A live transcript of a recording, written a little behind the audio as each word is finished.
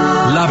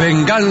La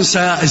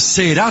venganza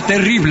será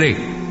terrible.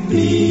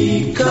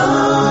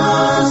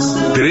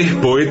 Tres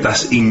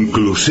poetas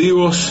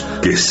inclusivos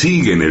que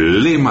siguen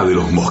el lema de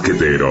los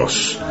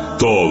mosqueteros.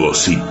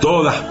 Todos y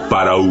todas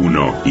para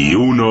uno, y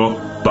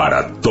uno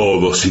para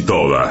todos y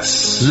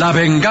todas. La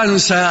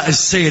venganza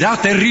será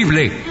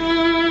terrible.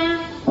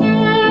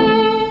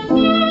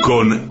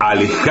 Con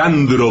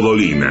Alejandro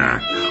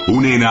Dolina,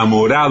 un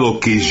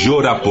enamorado que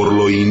llora por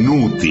lo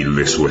inútil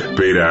de su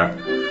espera,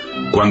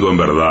 cuando en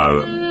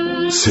verdad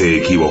se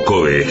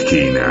equivocó de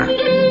esquina.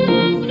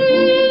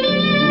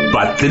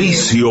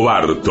 Patricio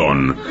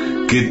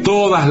Barton, que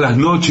todas las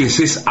noches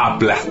es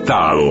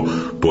aplastado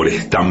por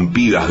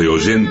estampidas de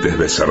oyentes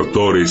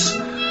desertores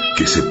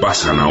que se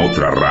pasan a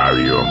otra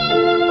radio.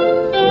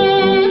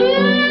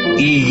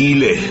 Y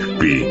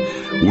Gillespie,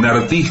 un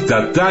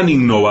artista tan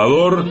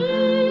innovador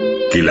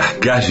que las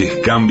calles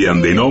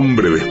cambian de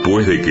nombre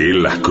después de que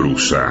él las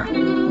cruza.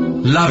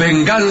 La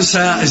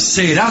venganza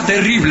será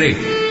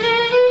terrible.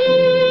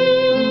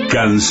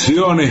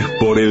 Canciones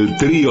por el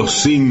trío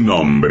sin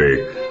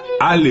nombre: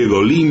 Ale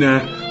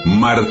Dolina,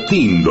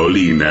 Martín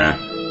Dolina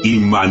y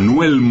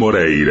Manuel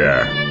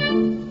Moreira.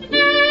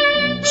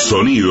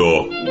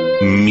 Sonido: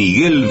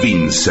 Miguel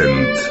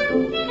Vincent.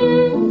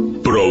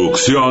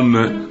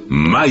 Producción: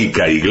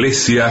 Maica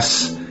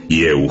Iglesias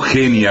y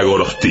Eugenia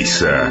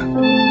Gorostiza.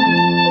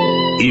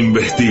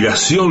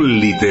 Investigación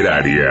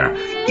literaria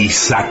y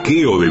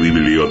saqueo de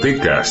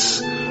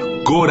bibliotecas: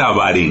 Cora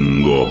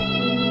Barengo.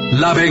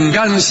 La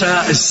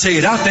venganza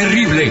será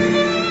terrible.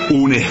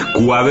 Un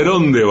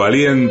escuadrón de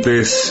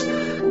valientes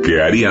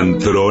que harían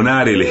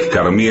tronar el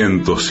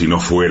escarmiento si no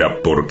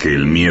fuera porque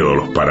el miedo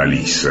los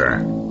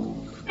paraliza.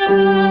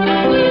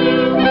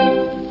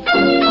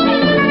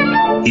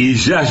 Y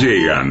ya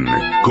llegan,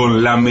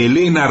 con la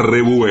melena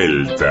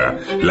revuelta,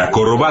 la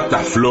corbata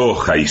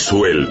floja y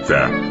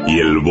suelta y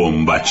el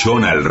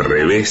bombachón al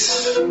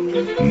revés,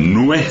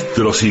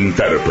 nuestros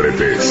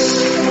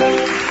intérpretes.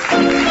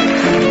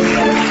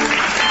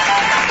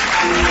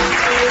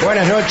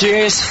 Buenas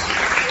noches,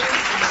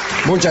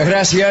 muchas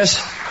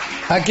gracias.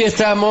 Aquí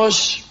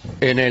estamos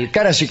en el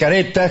Caras y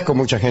Caretas con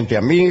mucha gente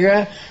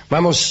amiga.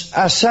 Vamos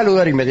a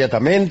saludar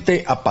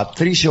inmediatamente a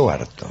Patricio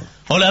Barton.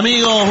 Hola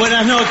amigos,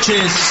 buenas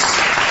noches.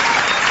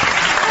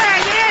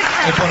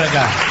 Es por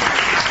acá.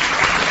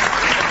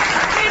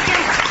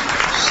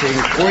 Se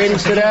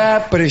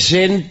encuentra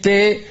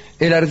presente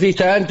el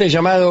artista antes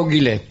llamado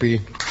Gillespie.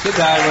 ¿Qué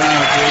tal? Buenas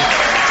noches.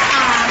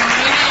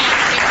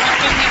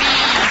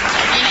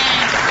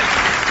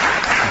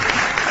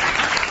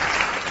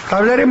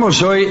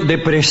 Hablaremos hoy de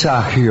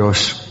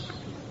presagios.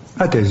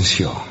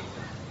 Atención.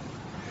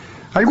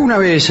 Alguna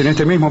vez en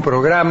este mismo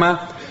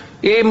programa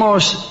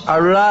hemos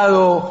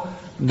hablado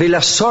de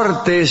las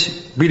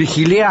sortes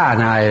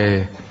virgilianas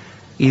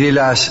y de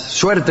las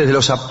suertes de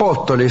los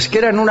apóstoles, que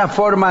eran unas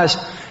formas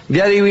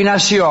de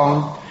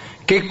adivinación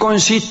que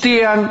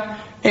consistían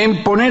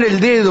en poner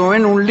el dedo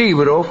en un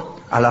libro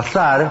al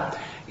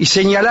azar y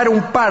señalar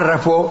un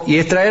párrafo y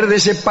extraer de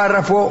ese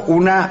párrafo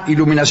una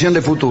iluminación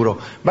de futuro.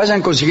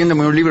 Vayan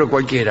consiguiéndome un libro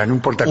cualquiera, no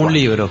importa cuál. Un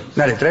libro.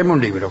 Dale, tráeme un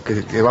libro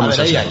que vamos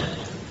a hacer.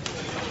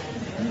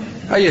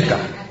 Ahí está.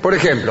 Por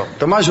ejemplo,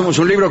 tomásemos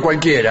un libro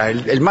cualquiera,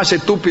 el más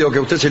estúpido que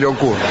a usted se le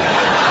ocurra.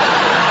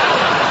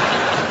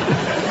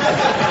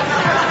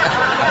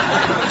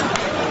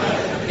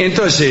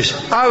 Entonces,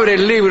 abre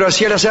el libro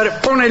así al azar,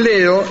 pone el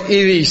dedo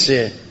y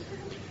dice: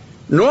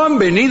 ¿no han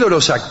venido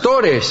los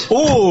actores?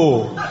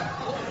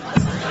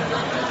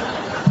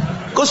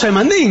 Cosa de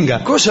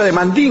mandinga. Cosa de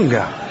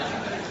mandinga.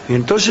 Y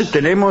entonces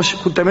tenemos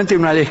justamente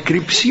una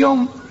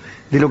descripción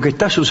de lo que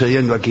está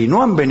sucediendo aquí.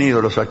 No han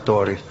venido los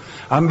actores,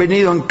 han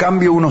venido en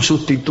cambio unos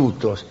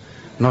sustitutos,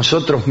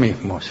 nosotros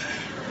mismos,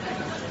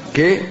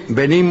 que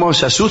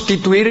venimos a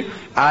sustituir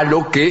a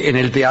lo que en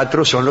el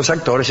teatro son los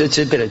actores,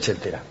 etcétera,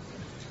 etcétera.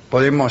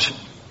 Podemos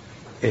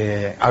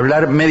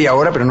hablar media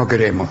hora, pero no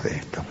queremos de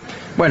esto.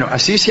 Bueno,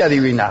 así se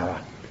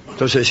adivinaba.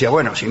 Entonces decía,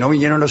 bueno, si no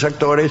vinieron los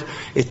actores,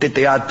 este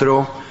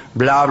teatro,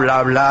 bla,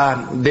 bla,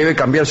 bla, debe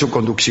cambiar su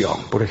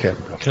conducción, por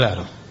ejemplo.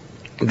 Claro.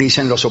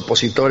 Dicen los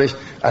opositores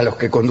a los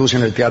que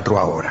conducen el teatro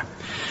ahora.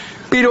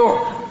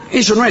 Pero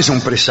eso no es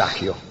un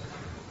presagio.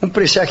 Un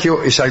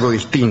presagio es algo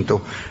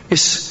distinto.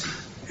 Es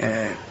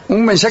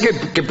un mensaje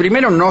que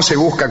primero no se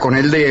busca con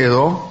el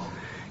dedo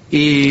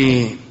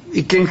y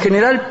que en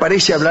general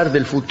parece hablar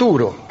del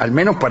futuro, al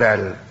menos para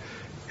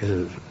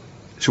el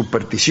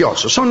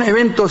supersticioso. Son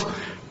eventos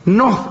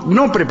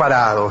no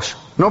preparados,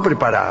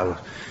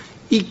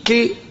 y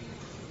que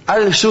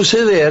al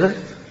suceder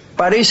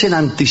parecen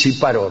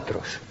anticipar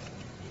otros.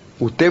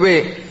 Usted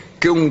ve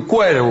que un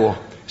cuervo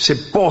se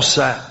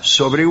posa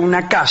sobre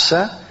una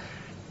casa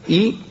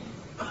y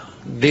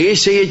de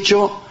ese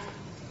hecho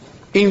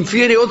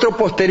infiere otro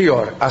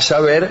posterior, a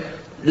saber,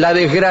 la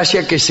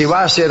desgracia que se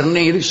va a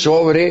cernir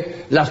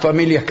sobre las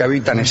familias que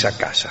habitan esa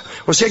casa.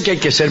 O sea que hay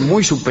que ser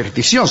muy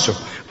supersticioso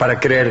para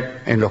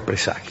creer en los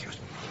presagios.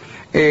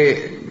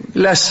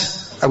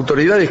 Las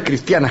autoridades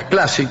cristianas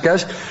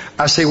clásicas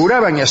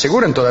aseguraban y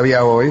aseguran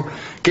todavía hoy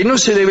que no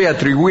se debe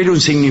atribuir un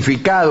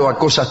significado a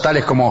cosas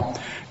tales como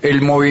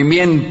el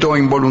movimiento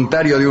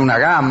involuntario de una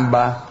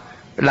gamba,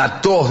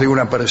 la tos de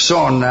una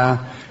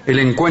persona, el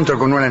encuentro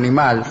con un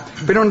animal,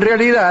 pero en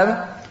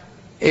realidad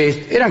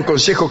eran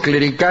consejos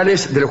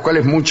clericales de los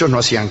cuales muchos no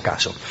hacían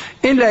caso.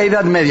 En la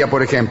Edad Media,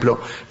 por ejemplo,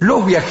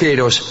 los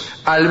viajeros,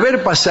 al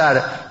ver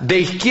pasar de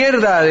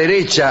izquierda a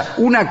derecha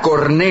una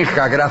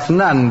corneja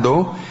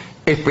graznando,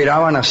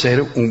 esperaban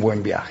hacer un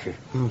buen viaje.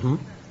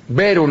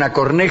 Ver una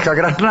corneja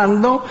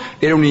graznando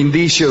era un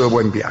indicio de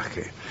buen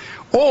viaje.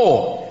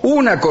 O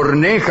una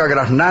corneja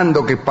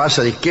graznando que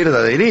pasa de izquierda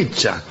a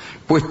derecha,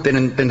 pues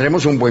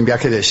tendremos un buen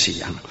viaje,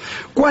 decían.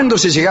 Cuando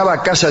se llegaba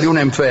a casa de un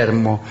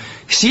enfermo,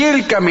 si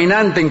el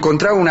caminante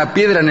encontraba una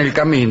piedra en el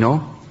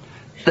camino,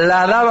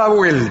 la daba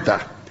vuelta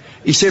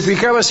y se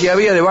fijaba si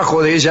había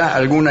debajo de ella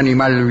algún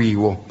animal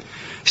vivo.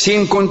 Si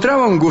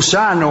encontraba un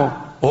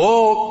gusano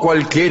o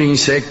cualquier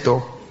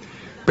insecto,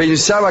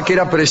 pensaba que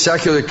era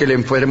presagio de que el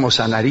enfermo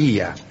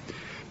sanaría.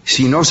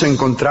 Si no se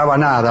encontraba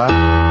nada,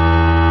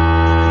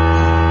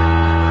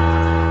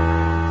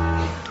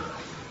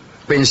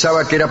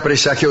 pensaba que era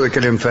presagio de que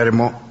el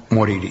enfermo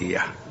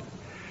moriría.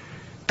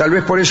 Tal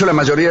vez por eso la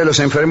mayoría de los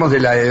enfermos de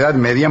la Edad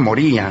Media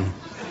morían.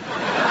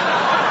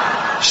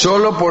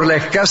 Solo por la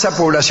escasa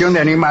población de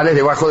animales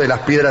debajo de las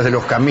piedras de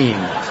los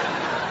caminos.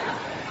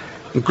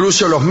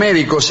 Incluso los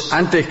médicos,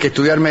 antes que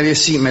estudiar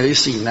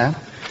medicina,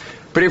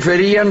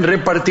 preferían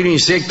repartir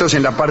insectos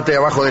en la parte de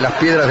abajo de las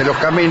piedras de los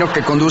caminos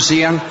que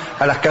conducían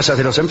a las casas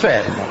de los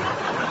enfermos.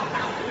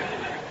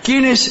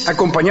 Quienes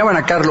acompañaban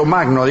a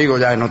Carlomagno, digo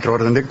ya en otro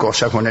orden de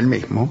cosas, con él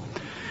mismo,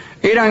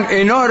 eran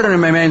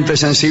enormemente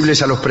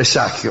sensibles a los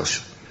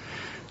presagios.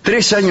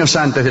 3 años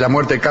antes de la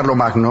muerte de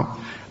Carlomagno,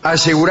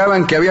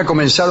 aseguraban que había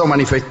comenzado a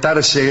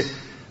manifestarse,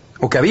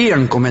 o que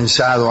habían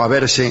comenzado a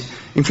verse,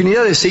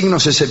 infinidad de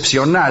signos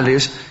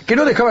excepcionales que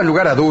no dejaban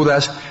lugar a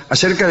dudas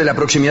acerca de la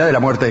proximidad de la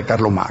muerte de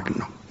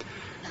Carlomagno.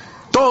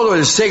 Todo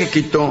el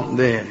séquito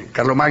de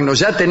Carlomagno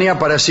ya tenía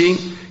para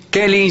sí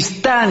que el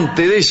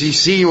instante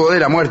decisivo de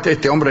la muerte de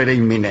este hombre era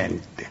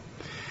inminente.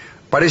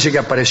 Parece que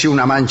apareció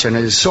una mancha en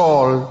el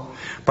sol,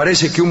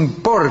 parece que un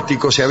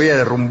pórtico se había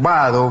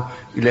derrumbado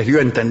y les dio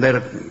a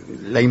entender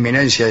la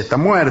inminencia de esta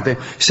muerte.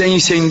 Se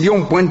incendió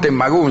un puente en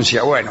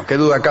Maguncia, bueno, qué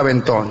duda cabe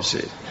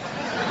entonces.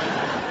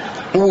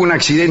 Hubo un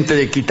accidente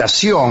de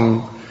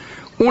equitación,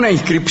 una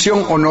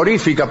inscripción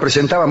honorífica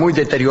presentaba muy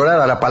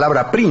deteriorada la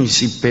palabra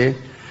príncipe.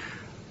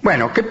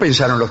 Bueno, ¿qué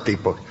pensaron los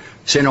tipos?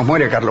 Se nos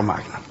muere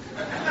Carlomagno.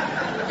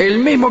 El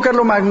mismo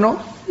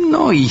Carlomagno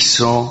no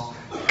hizo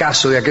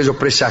caso de aquellos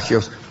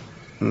presagios.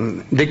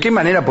 ¿De qué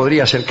manera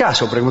podría hacer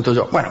caso? Pregunto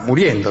yo. Bueno,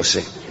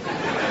 muriéndose.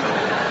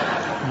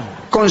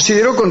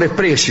 Consideró con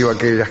desprecio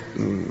aquellas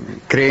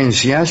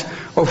creencias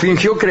o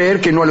fingió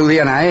creer que no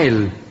aludían a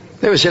él.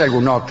 Debe ser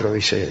algún otro,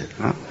 dice él,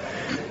 ¿no?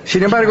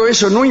 Sin embargo,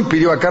 eso no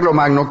impidió a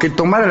Carlomagno que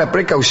tomara la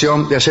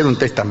precaución de hacer un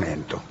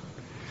testamento.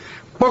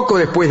 Poco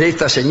después de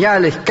estas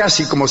señales,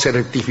 casi como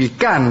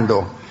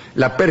certificando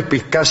la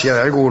perspicacia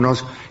de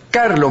algunos,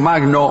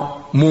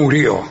 Carlomagno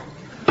murió.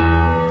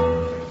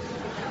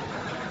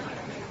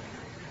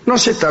 No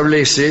se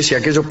establece si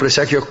aquellos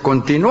presagios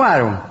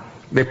continuaron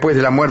después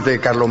de la muerte de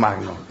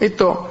Carlomagno.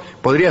 Esto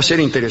podría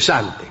ser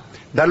interesante,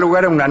 dar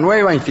lugar a una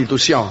nueva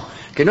institución,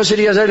 que no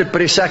sería ya el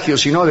presagio,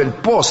 sino del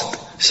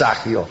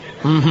postsagio.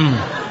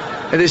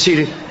 Es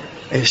decir,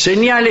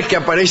 señales que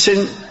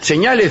aparecen,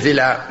 señales de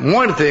la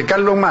muerte de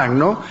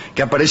Carlomagno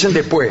que aparecen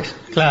después.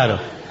 Claro.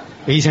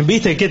 Y dicen,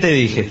 ¿viste? ¿Qué te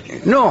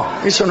dije? No,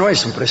 eso no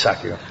es un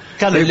presagio.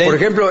 Claro, por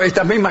ejemplo,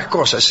 estas mismas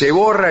cosas, se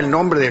borra el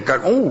nombre de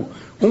Carlomagno.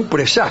 Un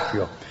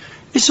presagio.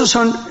 Esos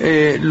son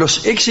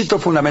los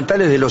éxitos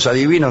fundamentales de los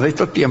adivinos de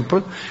estos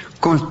tiempos,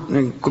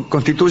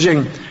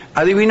 constituyen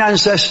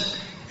adivinanzas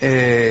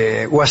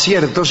o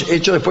aciertos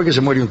hechos después que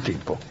se muere un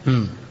tipo.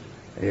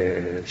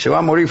 Se va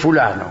a morir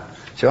fulano.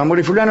 Se va a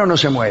morir fulano o no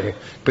se muere.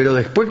 Pero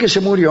después que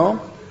se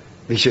murió,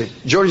 dice,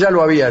 yo ya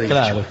lo había dicho.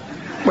 Claro.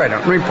 Bueno,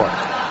 no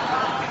importa.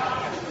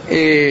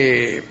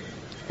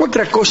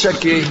 Otra cosa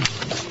que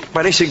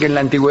parece que en la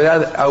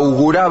antigüedad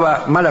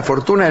auguraba mala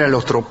fortuna eran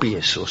los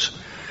tropiezos.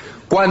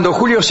 Cuando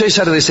Julio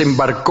César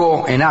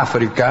desembarcó en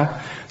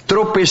África,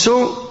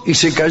 tropezó y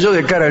se cayó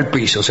de cara al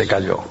piso, se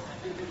cayó.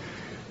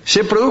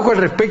 Se produjo al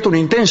respecto un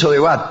intenso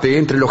debate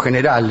entre los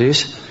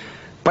generales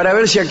para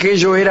ver si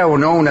aquello era o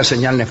no una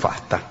señal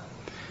nefasta.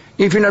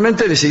 Y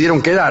finalmente decidieron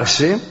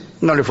quedarse,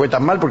 no le fue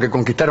tan mal porque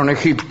conquistaron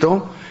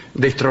Egipto,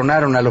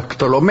 destronaron a los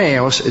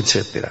Ptolomeos,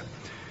 etcétera.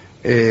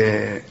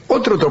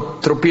 Otro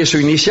tropiezo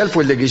inicial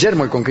fue el de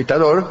Guillermo el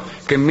Conquistador,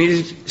 que en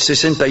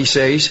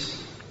 1066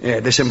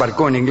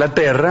 desembarcó en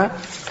Inglaterra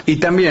y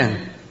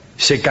también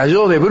se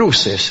cayó de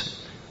bruces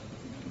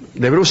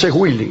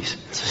Willis.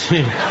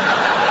 Sí.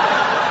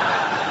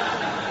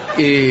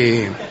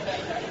 Y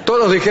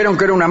todos dijeron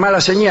que era una mala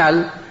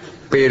señal,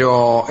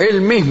 pero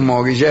él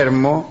mismo,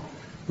 Guillermo,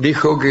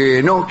 dijo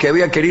que no, que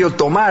había querido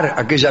tomar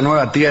aquella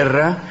nueva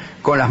tierra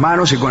con las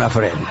manos y con la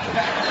frente.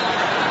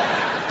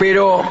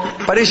 Pero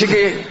parece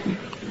que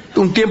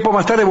un tiempo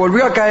más tarde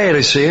volvió a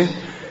caerse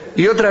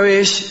y otra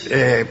vez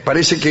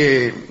parece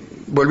que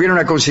volvieron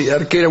a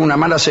considerar que era una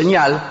mala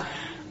señal,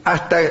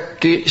 hasta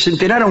que se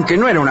enteraron que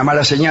no era una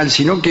mala señal,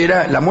 sino que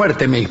era la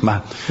muerte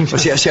misma. O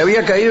sea, se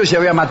había caído y se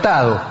había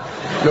matado,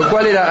 lo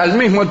cual era al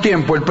mismo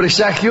tiempo el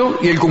presagio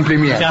y el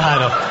cumplimiento.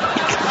 Claro,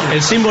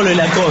 el símbolo y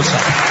la cosa.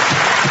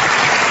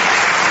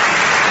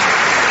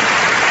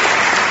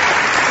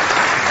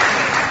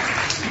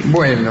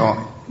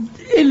 Bueno,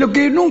 en lo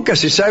que nunca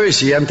se sabe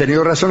si han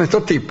tenido razón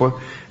estos tipos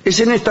es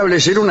en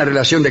establecer una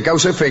relación de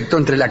causa-efecto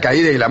entre la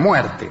caída y la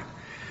muerte.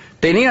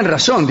 Tenían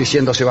razón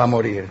diciendo se va a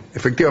morir,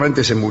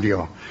 efectivamente se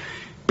murió,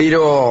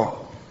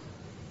 pero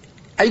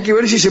hay que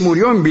ver si se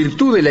murió en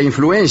virtud de la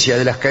influencia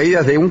de las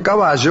caídas de un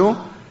caballo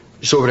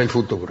sobre el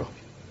futuro.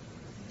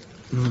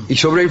 Y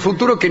sobre el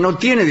futuro que no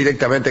tiene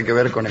directamente que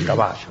ver con el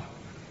caballo.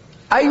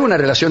 ¿Hay una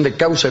relación de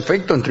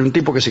causa-efecto entre un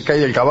tipo que se cae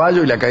del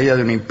caballo y la caída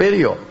de un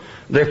imperio?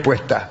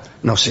 Respuesta,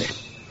 no sé.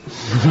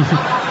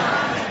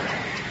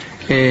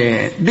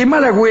 De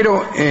mal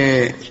agüero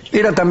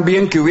era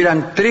también que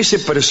hubieran 13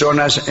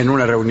 personas en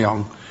una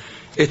reunión.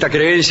 Esta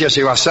creencia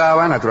se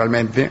basaba,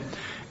 naturalmente,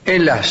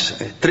 en las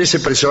 13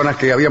 personas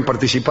que habían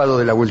participado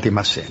de la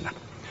última cena,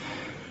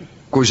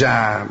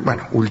 cuya,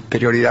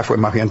 ulterioridad fue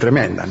más bien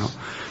tremenda, ¿no?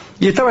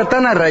 Y estaba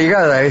tan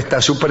arraigada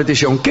esta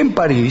superstición que en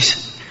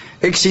París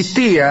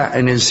existía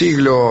en el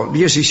siglo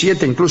XVII,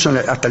 incluso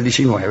hasta el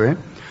XIX,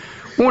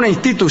 una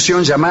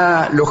institución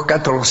llamada los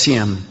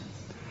 1400,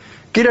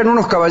 que eran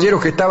unos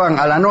caballeros que estaban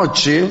a la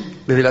noche,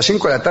 desde las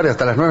 5 de la tarde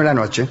hasta las 9 de la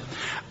noche,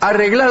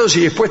 arreglados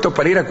y dispuestos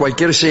para ir a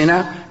cualquier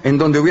cena en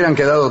donde hubieran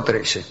quedado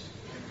 13.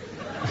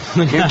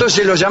 Y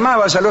entonces los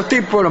llamabas a los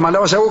tipos, los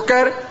mandabas a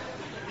buscar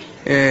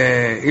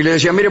y le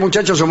decían, mire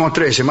muchachos, somos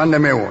 13,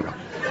 mándeme uno.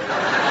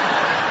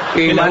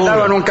 Y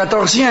mandaban un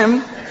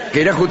 1400,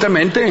 que era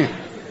justamente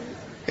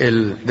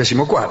el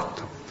 14º.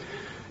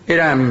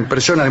 Eran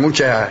personas de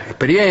mucha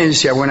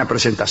experiencia, buena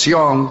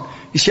presentación,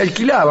 y se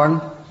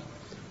alquilaban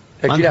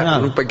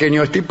un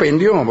pequeño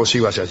estipendio, vos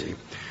ibas allí.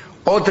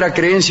 Otra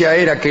creencia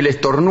era que el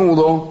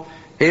estornudo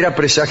era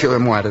presagio de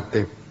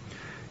muerte.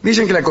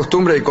 Dicen que la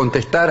costumbre de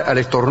contestar al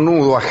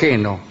estornudo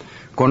ajeno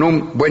con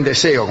un buen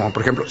deseo, como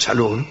por ejemplo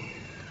salud,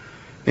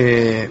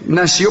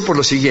 nació por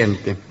lo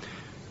siguiente: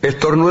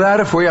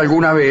 estornudar fue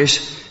alguna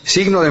vez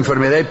signo de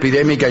enfermedad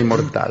epidémica y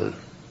mortal.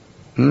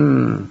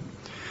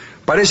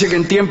 Parece que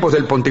en tiempos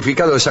del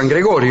pontificado de San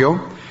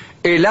Gregorio,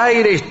 el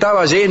aire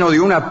estaba lleno de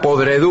una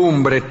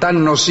podredumbre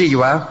tan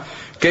nociva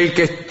que el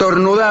que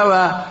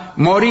estornudaba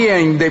moría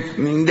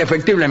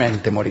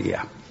indefectiblemente,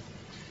 moría.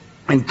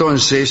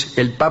 Entonces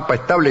el Papa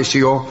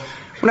estableció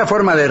una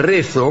forma de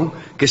rezo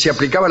que se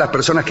aplicaba a las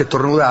personas que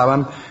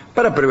estornudaban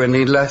para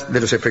prevenirlas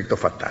de los efectos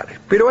fatales.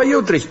 Pero hay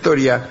otra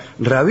historia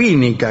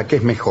rabínica que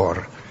es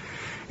mejor.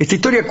 Esta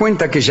historia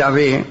cuenta que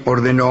Yahvé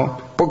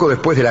ordenó, poco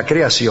después de la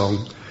creación,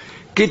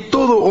 que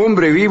todo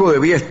hombre vivo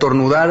debía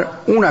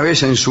estornudar una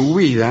vez en su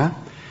vida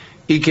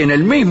y que en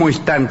el mismo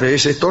instante de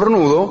ese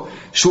estornudo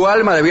su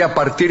alma debía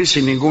partir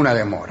sin ninguna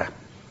demora.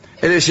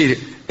 Es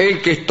decir,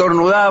 el que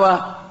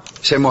estornudaba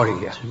se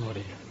moría.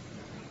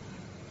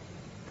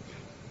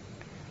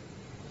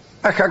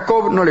 A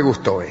Jacob no le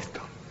gustó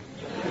esto,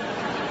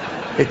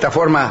 esta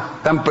forma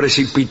tan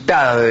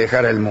precipitada de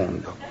dejar el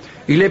mundo,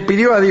 y le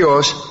pidió a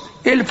Dios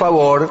el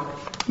favor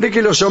de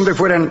que los hombres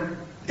fueran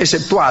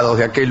exceptuados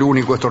de aquel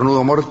único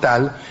estornudo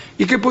mortal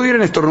y que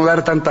pudieran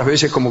estornudar tantas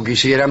veces como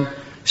quisieran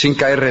sin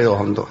caer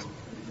redondos.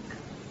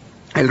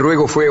 El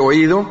ruego fue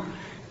oído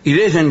y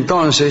desde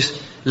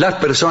entonces las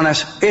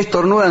personas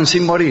estornudan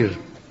sin morir,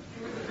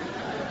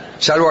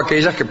 salvo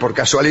aquellas que por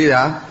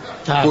casualidad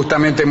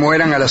justamente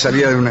mueran a la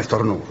salida de un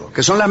estornudo,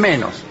 que son las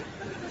menos.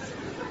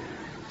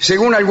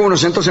 Según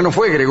algunos, entonces no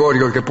fue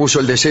Gregorio el que puso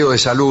el deseo de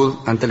salud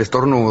ante el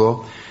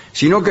estornudo,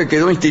 sino que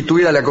quedó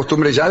instituida la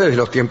costumbre ya desde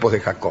los tiempos de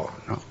Jacob,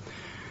 ¿no?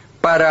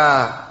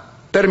 Para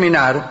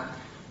terminar,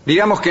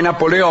 digamos que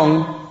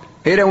Napoleón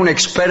era un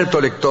experto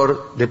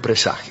lector de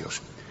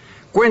presagios.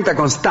 Cuenta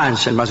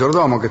Constance, el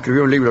mayordomo, que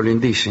escribió un libro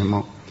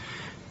lindísimo,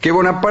 que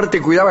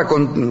Bonaparte cuidaba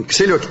con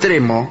celo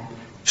extremo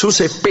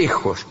sus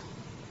espejos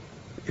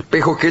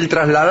que él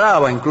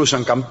trasladaba incluso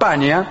en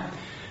campaña,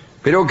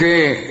 pero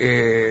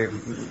que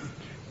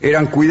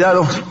eran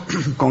cuidados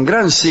con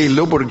gran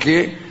celo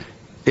porque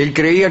él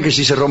creía que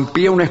si se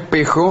rompía un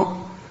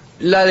espejo,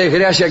 la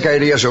desgracia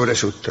caería sobre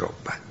sus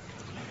tropas.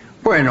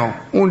 Bueno,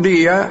 un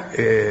día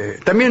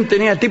también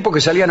tenía tipos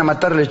que salían a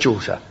matar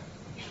lechuzas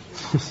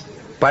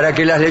para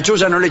que las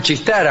lechuzas no le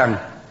chistaran,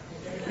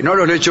 no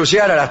los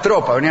lechuceara a las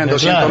tropas. Venían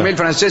 200.000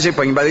 franceses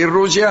para invadir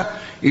Rusia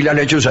y las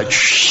lechuzas.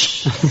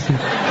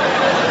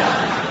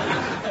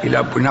 Y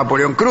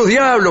Napoleón, Cruz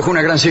Diablo, fue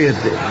una gran 7,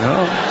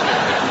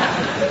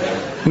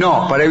 ¿no?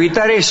 No, para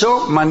evitar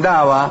eso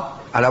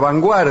mandaba a la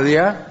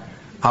vanguardia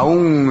a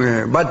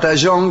un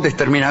batallón de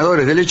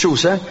exterminadores de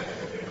lechuzas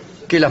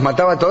que las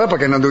mataba todas para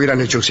que no anduvieran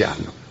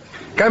lechuceando.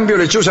 Cambio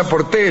lechuza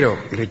portero,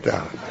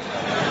 gritaba.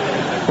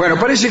 Bueno,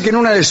 parece que en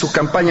una de sus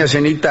campañas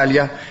en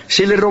Italia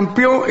se le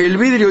rompió el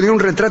vidrio de un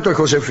retrato de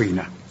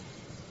Josefina.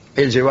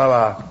 Él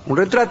llevaba un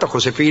retrato,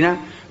 Josefina,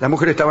 la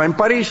mujer estaba en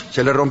París,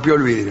 se le rompió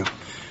el vidrio.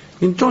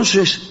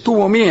 Entonces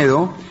tuvo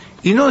miedo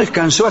y no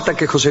descansó hasta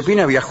que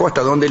Josefina viajó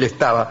hasta donde él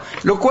estaba,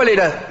 lo cual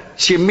era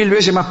 100.000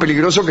 veces más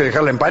peligroso que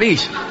dejarla en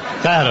París.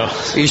 Claro.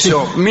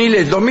 Hizo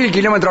 2.000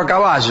 kilómetros a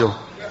caballo,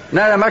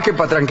 nada más que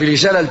para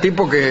tranquilizar al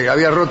tipo que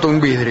había roto un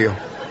vidrio.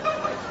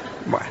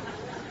 Bueno,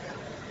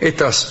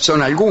 estas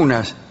son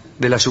algunas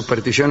de las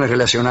supersticiones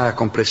relacionadas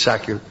con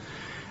presagios.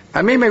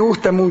 A mí me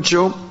gusta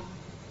mucho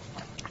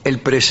el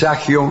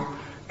presagio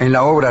en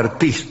la obra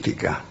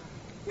artística,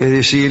 es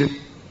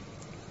decir,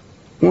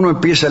 uno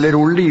empieza a leer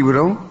un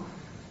libro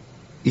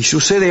y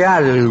sucede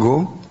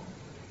algo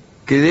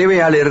que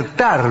debe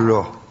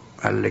alertarlo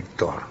al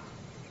lector.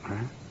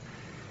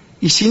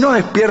 Y si no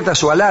despierta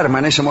su alarma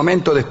en ese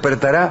momento,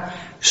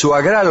 despertará su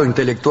agrado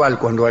intelectual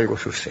cuando algo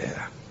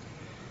suceda.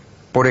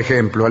 Por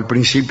ejemplo, al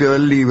principio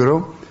del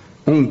libro,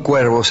 un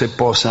cuervo se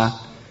posa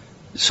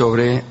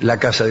sobre la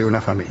casa de una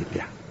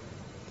familia.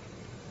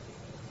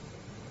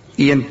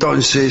 Y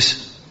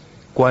entonces,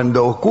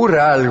 cuando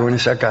ocurra algo en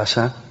esa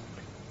casa,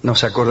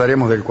 nos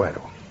acordaremos del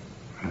cuervo.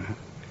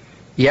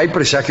 Y hay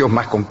presagios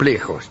más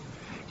complejos,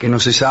 que no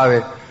se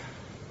sabe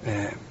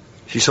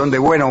si son de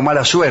buena o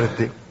mala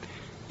suerte,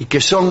 y que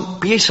son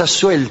piezas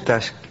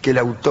sueltas que el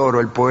autor o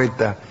el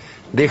poeta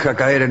deja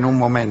caer en un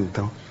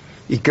momento,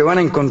 y que van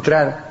a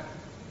encontrar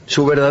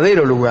su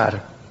verdadero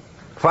lugar,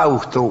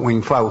 Fausto o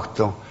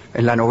infausto,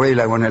 en la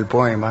novela o en el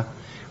poema,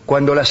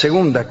 cuando la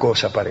segunda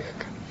cosa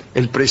aparezca.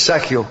 El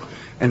presagio,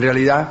 en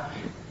realidad,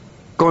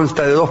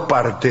 consta de dos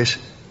partes.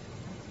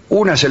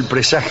 Una es el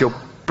presagio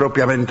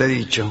propiamente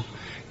dicho,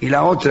 y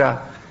la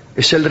otra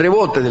es el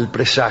rebote del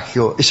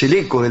presagio, es el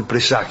eco del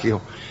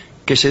presagio,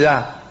 que se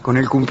da con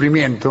el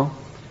cumplimiento,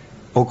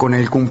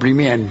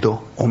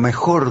 o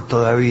mejor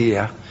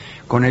todavía,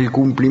 con el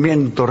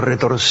cumplimiento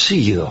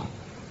retorcido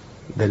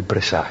del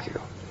presagio,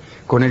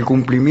 con el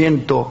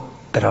cumplimiento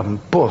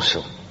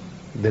tramposo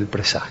del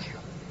presagio.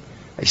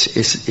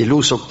 Es el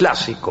uso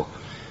clásico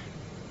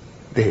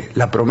de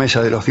la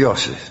promesa de los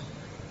dioses.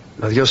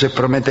 Los dioses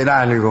prometen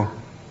algo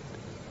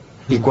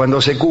y cuando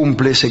se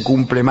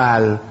cumple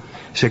mal,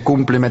 se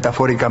cumple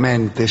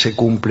metafóricamente, se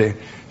cumple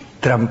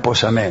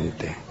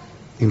tramposamente,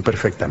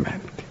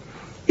 imperfectamente.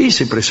 Y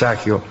ese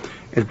presagio,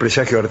 el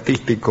presagio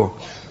artístico,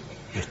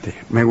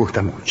 me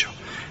gusta mucho.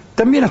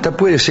 También hasta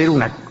puede ser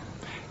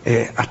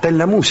hasta en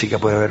la música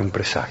puede haber un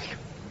presagio.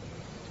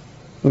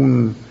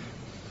 Un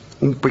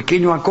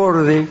pequeño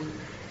acorde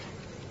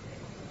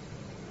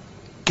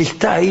que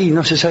está ahí,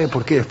 no se sabe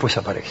por qué, después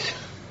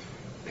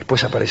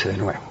aparece de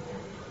nuevo.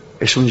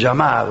 Es un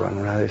llamado en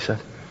una de esas,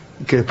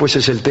 que después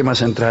es el tema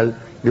central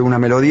de una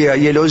melodía,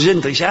 y el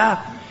oyente dice,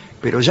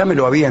 pero ya me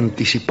lo había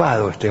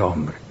anticipado este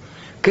hombre.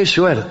 ¡Qué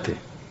suerte!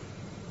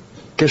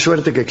 ¡Qué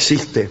suerte que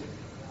existe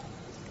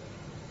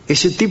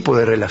ese tipo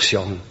de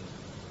relación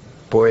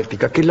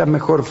poética, que es la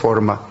mejor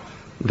forma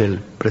del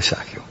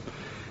presagio!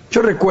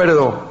 Yo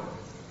recuerdo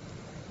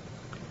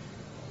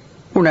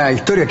una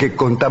historia que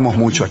contamos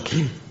mucho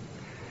aquí,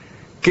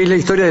 que es la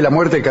historia de la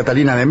muerte de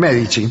Catalina de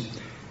Medici,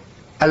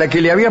 a la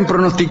que le habían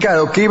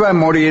pronosticado que iba a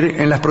morir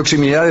en las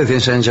proximidades de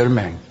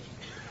Saint-Germain.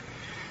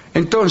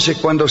 Entonces,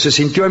 cuando se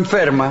sintió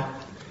enferma,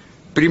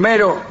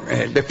 primero,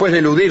 después de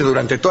eludir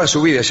durante toda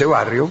su vida ese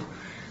barrio,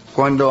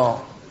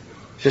 cuando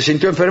se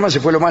sintió enferma se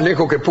fue lo más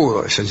lejos que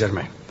pudo de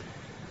Saint-Germain.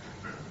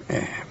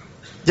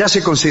 Ya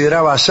se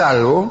consideraba a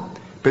salvo,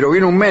 pero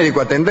vino un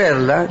médico a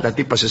atenderla, la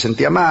tipa se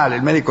sentía mal,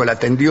 el médico la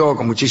atendió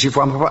con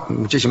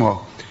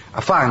muchísimo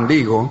afán,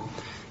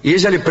 y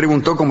ella le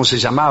preguntó cómo se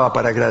llamaba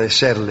para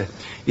agradecerle,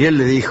 y él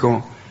le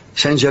dijo,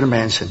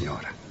 Saint-Germain,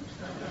 señora.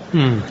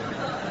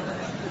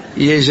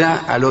 Y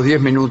ella a los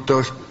 10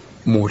 minutos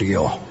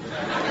murió.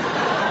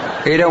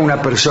 Era una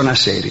persona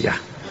seria.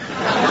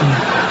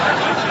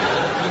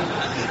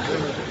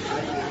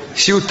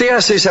 Si usted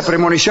hace esa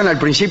premonición al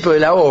principio de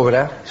la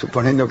obra,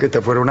 suponiendo que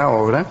esta fuera una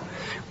obra,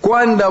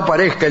 cuando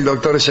aparezca el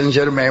doctor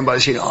Saint-Germain va a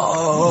decir,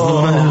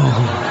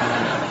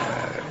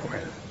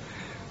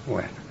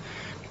 Bueno.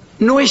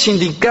 No es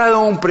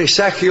indicado un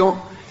presagio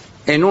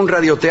en un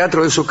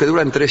radioteatro de esos que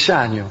duran 3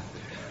 años,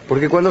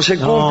 porque cuando se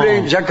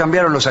cumple ya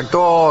cambiaron los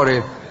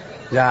actores,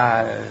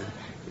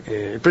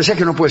 el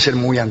presagio no puede ser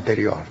muy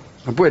anterior,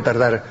 no puede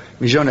tardar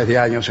millones de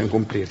años en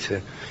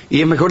cumplirse,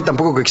 y es mejor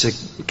tampoco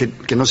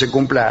que no se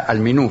cumpla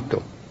al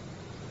minuto.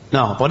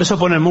 No, por eso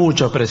ponen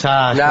muchos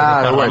presagios.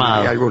 Claro,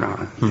 bueno, y algunos.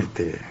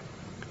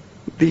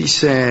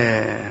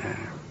 Dice,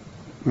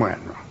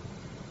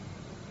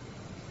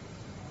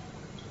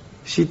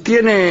 si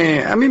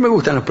tiene, a mí me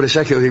gustan los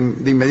presagios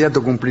de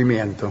inmediato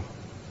cumplimiento,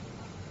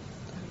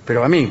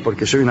 pero a mí,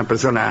 porque soy una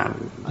persona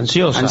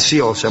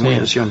ansiosa, muy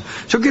ansiosa.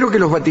 Yo quiero que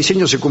los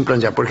vaticinios se cumplan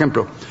ya. Por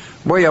ejemplo,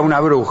 voy a una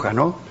bruja,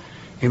 ¿no?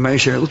 Y me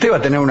dice, usted va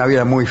a tener una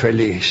vida muy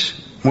feliz,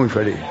 muy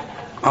feliz.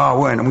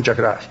 Bueno, muchas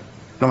gracias.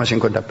 Dame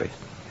 50 pesos.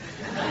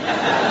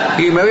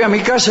 Y me voy a mi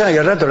casa y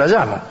al rato la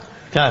llamo.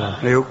 Claro.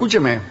 Le digo,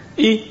 escúcheme,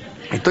 ¿y?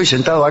 Estoy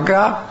sentado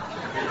acá.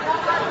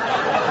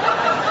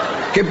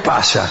 ¿Qué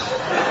pasa?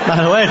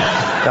 Bueno.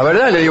 La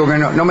verdad le digo que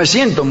no me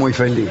siento muy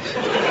feliz.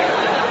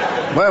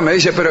 Bueno, me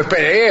dice, pero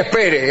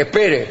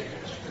espere.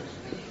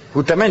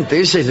 Justamente,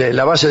 esa es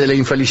la base de la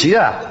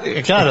infelicidad.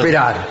 Claro.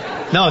 Esperar.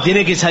 No,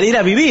 tiene que salir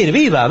a vivir,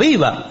 viva.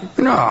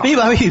 No.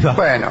 Viva.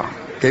 Bueno,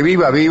 que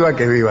viva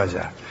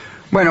ya.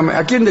 Bueno,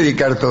 ¿a quién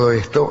dedicar todo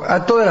esto?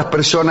 A todas las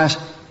personas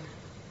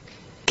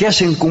que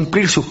hacen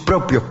cumplir sus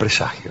propios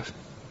presagios.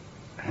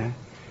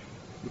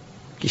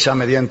 Quizá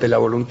mediante la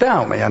voluntad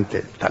o mediante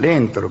el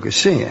talento, lo que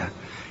sea.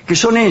 Que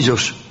son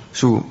ellos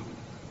su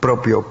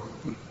propio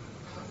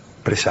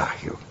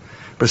presagio.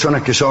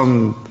 Personas que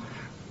son,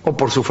 o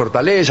por su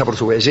fortaleza, por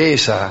su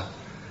belleza,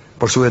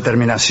 por su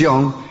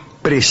determinación,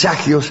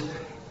 presagios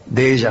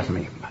de ellas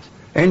mismas.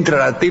 Entra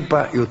la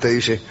tipa y usted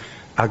dice,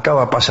 acá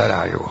va a pasar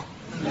algo.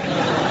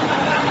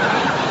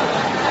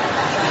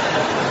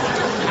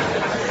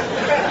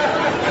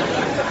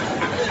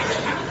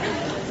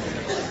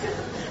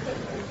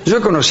 Yo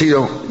he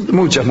conocido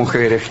muchas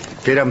mujeres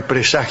que eran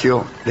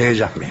presagio de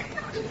ellas mismas.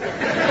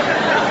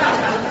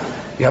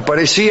 Y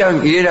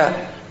aparecían y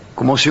era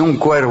como si un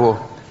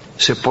cuervo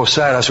se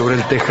posara sobre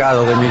el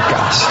tejado de mi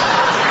casa.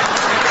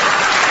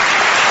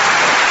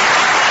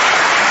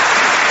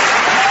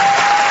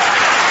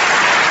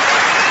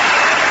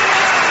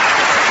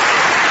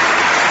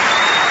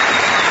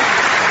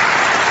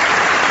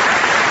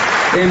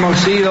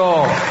 Hemos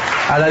ido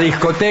a la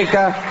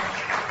discoteca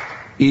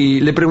y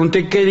le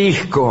pregunté qué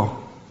disco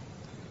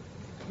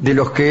de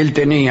los que él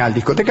tenía, al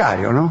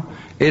discotecario, ¿no?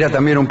 Era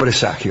también un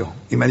presagio.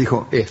 Y me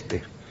dijo,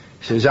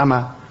 se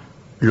llama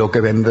Lo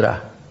que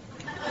vendrá.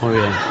 Muy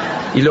bien.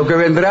 Y Lo que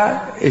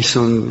vendrá es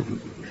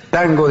un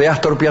tango de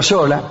Astor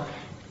Piazzolla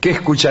que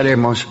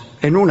escucharemos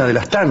en una de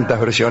las tantas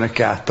versiones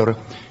que Astor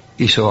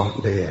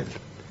hizo de él.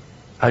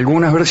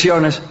 Algunas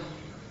versiones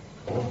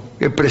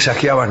que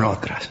presagiaban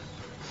otras.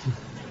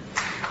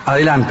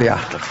 Adelante,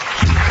 Astor.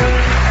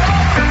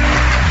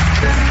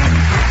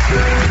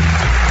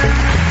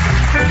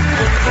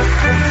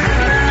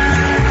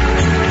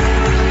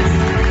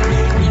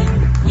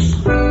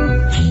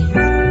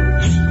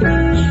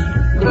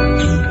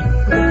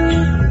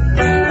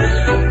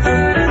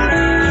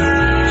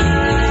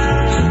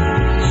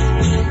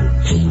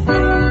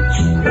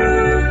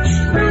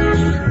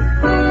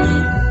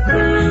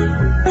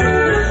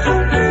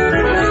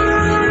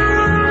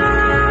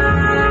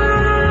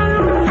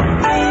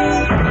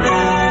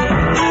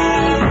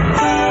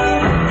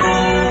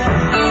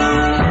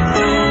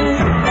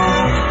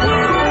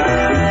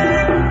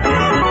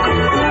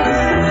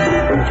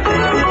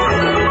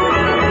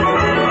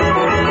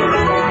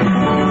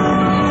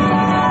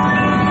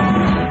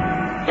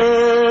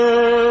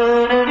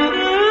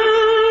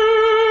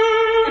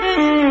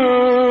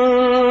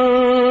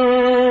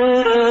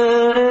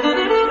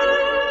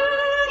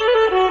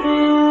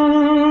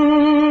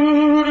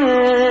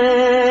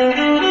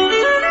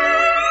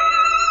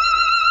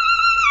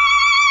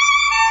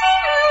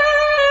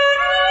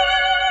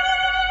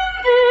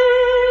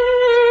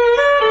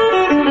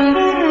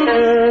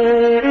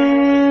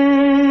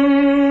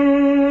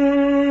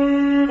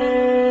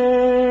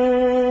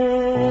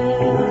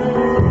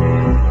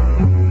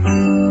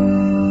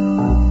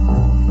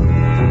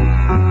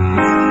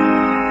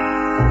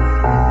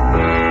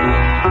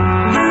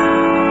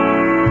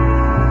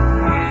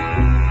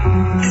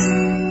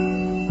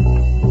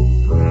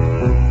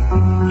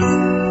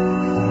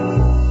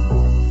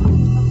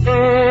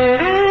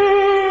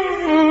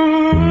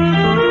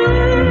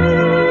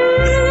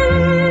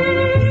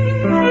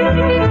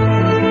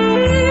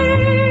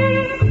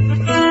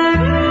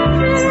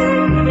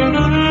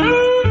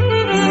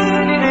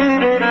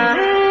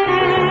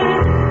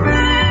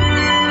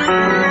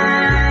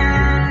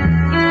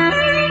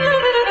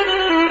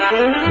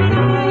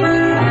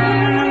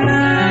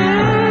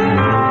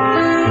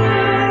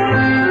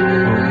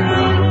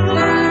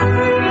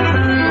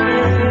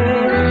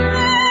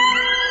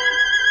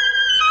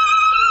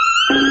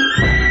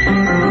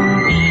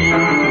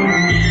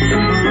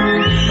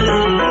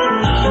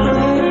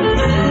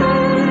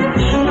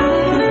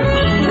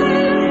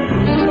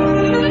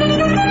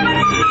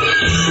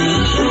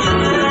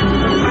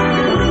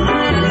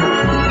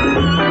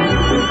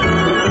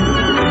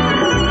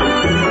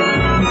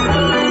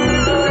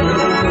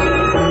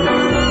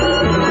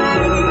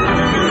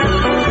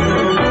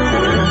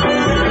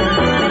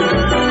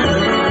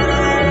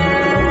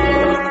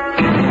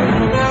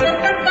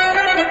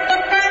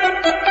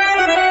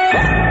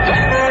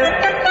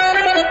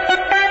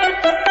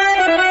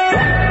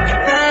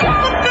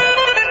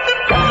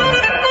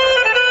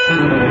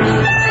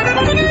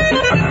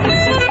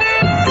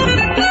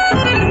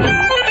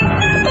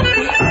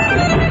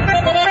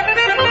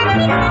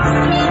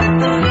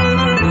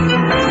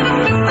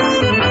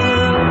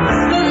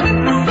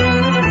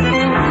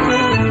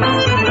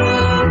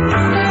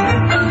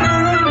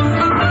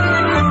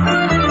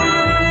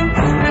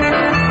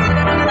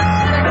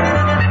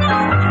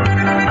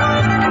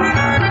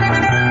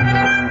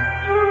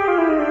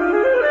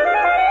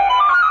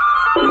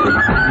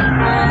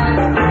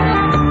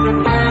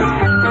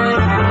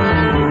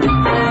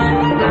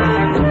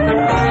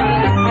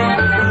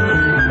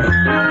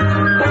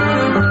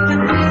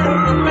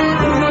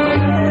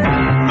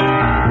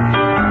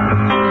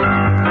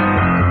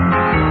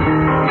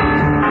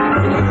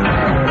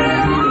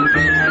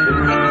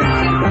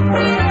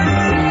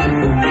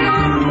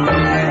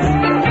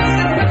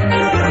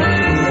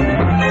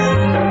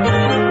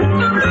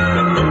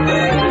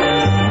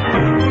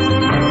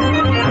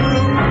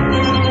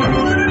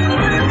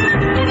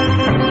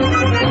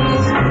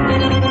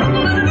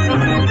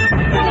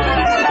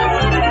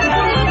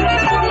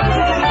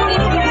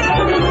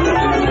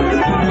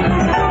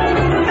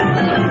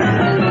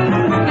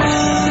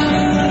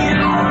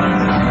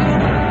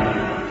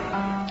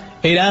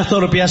 Era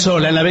Astor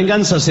Piazzolla en La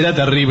venganza será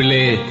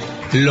terrible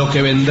lo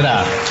que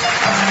vendrá.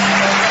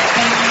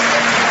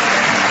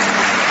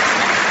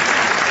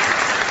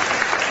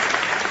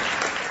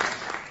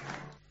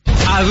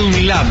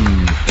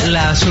 ADUNLAM,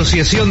 la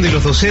Asociación de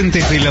los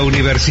Docentes de la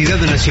Universidad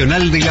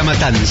Nacional de La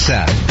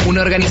Matanza.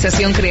 Una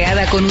organización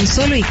creada con un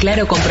solo y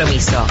claro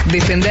compromiso: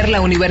 defender la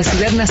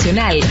Universidad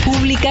Nacional,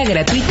 pública,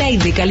 gratuita y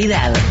de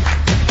calidad.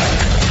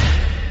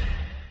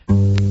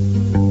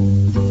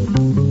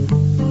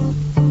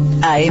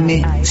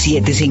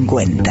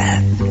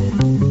 AM750.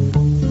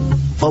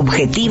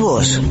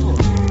 Objetivos,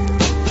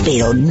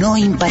 pero no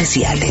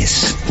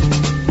imparciales.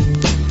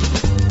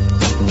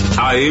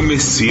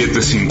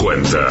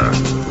 AM750.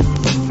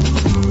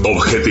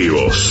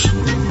 Objetivos,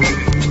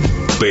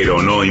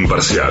 pero no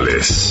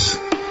imparciales.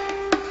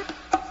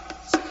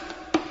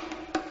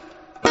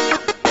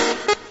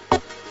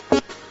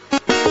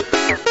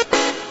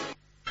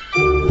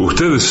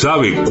 ¿Usted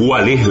sabe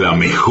cuál es la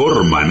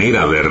mejor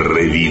manera de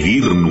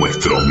revivir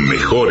nuestros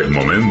mejores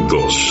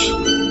momentos?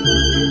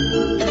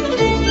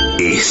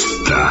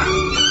 Esta.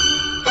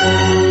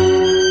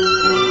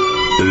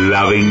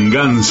 La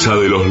venganza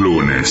de los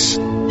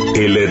lunes.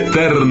 El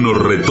eterno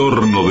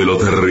retorno de lo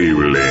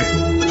terrible.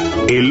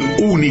 El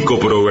único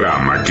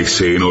programa que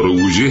se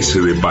enorgullece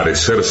de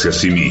parecerse a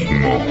sí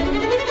mismo.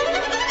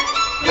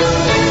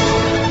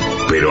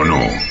 Pero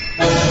no.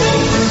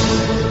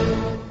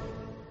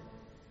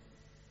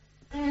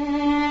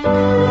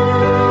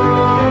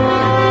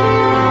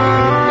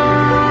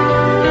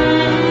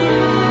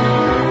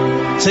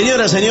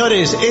 Señoras,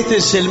 señores, este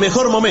es el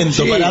mejor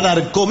momento para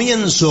dar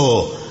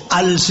comienzo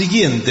al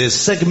siguiente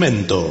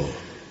segmento.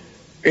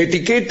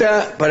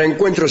 Etiqueta para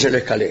encuentros en la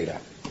escalera.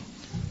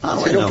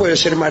 Bueno. No puede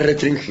ser más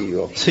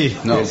restringido. Sí,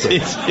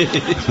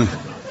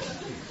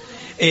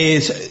 sí.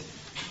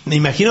 Me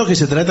imagino que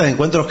se trata de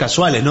encuentros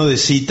casuales, no de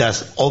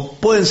citas, o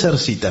pueden ser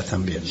citas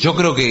también. Yo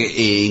creo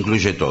que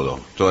incluye todo,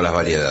 todas las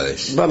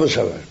variedades. Vamos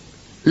a ver.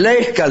 La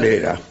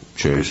escalera.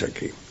 Sí. Es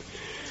aquí.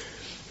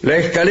 La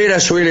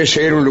escalera suele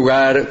ser un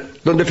lugar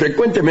donde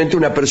frecuentemente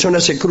una persona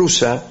se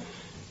cruza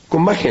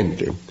con más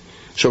gente,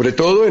 sobre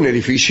todo en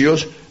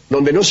edificios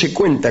donde no se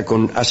cuenta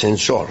con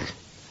ascensor.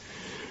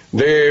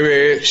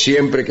 Debe,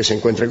 siempre que se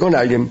encuentre con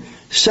alguien,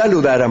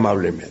 saludar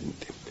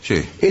amablemente.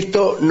 Sí.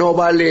 Esto no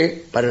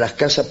vale para las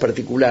casas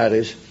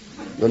particulares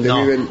donde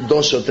viven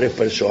 2 o 3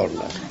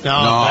 personas.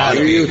 Claro.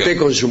 Vive usted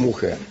con su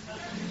mujer.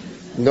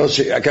 No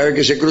se, cada vez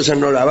que se cruzan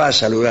no la va a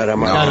saludar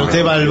amablemente. Claro,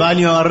 usted va al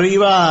baño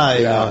arriba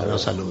y no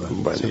saluda.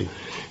 Bueno, sí.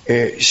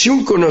 Si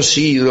un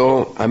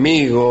conocido,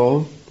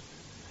 amigo,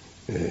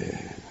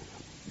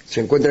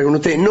 se encuentra con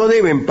usted, no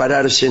deben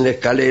pararse en la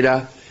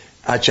escalera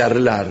a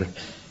charlar,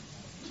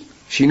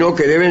 sino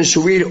que deben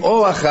subir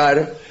o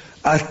bajar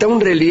hasta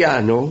un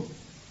reliano,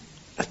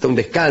 hasta un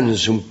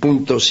descanso, un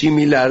punto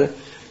similar,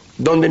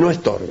 donde no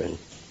estorben.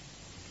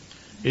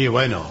 Y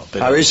bueno,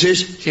 pero... A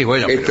veces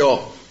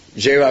esto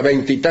lleva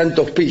 20 y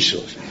tantos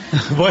pisos.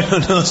 Bueno,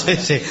 no sé,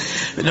 sí.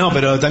 No,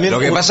 pero también... Lo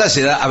que pasa es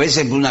que se da a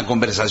veces una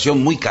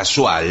conversación muy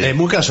casual. Es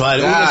muy casual.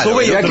 Claro, Uno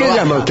sube y ¿Y a otro qué baja.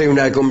 llama usted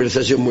una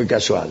conversación muy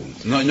casual?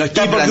 No Sí,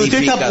 está porque usted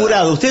está planificada.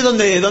 apurado. ¿Usted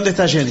dónde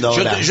está yendo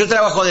ahora? Yo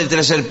trabajo en el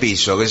 3er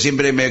piso, que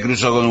siempre me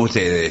cruzo con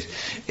ustedes.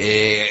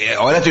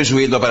 Ahora estoy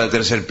subiendo para el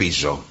 3er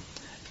piso.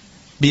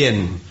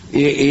 Bien.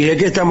 ¿Y de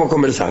qué estamos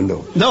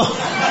conversando? No.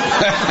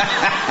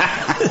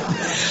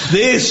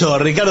 De eso,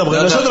 Ricardo,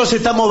 porque nosotros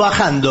estamos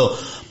bajando.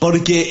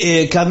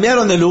 Porque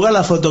cambiaron de lugar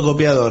la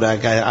fotocopiadora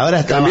acá. Ahora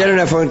está. ¿Cambiaron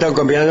la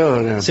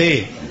fotocopiadora?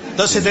 Sí.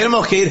 Entonces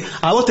tenemos que ir.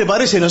 ¿A vos te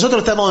parece? Nosotros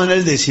estamos en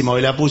el 10º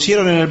y la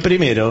pusieron en el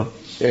 1º.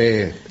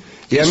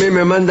 Y a mí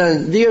me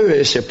mandan 10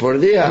 veces por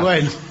día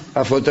Bueno.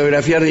 a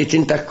fotografiar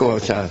distintas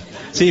cosas.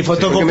 Sí,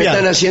 Porque me fotocopiar.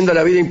 están haciendo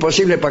la vida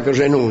imposible para que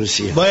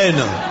renuncie.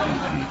 Bueno.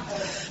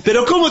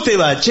 Pero ¿cómo te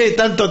va, che?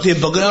 Tanto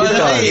tiempo que no te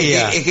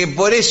veía. Es que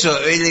por eso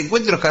el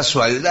encuentro es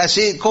casual.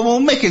 Hace como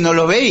un mes que no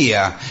lo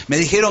veía. Me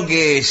dijeron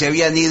que se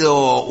habían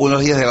ido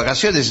unos días de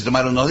vacaciones, se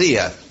tomaron unos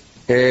días.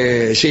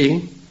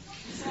 Sí.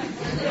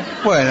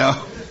 Bueno,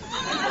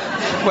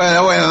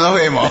 nos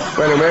vemos.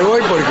 Bueno, me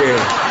voy porque...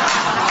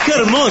 Qué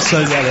hermoso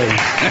el día de hoy.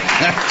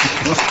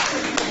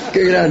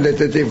 Qué grande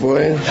este tipo,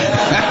 ¿eh?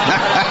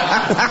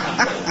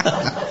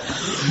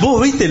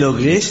 ¿Vos viste lo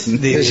que es?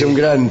 Es un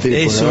gran tipo,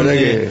 Es la verdad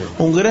que...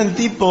 un gran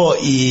tipo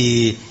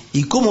y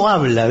cómo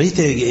habla,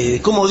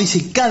 ¿viste? Cómo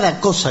dice cada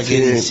cosa que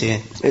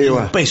dice.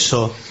 Un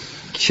peso.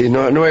 Si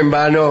no en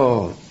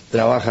vano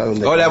trabaja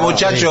donde... Hola trabaja.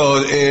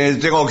 muchachos,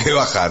 tengo que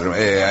bajar.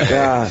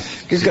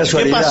 Qué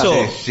casualidad. ¿Qué pasó?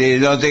 Sí,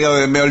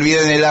 me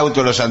olvidé en el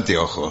auto los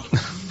anteojos.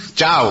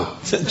 Chao.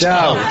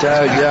 Chao.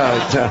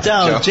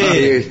 Chao,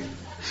 che. Sí,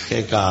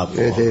 Qué capo.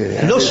 Este,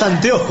 Los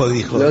anteojos,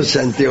 dijo. Los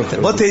anteojos.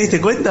 ¿Vos te diste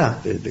cuenta?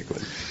 Te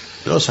cuento.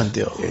 Los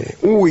anteojos.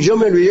 Yo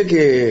me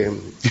olvidé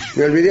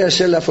de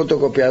hacer la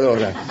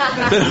fotocopiadora.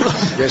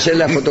 De hacer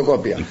la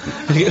fotocopia.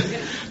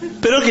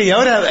 Pero que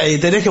ahora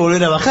tenés que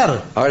volver a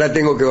bajar. Ahora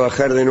tengo que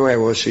bajar de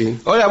nuevo, sí.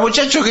 Hola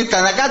muchachos que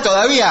están acá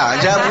todavía.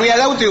 Ya fui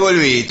al auto y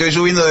volví. Estoy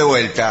subiendo de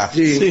vuelta.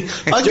 Sí.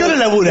 ¿A qué hora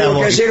laburamos?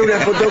 Tengo que hacer una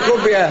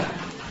fotocopia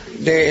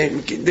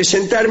de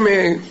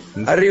sentarme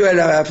arriba de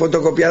la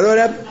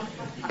fotocopiadora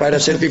para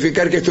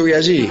certificar que estuve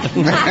allí.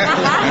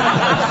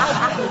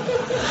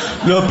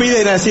 Nos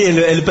piden así,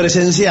 el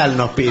presencial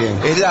nos piden.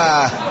 Es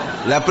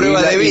la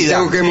prueba de vida.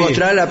 Tengo que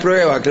mostrar la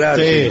prueba,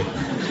 claro. Sí.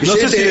 No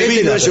sé si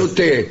este no es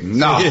usted.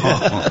 No.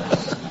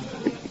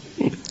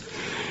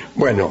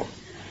 Bueno,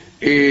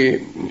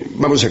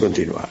 vamos a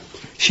continuar.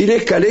 Si la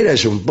escalera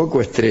es un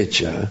poco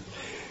estrecha,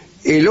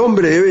 el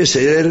hombre debe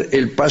ceder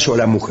el paso a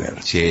la mujer.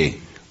 Sí.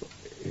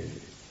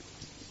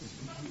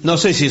 No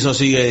sé si eso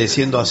sigue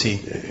siendo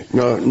así.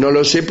 No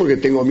lo sé porque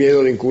tengo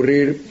miedo de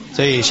incurrir.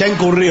 Sí, ya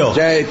incurrió.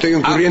 Ya estoy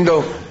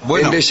incurriendo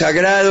bueno. en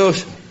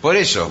desagrados Por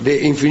eso.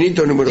 de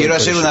infinito número Quiero de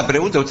hacer personas. una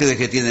pregunta a ustedes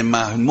que tienen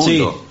más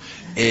mundo.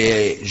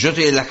 Yo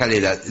estoy en la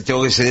escalera,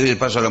 tengo que ceder el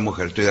paso a la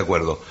mujer, estoy de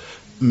acuerdo.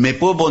 ¿Me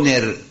puedo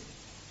poner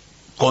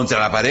contra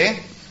la pared?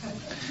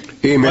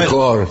 Y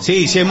mejor. Bueno,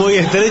 sí, si es muy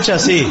estrecha,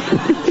 sí.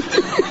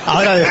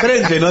 Ahora de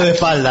frente, no de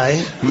espalda,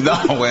 ¿eh?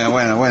 No,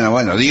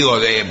 bueno. Digo,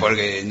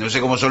 porque no sé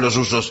cómo son los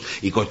usos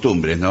y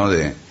costumbres, ¿no?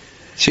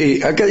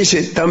 Sí, acá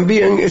dice,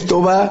 también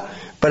esto va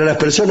para las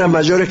personas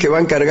mayores que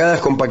van cargadas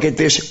con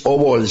paquetes o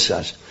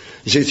bolsas.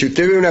 Dice, si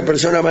usted ve una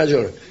persona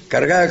mayor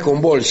cargada con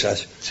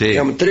bolsas, Sí.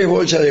 digamos, 3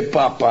 bolsas de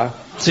papa,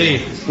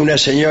 Sí. una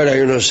señora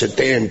de unos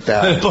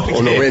 70 ¿Por o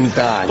qué?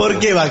 90 años. ¿Por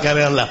qué va a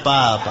cargar las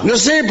papas? No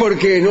sé por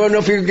qué, no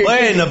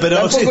Bueno, pero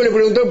tampoco sí. le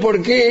preguntó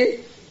por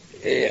qué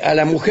a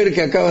la mujer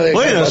que acaba de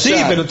Bueno, pasar. sí,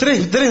 pero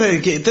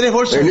tres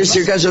bolsas. En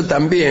ese caso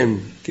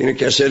también tiene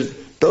que hacer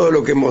todo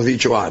lo que hemos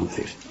dicho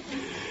antes.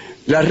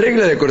 Las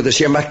reglas de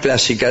cortesía más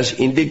clásicas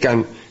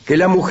indican que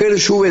la mujer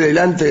sube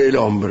delante del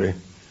hombre.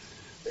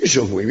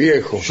 Eso es muy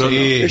viejo.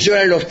 Sí. Eso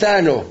era el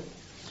ostano.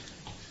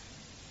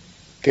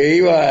 Que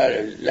iba...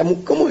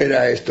 ¿Cómo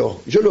era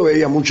esto? Yo lo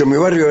veía mucho en mi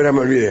barrio, ahora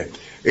me olvidé.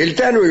 ¿El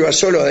Tano iba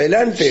solo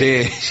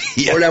adelante?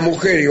 Sí. ¿O la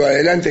mujer iba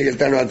adelante y el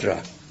Tano atrás?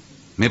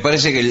 Me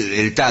parece que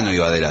el Tano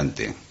iba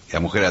adelante y la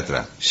mujer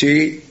atrás.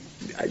 Sí,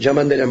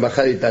 llaman de la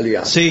embajada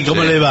italiana. Sí,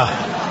 ¿cómo le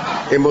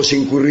va? Hemos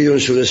incurrido en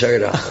su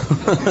desagrado.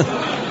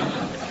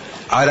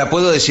 Ahora,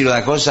 ¿puedo decir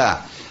una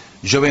cosa?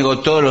 Yo vengo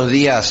todos los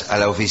días a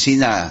la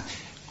oficina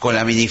con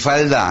la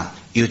minifalda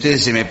y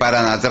ustedes se me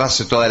paran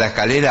atrás toda la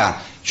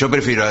escalera. Yo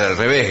prefiero al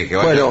revés. Que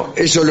vaya. Bueno,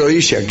 eso lo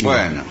dice aquí.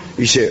 Bueno.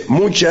 Dice,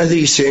 muchas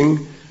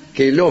dicen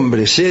que el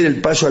hombre cede el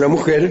paso a la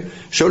mujer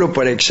solo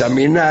para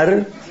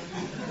examinar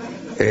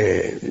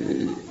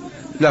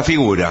La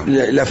figura.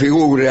 la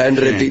figura en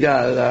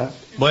retirada.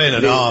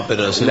 Bueno, de no,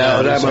 pero...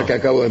 la dama que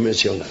acabo de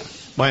mencionar.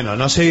 Bueno,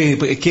 no sé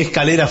qué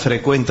escalera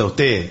frecuenta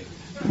usted.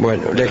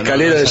 Bueno, la Pero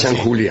escalera no de es San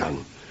así. Julián.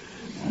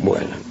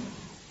 Bueno.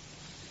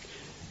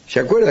 ¿Se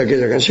acuerda de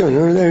aquella canción?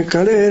 ¿No? La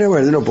escalera,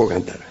 bueno, no puedo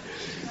cantar.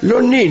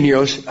 Los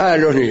niños,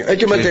 hay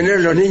que mantener a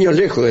los niños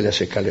lejos de las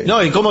escaleras.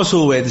 No, ¿y cómo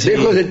suben? Sí.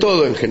 Lejos de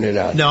todo en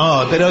general.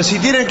 No, pero si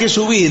tienen que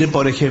subir,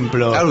 por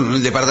ejemplo... Claro,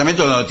 un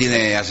departamento no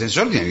tiene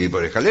ascensor, tiene que ir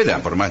por escalera,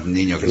 por más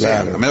niño que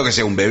Claro. sea. A menos que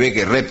sea un bebé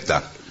que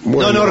repta.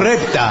 Bueno. No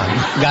repta,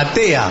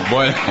 gatea.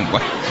 Bueno.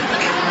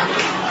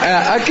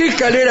 ¿A qué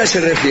escalera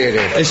se refiere?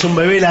 Es un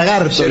bebé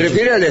lagarto. Se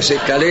refiere a las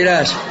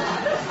escaleras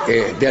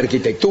de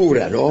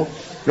arquitectura, ¿no?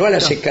 No a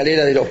las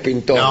escaleras de los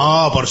pintores.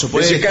 No, por En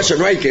supuesto. ese caso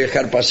no hay que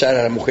dejar pasar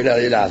a la mujer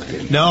adelante.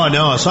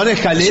 No, son Las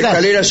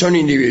escaleras son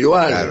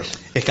individuales. Claro.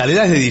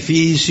 escaleras de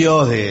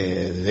edificios,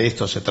 de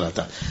esto se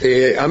trata.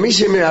 A mí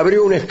se me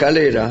abrió una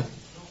escalera.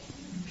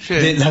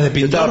 Las de Yo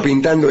pintor. estaba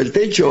pintando el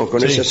techo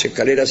con Sí. esas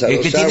escaleras a Es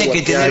dos que tiene aguas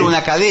que tener hay.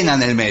 una cadena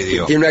en el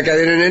medio. Tiene una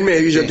cadena en el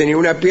medio y yo Sí. tenía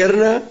una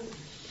pierna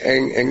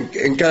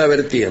en cada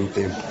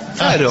vertiente.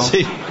 Claro.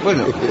 Sí.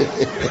 Bueno.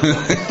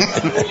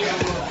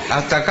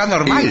 Hasta acá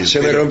normal. Y se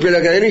me pero rompió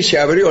la cadena y se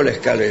abrió la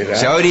escalera.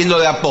 se va abriendo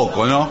de a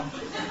poco, ¿no?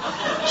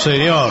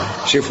 Señor.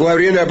 Se fue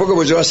abriendo de a poco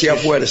porque yo hacía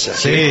fuerza.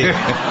 Sí.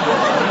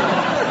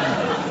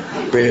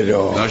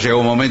 Pero No llegó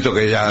un momento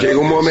que ya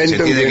llegó un se momento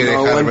en tiene que no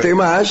dejar aguanté ver.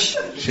 más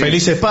Sí.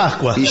 Felices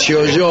Pascuas. y se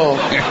oyó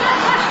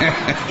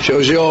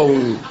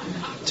un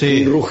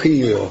Sí.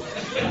 rugido.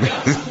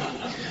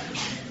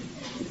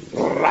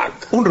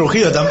 Un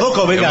rugido,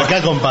 tampoco venga acá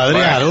a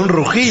compadrear. Un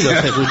rugido,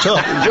 ¿se escuchó?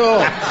 Yo.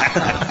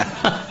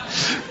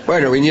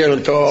 Bueno,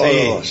 vinieron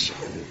todos.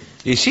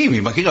 Y sí, me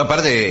imagino,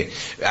 aparte,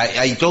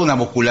 hay toda una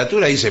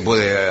musculatura, ahí se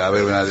puede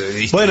haber una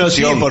distinción. Bueno,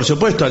 sí, por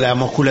supuesto, la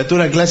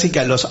musculatura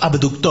clásica, los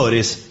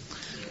abductores.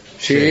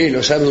 Sí,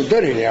 los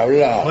abductores ni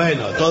hablar.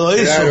 Bueno, todo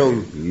eso.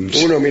 Quedaron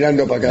uno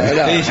mirando para cada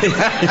lado. Sí, sí.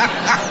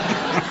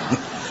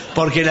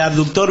 Porque el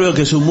abductor veo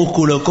que es un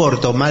músculo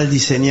corto, mal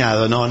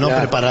diseñado, no Ya,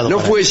 preparado. No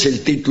para fue eso. ese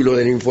el título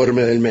del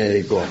informe del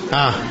médico.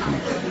 Ah,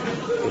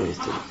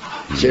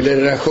 Se le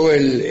rajó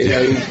el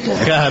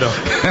adulto. claro.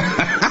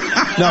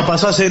 No,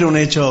 pasó a ser un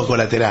hecho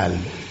colateral.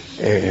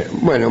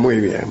 Bueno, muy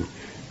bien.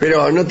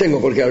 Pero no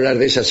tengo por qué hablar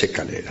de esas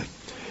escaleras.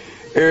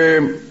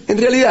 En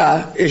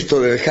realidad,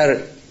 esto de dejar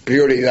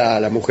prioridad a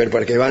la mujer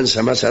para que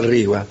avanza más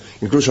arriba,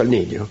 incluso al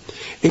niño,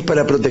 es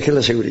para proteger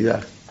la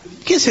seguridad.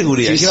 ¿Qué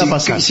seguridad? ¿Qué va a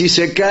pasar? Si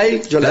se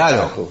cae, yo la Claro.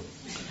 atajo.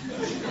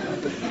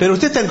 Pero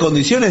usted está en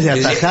condiciones de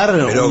atajar.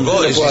 Pero un- No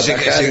 ¿cómo? puedo Se-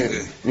 atacar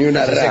se- ni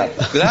una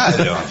rata.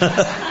 Claro.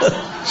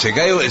 Se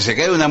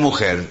cae una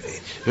mujer.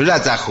 Yo la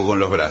atajo con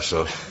los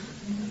brazos.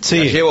 Sí,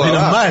 La llevo menos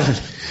abajo.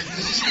 mal.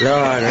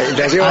 No,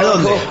 la lleva ¿A abajo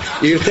dónde?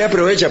 y usted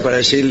aprovecha para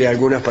decirle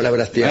algunas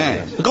palabras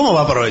tiernas. ¿Cómo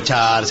va a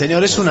aprovechar,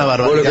 señor? Es una Vos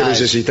lo que barbaridad.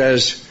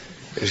 necesitas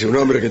es un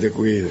hombre que te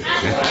cuide.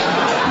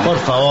 Por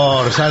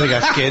favor, salga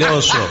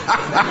asqueroso.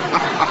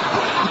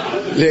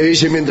 Le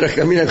dice mientras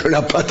camina con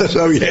las patas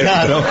abiertas.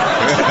 Claro.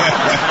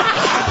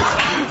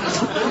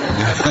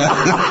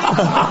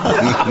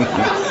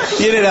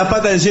 Tiene la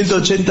pata en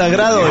 180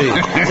 grados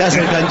y se hace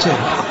el canchero.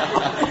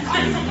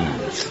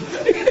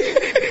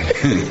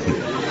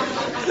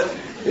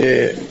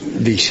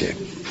 Dice,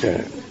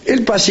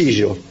 el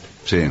pasillo.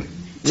 Sí.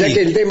 Ya Sí.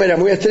 que el tema era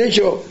muy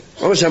estrecho,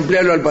 vamos a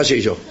ampliarlo al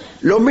pasillo.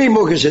 Lo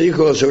mismo que se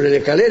dijo sobre la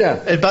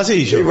escalera. El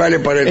pasillo. Sí, vale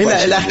para el Es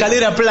pasillo. la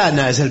escalera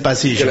plana es el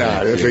pasillo.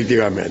 Claro,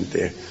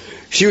 efectivamente.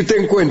 Si usted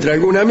encuentra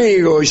algún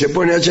amigo y se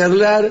pone a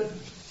charlar,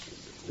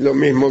 lo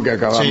mismo que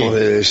acabamos Sí.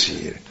 de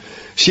decir.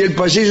 Si el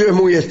pasillo es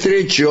muy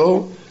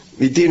estrecho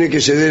y tiene que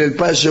ceder el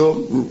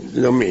paso,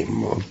 lo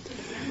mismo.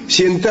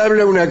 Si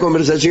entabla una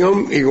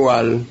conversación,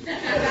 igual.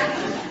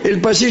 El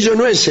pasillo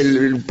no es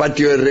el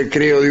patio de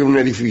recreo de un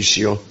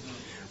edificio.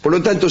 Por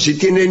lo tanto, si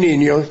tiene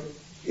niños,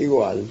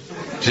 igual.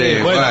 Sí,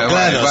 Bueno,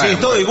 claro, sí,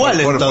 todo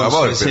igual por entonces,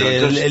 favor, pero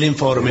entonces- el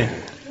informe.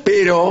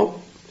 Pero,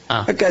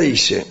 acá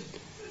dice,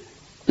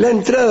 la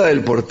entrada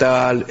del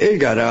portal, el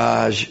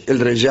garage, el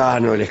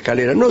rellano, la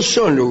escalera, no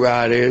son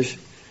lugares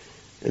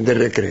de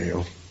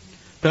recreo.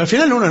 Pero al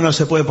final uno no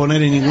se puede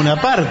poner en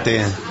ninguna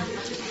parte.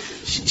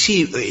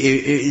 Sí,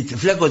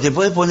 flaco, te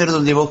puedes poner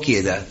donde vos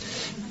quieras,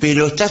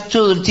 pero estás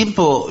todo el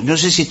tiempo, no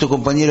sé si es tu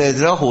compañera de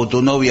trabajo o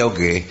tu novia o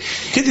qué.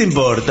 ¿Qué te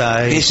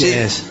importa? Ese- ¿Quién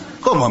es?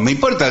 ¿Cómo? Me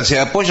importa, se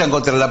apoyan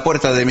contra la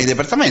puerta de mi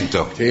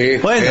departamento. Sí.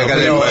 Bueno, Acá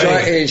pero,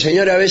 tenemos- El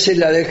señor a veces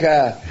la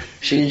deja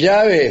sin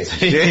llave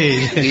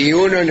Sí. y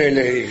uno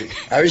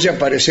a veces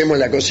aparecemos en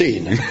la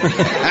cocina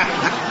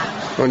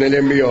con el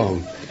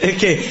envión. Es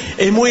que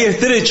es muy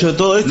estrecho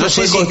todo esto, No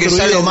sé fue si es que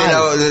construido salen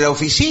mal. de la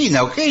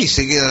oficina, ¿ok? Y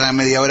se quedan a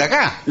media hora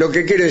acá. Lo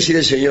que quiere decir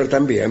el señor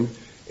también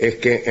es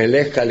que en la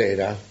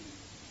escalera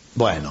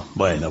Bueno.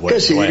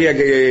 casi bueno. diría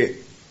que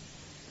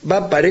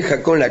va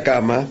pareja con la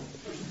cama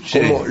Sí.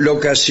 como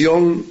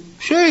locación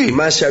Sí,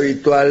 más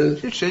habitual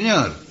sí,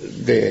 señor.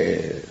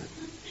 de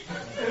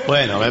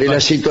Bueno,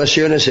 las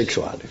situaciones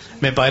sexuales.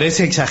 me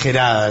parece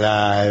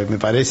exagerada, me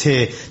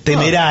parece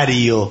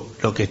temerario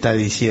lo que está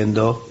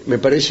diciendo. Me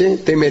parece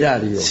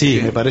temerario. Sí,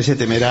 me parece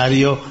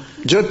temerario.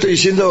 Yo estoy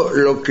diciendo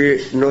lo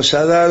que nos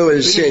ha dado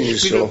el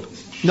censo.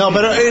 No,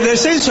 pero en el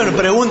censo le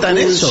preguntan Un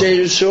eso.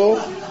 censo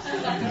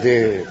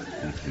de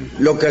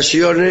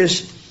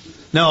locaciones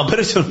No,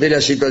 pero eso de la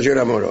situación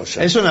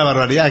amorosa. es una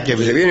barbaridad que...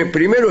 Se viene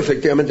primero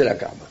efectivamente la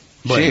cama.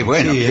 Sí,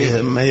 bueno, sí.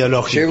 es medio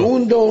lógico.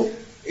 Segundo,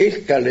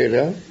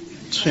 escalera,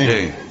 Sí.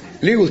 Sí.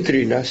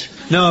 ligustrinas,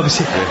 No,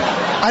 sí.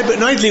 Pero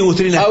no hay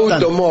ligustrinas.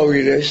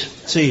 automóviles,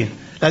 Sí.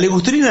 ¿La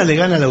ligustrina le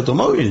gana al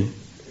automóvil?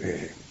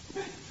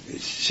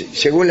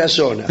 según la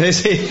zona.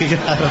 Sí,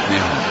 claro.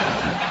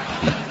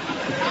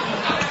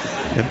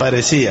 Me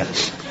parecía.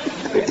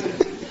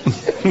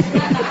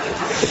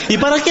 ¿Y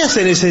para qué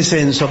hacen ese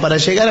censo? ¿Para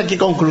llegar a qué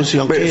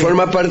conclusión? Bueno, ¿Qué?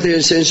 forma parte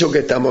del censo que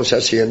estamos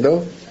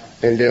haciendo,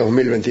 el de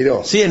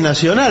 2022. Sí, es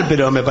nacional,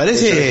 pero me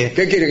parece...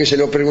 ¿Qué quiere que se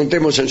lo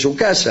preguntemos en su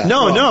casa?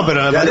 No,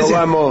 pero me ya parece...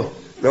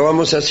 lo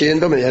vamos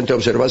haciendo mediante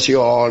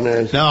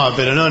observaciones, No,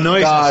 pero no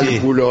es así.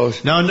 cálculos,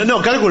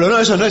 No, cálculo, no,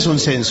 eso no es un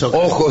censo.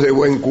 ojos de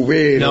buen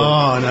cubero.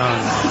 No,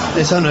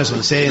 eso no es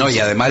un censo. No, y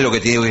además lo que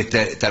tiene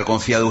que estar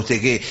confiado usted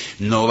que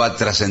no va a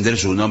trascender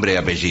su nombre y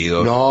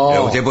apellido. No.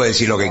 Pero usted puede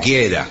decir lo que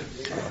quiera.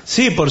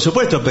 Sí, por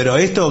supuesto, pero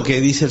esto que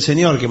dice el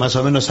señor, que más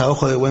o menos a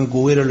ojo de buen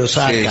cubero lo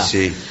saca,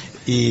 Sí,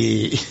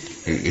 y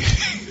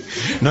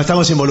no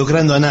estamos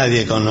involucrando a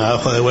nadie con a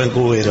ojo de buen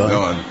cubero.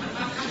 No,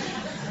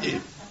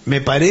 Me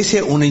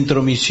parece una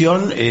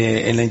intromisión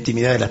en la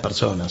intimidad de las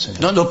personas.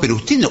 Señor. no, pero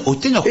usted nos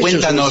Eso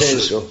cuenta... es un nos-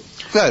 censo.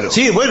 Claro.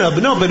 Sí, bueno,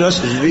 no, pero...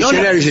 El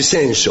diccionario dice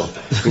censo,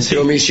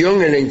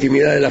 intromisión en la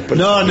intimidad de las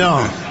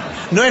personas.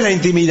 No es la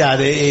intimidad,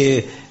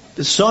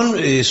 son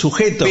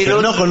sujetos,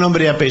 pero no con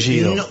nombre y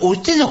apellido. No,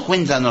 usted nos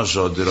cuenta a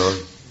nosotros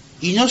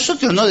y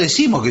nosotros no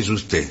decimos que es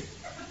usted.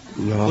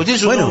 No. Usted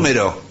es un Bueno.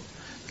 número.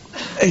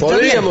 Está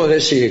Podríamos bien.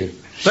 decir.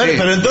 Pero, Sí.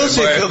 pero entonces,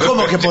 Bueno.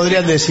 ¿cómo que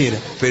podrían decir?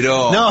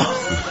 Pero... No.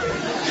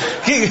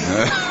 ¿Qué?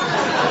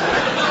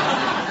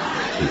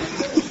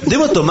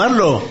 ¿Debo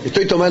tomarlo?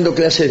 Estoy tomando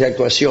clases de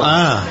actuación.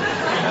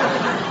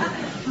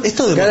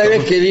 Esto debo Cada vez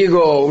tomar- que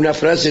digo una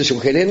frase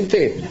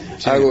sugerente,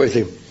 hago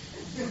este.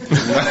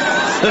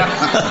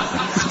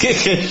 ¿Qué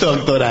gesto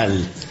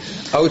actoral?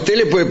 A usted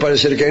le puede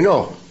parecer que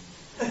no.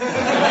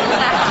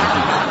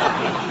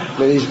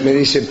 Me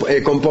dice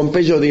con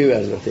Pompeyo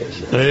Diverso.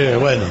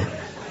 Bueno.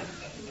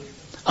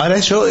 Ahora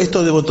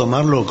esto debo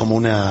tomarlo como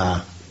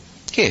una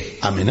 ¿Qué?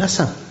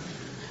 amenaza.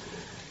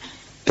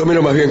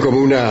 Tómelo más bien como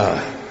una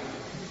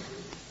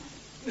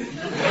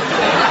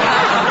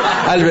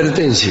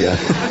advertencia.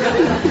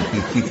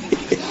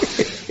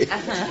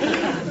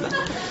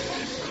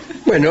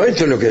 Bueno,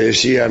 esto es lo que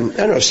decían.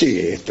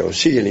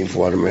 Sigue el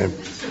informe.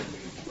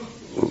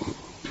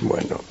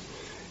 Bueno,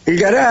 el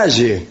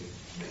garaje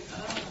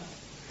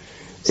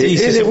Sí,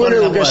 es de buena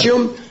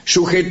educación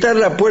sujetar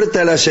la puerta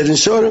del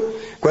ascensor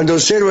cuando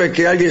observe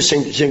que alguien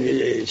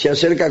se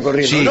acerca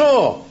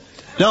corriendo.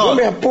 Sí. No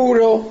me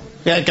apuro.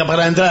 Que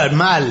para entrar,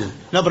 mal.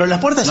 No, pero las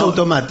puertas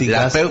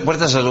automáticas. Las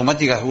puertas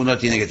automáticas uno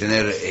tiene que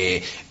tener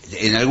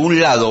en algún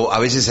lado, a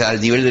veces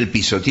al nivel del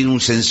piso, tiene un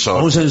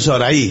sensor. Un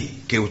sensor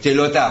ahí. Que usted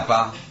lo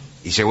tapa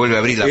y se vuelve a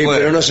abrir la puerta.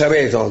 Pero no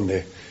sabés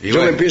dónde. Y Yo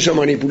bueno. me empiezo a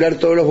manipular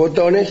todos los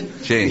botones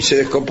y se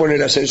descompone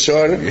el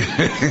ascensor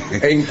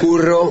e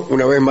incurro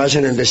una vez más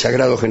en el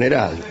desagrado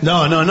general.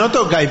 No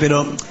toca ahí,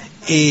 pero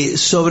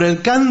sobre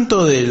el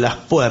canto de las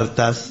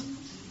puertas.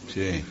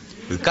 Sí.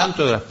 El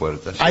canto de las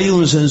puertas. Hay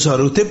un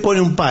sensor. Usted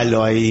pone un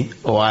palo ahí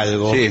o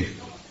algo. Sí.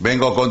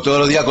 Vengo todos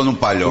los días con un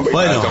palo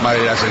Bueno, a tomar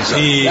el ascensor.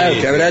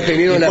 Claro, que habrá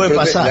tenido puede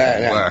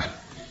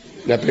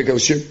la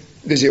precaución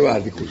de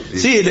llevar, disculpe.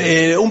 Sí,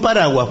 un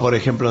paraguas, por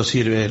ejemplo,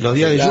 sirve. Los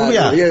días de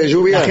lluvia. Los días de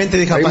lluvia la gente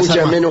deja hay pasar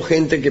mucha más. menos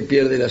gente que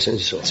pierde el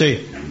ascensor. Sí.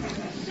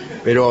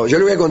 Pero yo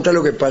le voy a contar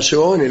lo que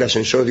pasó en el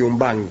ascensor de un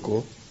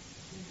banco,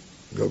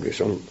 lo que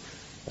son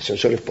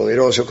ascensores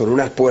poderosos con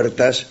unas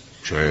puertas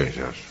Sí.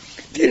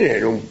 que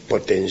tienen un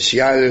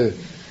potencial.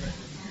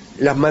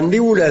 Las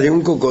mandíbulas de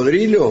un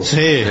cocodrilo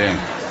Sí.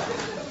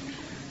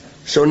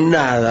 son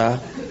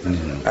nada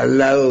al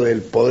lado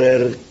del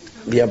poder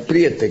de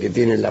apriete que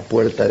tiene la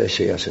puerta de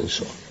ese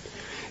ascensor.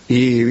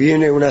 Y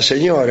viene una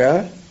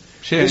señora,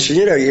 Sí. una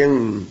señora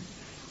bien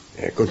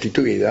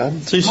constituida,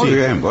 Sí, Muy sí.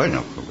 bien,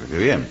 bueno, qué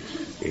bien.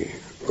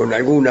 con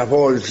algunas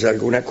bolsas,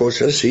 algunas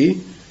cosas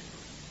así,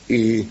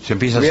 y Se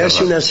empieza a me cerrar.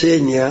 hace una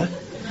seña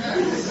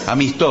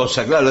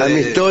Amistosa, claro.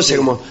 amistosa,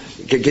 como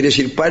que quiere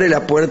decir pare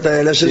la puerta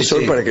del ascensor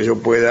Sí, sí. para que yo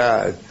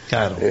pueda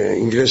Claro.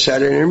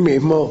 ingresar en el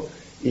mismo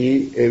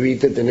y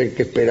evite tener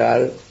que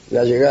esperar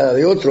la llegada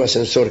de otro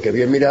ascensor que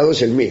bien mirado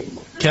es el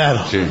mismo.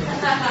 Claro. Sí.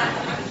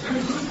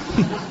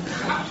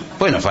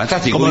 Bueno,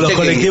 fantástico. Como los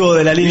Usted que- colectivos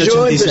de la Y línea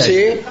yo 86.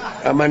 empecé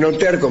a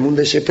manotear como un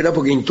desesperado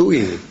porque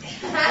intuí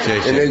Sí,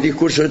 en sí. el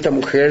discurso de esta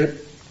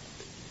mujer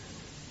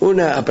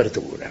una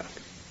apertura.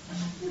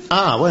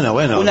 Ah, bueno.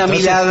 Una Entonces,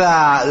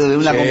 mirada,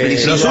 una Sí.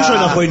 complicidad. Lo suyo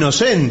no fue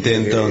inocente,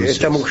 entonces.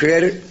 Esta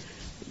mujer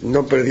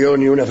no perdió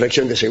ni una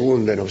fracción de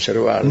segundo en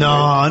observar.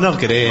 No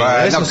creo.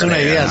 Bueno, Eso no es una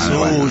creo, idea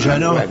no, suya,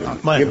 ¿no? Y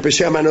Bueno.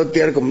 empecé a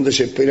manotear como un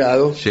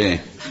desesperado. Sí.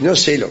 No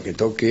sé lo que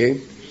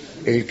toqué.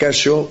 El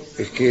caso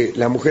es que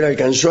la mujer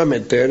alcanzó a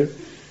meter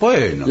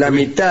Bueno. la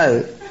mitad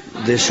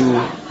de su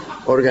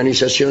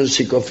organización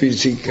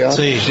psicofísica,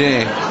 Sí. Sí.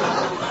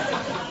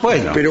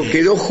 Bueno. pero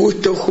quedó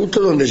justo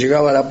donde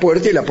llegaba la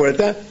puerta y la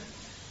puerta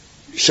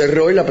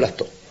cerró y la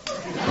aplastó.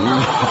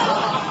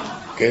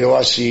 Quedó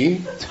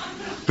así,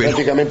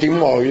 prácticamente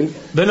inmóvil.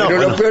 Pero no, pero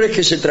lo bueno. peor es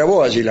que se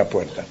trabó allí la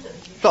puerta.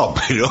 No,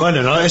 pero.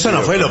 Bueno, no, eso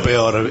no fue lo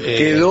peor.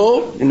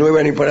 Quedó, no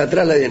iba ni para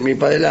atrás ni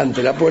para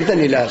adelante la puerta,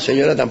 ni la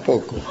señora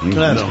tampoco.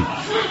 Claro.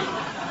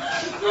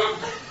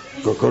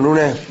 Con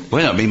una...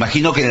 Bueno, me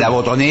imagino que en la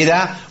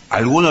botonera,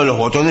 alguno de los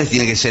botones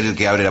tiene que ser el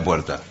que abre la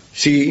puerta.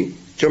 Sí,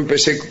 yo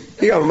empecé,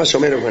 digamos, más o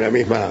menos con el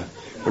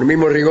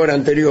mismo rigor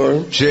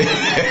anterior, Sí.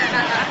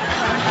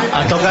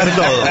 A tocar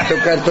todo. a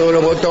tocar todos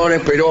los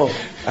botones, pero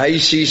ahí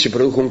sí se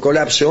produjo un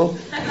colapso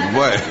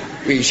Bueno.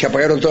 y se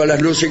apagaron todas las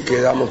luces y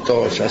quedamos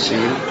todos así.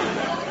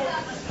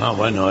 Ah,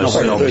 bueno, Bueno,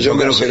 eso. entonces yo yo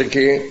me creo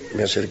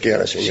acerqué a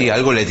la señora Sí,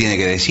 algo le tiene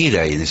que decir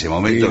ahí en ese y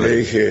momento. le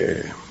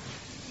dije,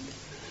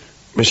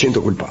 me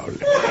siento culpable.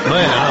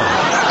 Bueno,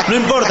 no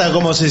importa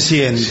cómo se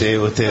siente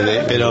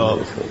usted, pero.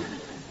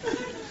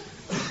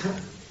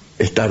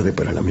 Es tarde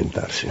para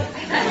lamentarse.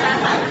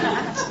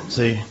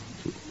 Sí.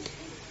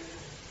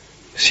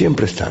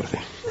 Siempre es tarde.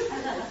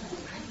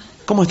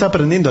 ¿Cómo está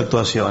aprendiendo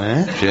actuación,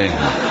 eh? Sí.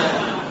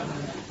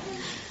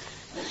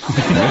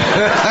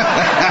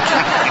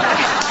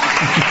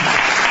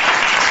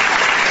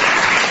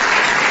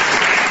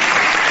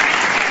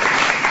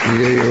 Y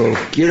le digo,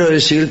 quiero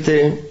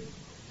decirte,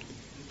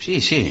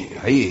 Sí,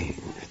 ahí.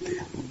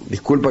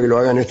 disculpa que lo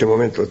haga en este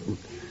momento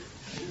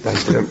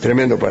tan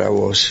tremendo para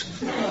vos,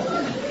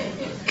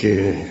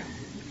 que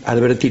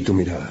advertí tu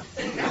mirada.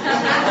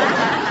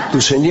 Tu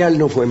señal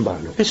no fue en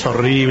vano. Es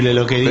horrible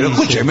lo que dice. Pero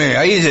escúcheme,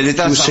 ahí se le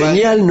está. Tu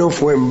señal no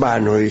fue en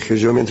vano, dije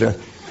yo mientras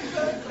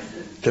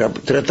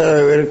trataba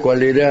de ver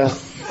cuál era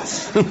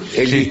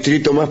el Sí.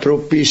 distrito más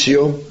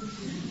propicio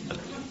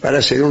para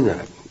hacer una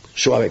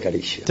suave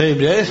caricia. Sí,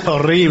 pero es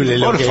horrible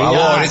lo Por que favor,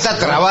 hace. está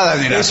trabada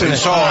en el Es un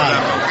ascensor. espanto.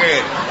 la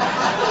mujer.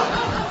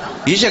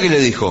 ¿Y ella qué le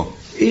dijo?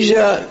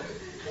 Ella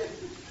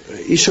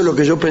hizo lo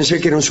que yo pensé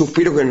que era un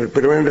suspiro,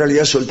 pero en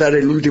realidad soltar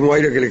el último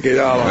aire que le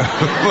quedaba.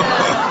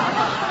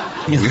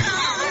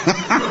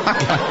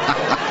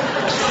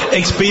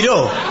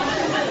 Expiró.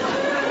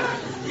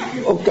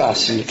 O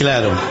casi.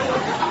 Claro.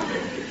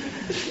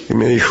 Y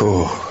me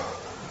dijo,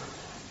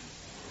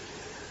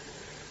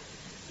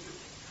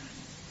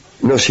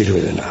 no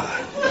sirve de nada.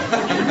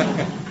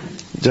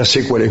 Ya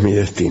sé cuál es mi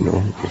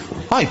destino.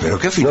 Ay, pero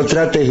qué No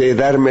trates de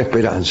darme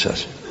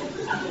esperanzas.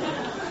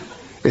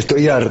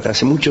 Estoy harta,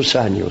 hace muchos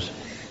años.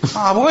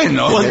 Ah,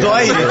 bueno. ¿Cuánto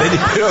aire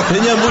tenía?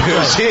 Tenía mucho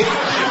Pero aire. sí.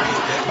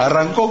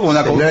 Arrancó con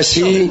una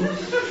Nací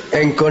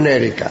en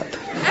Connecticut.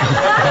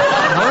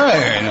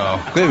 Bueno.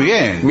 bueno, qué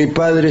bien. Mi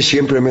padre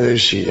siempre me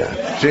decía,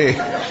 Sí.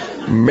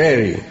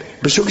 Mary,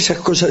 pensó que esas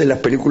cosas de las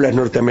películas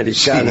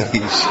norteamericanas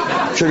Sí.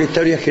 son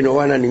historias que no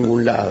van a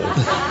ningún lado.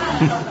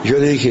 Yo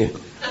le dije,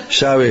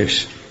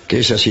 sabes que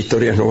esas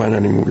historias no van a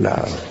ningún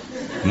lado.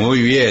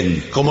 Muy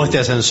bien. Como este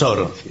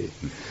ascensor.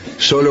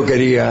 Solo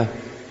quería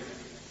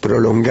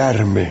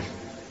prolongarme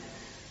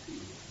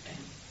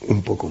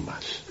un poco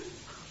más.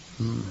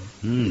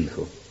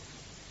 Dijo.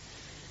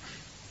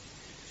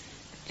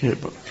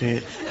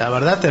 Que la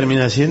verdad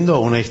termina siendo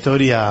una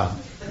historia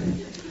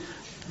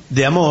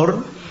de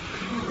amor.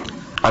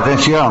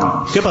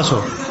 Atención, ¿Qué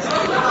pasó?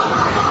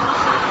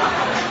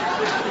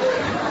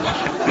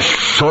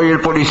 soy el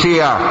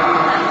policía.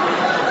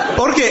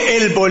 ¿Por qué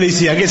el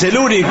policía, que es el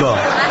único?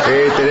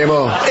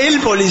 Tenemos ¿El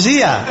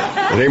policía?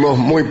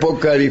 muy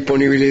poca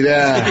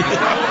disponibilidad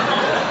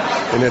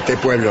en este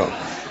pueblo.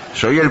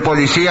 Soy el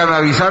policía, me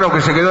avisaron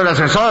que se quedó el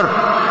ascensor.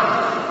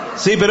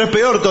 Sí, pero es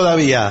peor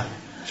todavía.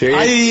 Sí.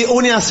 Hay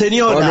una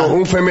señora. Bueno,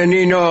 un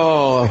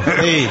femenino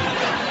Sí,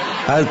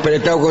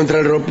 apretado contra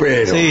el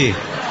ropero. sí.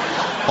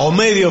 O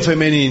medio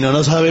femenino,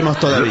 no sabemos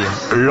todavía.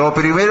 Lo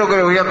primero que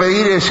le voy a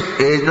pedir es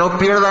no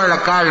pierdan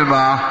la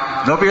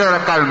calma. No pierdan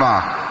la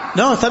calma.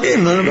 No, está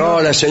bien.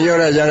 No, la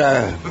señora ya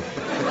la...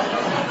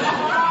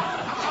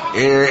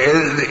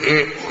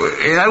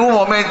 En algún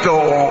momento,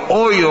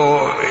 hoy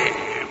o...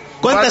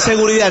 ¿Cuánta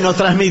seguridad nos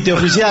transmite,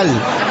 oficial?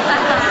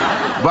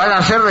 van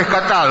a ser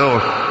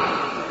rescatados.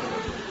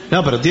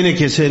 No, pero tiene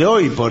que ser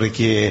hoy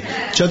porque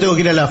yo tengo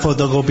que ir a la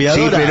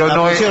fotocopiadora. Sí, pero la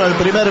no pusieron es- al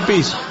primer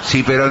piso.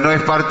 Sí, pero no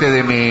es parte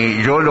de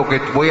mi... Yo lo que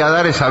voy a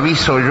dar es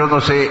aviso, yo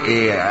no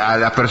sé, a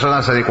las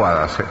personas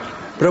adecuadas.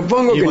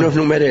 Propongo Y que bueno. nos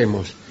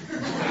numeremos.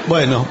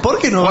 Bueno, ¿por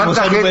qué no vamos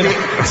a numerar?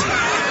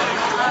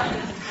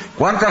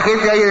 ¿Cuánta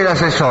gente hay en el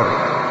ascensor?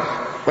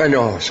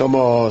 Bueno,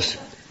 somos...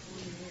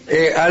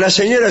 ¿a la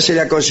señora se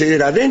la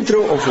considera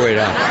dentro o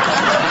fuera?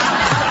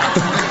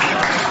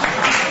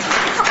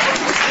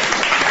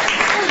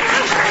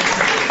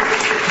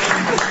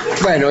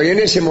 Bueno, y en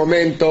ese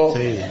momento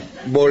Sí.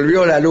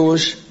 volvió la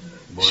luz,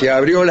 se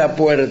abrió la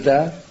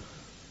puerta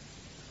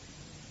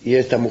y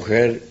esta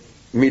mujer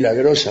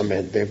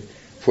milagrosamente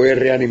fue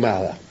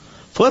reanimada.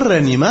 ¿Fue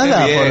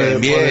reanimada?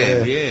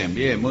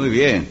 Bien, muy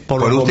bien.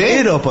 ¿Por ¿Por los usted?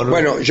 bomberos? Por...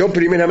 Bueno, yo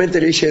primeramente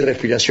le hice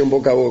respiración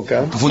boca a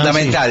boca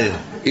Fundamental.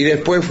 y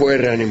después fue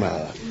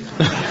reanimada.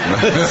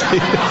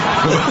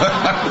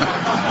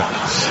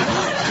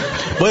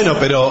 Bueno,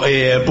 pero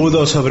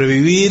pudo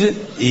sobrevivir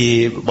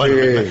y bueno,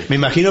 Sí. me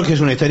imagino que es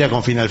una historia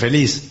con final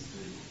feliz.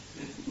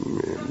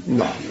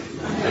 No.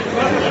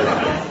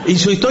 ¿Y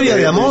su historia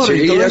de amor y todo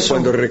Enseguida, eso?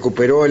 cuando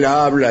recuperó el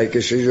habla y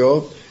qué sé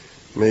yo,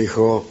 me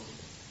dijo,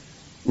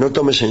 no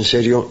tomes en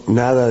serio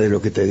nada de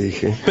lo que te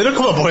dije Pero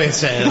 ¿cómo puede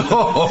ser?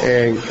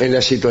 en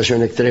la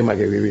situación extrema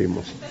que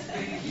vivimos.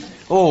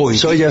 Uy,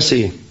 Soy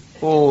así,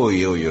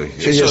 uy.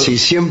 soy Eso- así.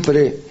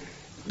 Siempre,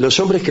 los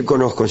hombres que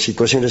conozco en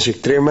situaciones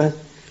extremas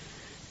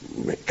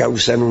me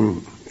causan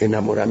un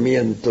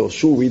enamoramiento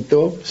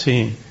súbito,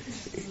 Sí.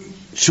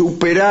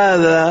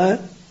 superada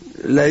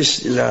la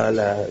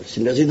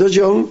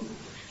situación,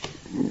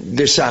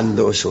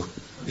 desando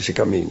ese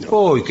camino.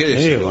 Uy, qué Sí,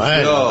 desilusión.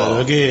 bueno,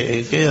 pero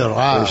qué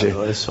raro Sí.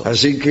 eso.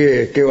 Así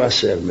que, ¿qué va a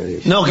hacer? Me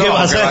dice. No, ¿qué No,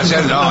 va a ¿qué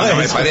hacer? No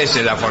me eso.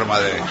 parece la forma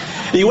de...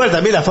 Igual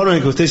también la forma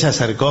en que usted se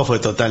acercó fue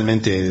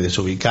totalmente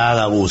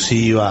desubicada,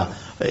 abusiva,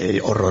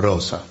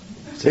 horrorosa.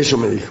 Eso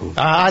me dijo.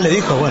 Ah, le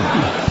dijo, bueno.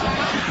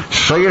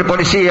 Soy el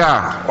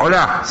policía.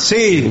 Hola.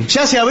 Sí,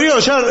 ya se abrió,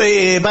 ya,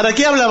 ¿para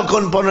qué habla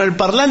por el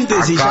parlante?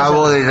 Si ya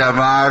Acabo se- de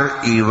llamar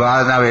y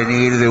van a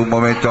venir de un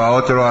momento a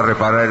otro a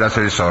reparar el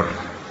ascensor.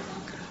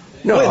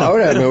 No, Bueno,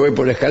 ahora pero- me voy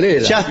por la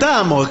escalera. Ya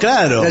estamos,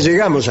 claro. Ya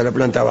llegamos a la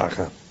planta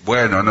baja.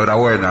 Bueno,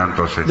 enhorabuena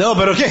entonces. No,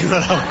 pero qué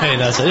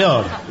enhorabuena,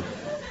 señor.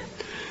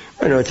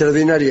 Bueno,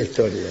 extraordinaria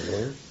historia,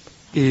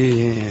 ¿no?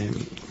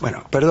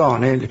 Bueno,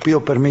 perdón, les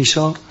pido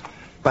permiso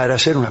para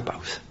hacer una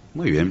pausa.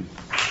 Muy bien.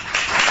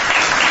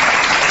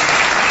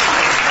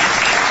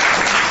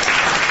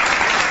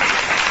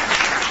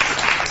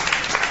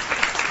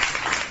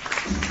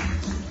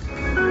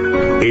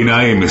 En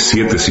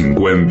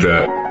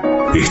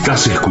AM750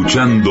 estás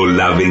escuchando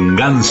La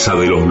venganza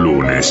de los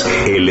lunes,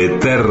 el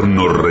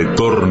eterno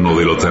retorno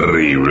de lo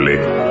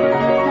terrible.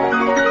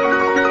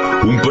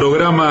 Un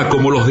programa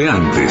como los de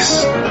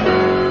antes,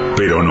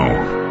 pero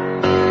no.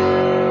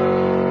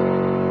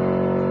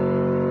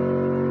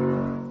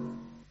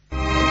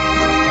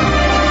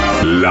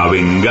 La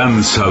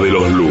venganza de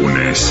los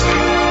lunes,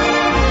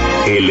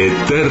 el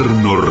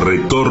eterno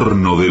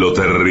retorno de lo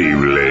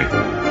terrible.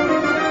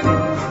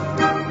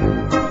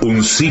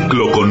 Un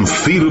ciclo con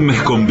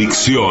firmes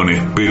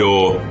convicciones,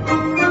 pero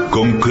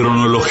con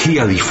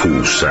cronología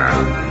difusa.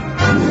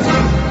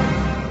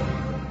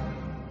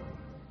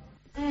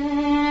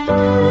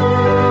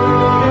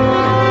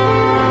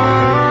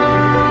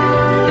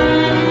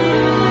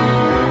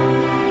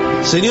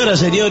 Señoras,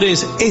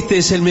 señores, este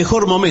es el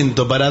mejor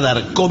momento para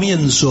dar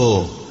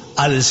comienzo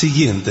al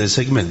siguiente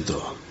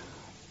segmento.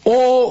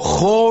 Oh,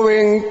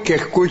 joven que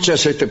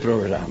escuchas este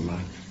programa.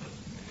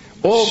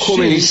 Oh, Sí.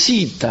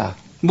 jovencita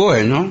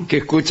Bueno. que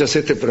escuchas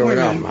este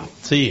programa.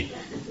 Sí.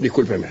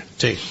 Discúlpeme.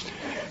 Sí.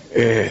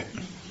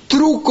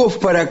 Trucos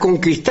para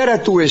conquistar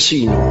a tu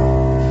vecino.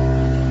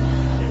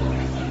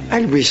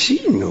 Al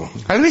vecino.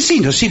 Al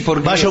vecino, sí,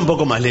 porque... Vaya un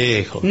poco más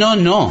lejos.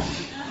 No.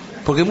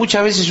 Porque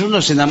muchas veces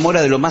uno se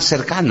enamora de lo más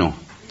cercano.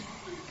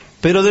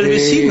 Pero del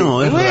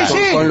vecino, es bueno, raro.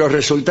 sí. Con los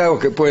resultados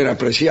que pueden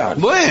apreciar.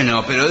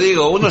 Bueno, pero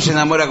digo, uno se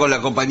enamora con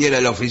la compañera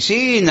de la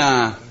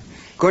oficina.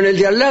 Con el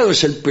de al lado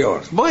es el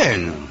peor.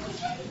 Bueno.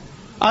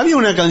 Había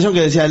una canción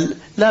que decía,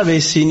 la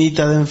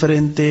vecinita de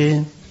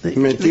enfrente.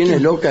 Me tiene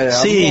loca de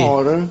Sí,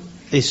 amor.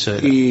 eso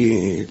era.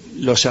 Y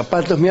los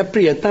zapatos me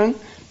aprietan,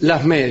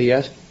 las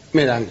medias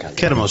me dan calor.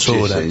 Qué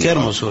hermosura, Sí, qué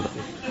hermosura.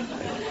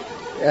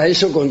 A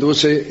eso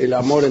conduce el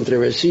amor entre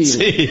vecinos.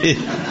 Sí.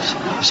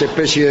 Esa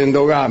especie de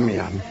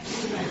endogamia.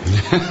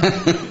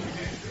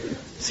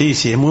 Sí,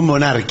 es muy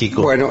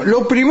monárquico. Bueno,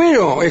 lo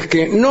primero es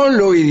que no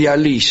lo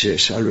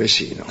idealices al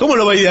vecino. ¿Cómo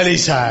lo va a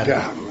idealizar?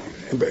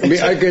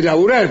 Ya, hay que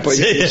laburar para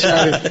Sí.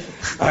 idealizar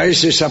a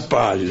ese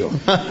zapallo.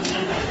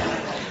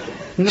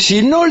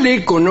 Si no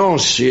le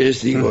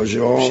conoces, digo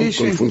yo, Sí, sí.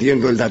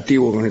 confundiendo el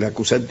dativo con el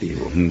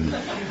acusativo,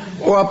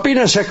 o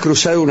apenas has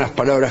cruzado unas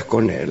palabras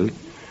con él,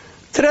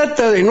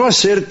 trata de no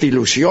hacerte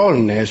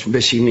ilusiones,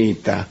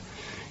 vecinita,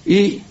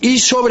 y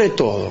sobre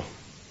todo...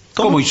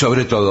 ¿Cómo y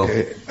sobre todo?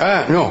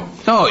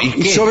 No, ¿y y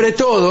qué? sobre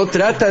todo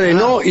trata de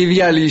no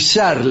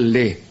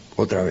idealizarle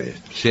otra vez.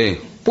 Sí.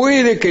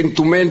 Puede que en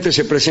tu mente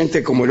se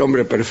presente como el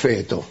hombre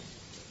perfecto,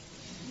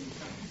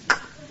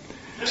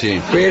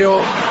 Sí.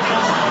 pero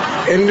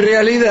en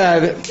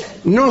realidad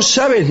no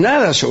sabes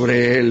nada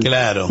sobre él,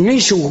 Claro. ni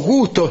sus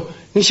gustos,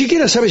 ni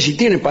siquiera sabes si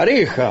tiene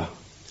pareja.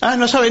 Ah,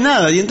 no sabe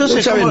nada. Y entonces,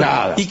 No sabe ¿cómo?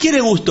 nada. ¿Y quiere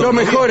gusto? Lo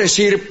mejor es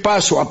ir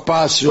paso a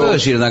paso ¿Puedo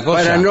decir una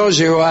cosa? para no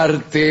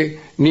llevarte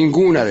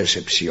ninguna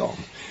decepción.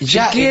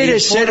 Ya si quieres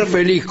el ser informe-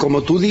 feliz,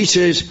 como tú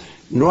dices,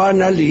 no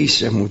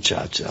analices,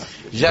 muchacha.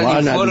 Ya No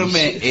el analices.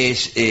 informe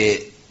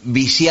es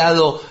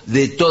viciado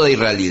de toda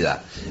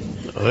irrealidad.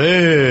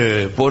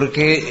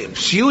 Porque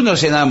si uno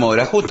se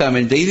enamora,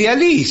 justamente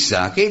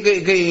idealiza. ¿Qué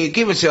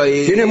se va a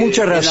Tiene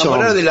mucha razón.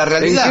 enamorar de la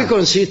realidad? ¿En qué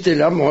consiste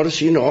el amor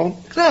si no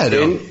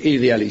Claro. en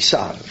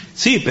idealizar?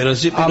 Sí, pero...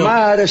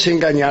 Amar es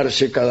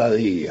engañarse cada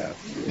día,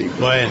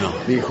 Bueno.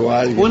 dijo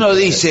alguien. Uno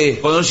dice,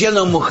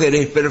 conociendo a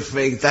mujeres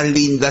perfectas,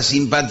 lindas,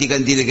 simpáticas,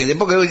 inteligentes,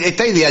 porque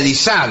está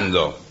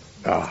idealizando.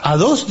 Ah. ¿A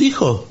dos,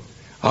 dijo?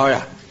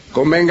 Ahora,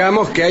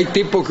 convengamos que hay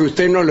tipos que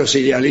usted no los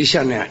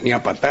idealiza ni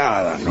a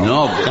patadas, ¿no?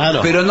 No, Claro.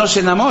 pero no se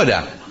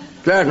enamora.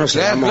 Claro, no se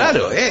Claro, enamora,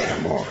 claro, se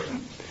enamora.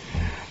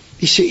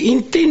 Dice,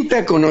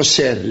 intenta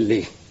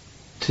conocerle.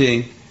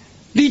 Sí.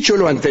 Dicho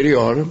lo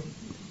anterior,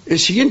 el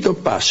siguiente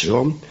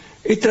paso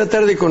es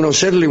tratar de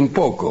conocerle un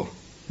poco.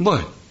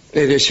 Bueno.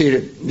 Es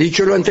decir,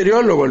 dicho lo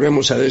anterior, lo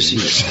volvemos a decir.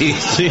 Sí,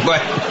 Sí.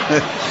 bueno.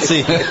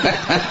 Sí.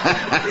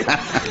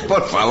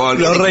 Por favor.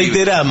 Lo ¿quién escribió-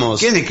 reiteramos.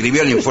 ¿Quién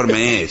escribió el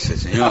informe ese,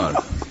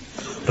 señor?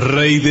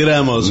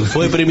 Reiteramos,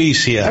 fue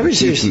primicia. A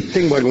veces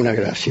tengo alguna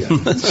gracia.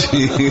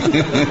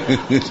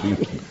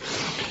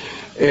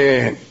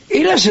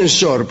 El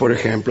ascensor, por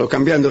ejemplo,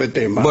 cambiando de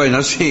tema,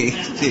 Bueno, sí,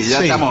 ya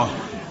Sí. estamos.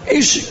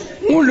 es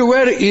un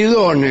lugar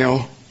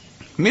idóneo.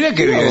 Mira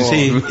qué bien.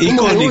 Sí, ¿Cómo me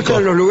icónico.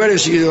 gustan los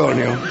lugares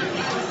idóneos?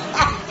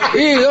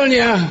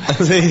 Doña.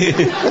 Sí.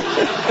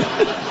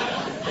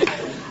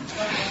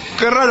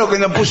 Qué raro que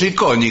no puso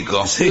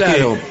icónico.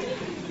 Claro.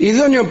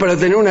 Idóneo para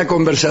tener una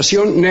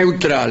conversación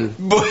neutral.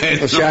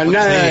 Bueno. O sea,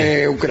 nada sí.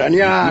 de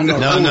ucraniano,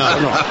 No, ruso,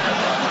 no.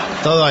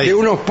 Todo ahí. de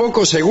unos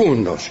pocos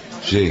segundos.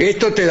 Sí.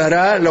 Esto te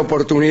dará la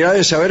oportunidad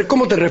de saber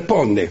cómo te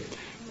responde.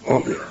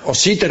 O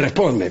si te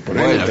responde, por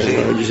Bueno, ejemplo,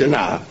 sí. no dice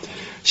nada.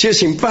 Si es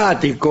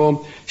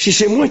simpático, si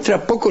se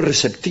muestra poco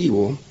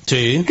receptivo.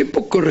 Sí. Qué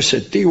poco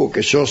receptivo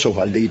que sos,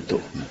 Osvaldito.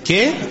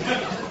 ¿Qué?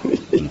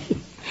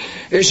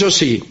 Eso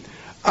sí,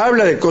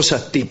 habla de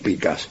cosas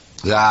típicas,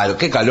 Claro,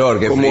 qué calor,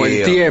 qué como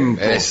frío. el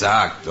tiempo.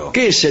 Exacto.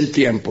 ¿Qué es el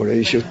tiempo? Le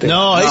dice usted.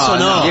 No, eso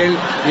no.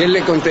 Y él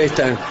le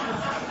contesta,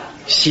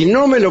 si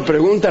no me lo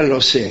preguntan, lo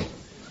sé,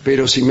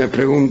 pero si me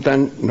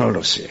preguntan, no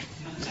lo sé.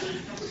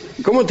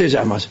 ¿Cómo te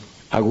llamas?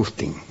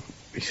 Agustín,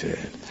 dice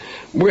él.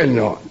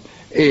 Bueno,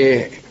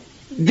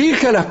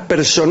 deja las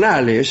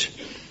personales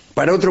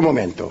para otro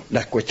momento,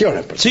 las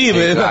cuestiones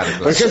personales. Sí, claro.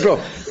 Por ejemplo,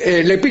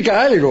 ¿le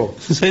pica algo?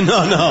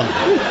 No.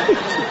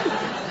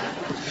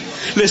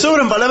 Le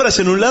sobran palabras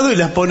en un lado y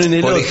las pone en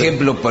el Por otro.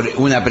 ejemplo,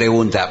 una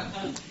pregunta.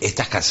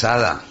 ¿Estás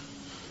casada?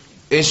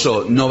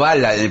 Eso no va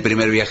en el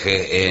primer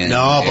viaje.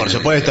 No, por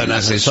supuesto, en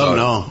ascensor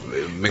no.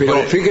 Pero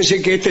Mejor,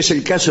 fíjese que este es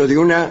el caso de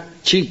una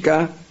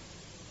chica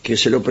que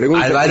se lo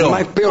pregunta, al varón.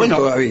 más peor Bueno,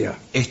 todavía.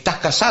 ¿estás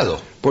casado?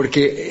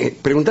 Porque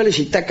preguntarle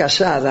si está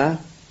casada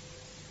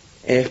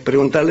es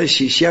preguntarle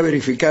si se ha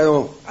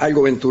verificado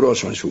algo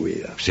venturoso en su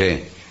vida. Sí.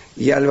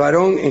 Y al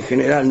varón en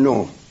general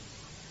no.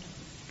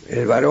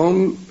 El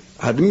varón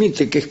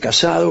admite que es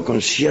casado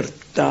con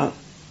cierta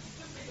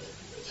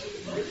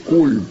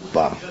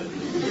culpa.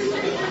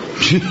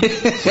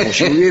 Como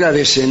si hubiera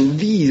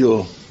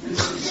descendido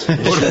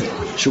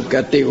su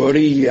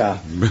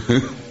categoría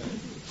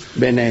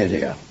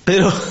venérea.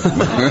 Pero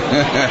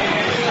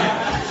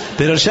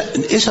Pero ya,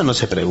 eso no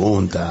se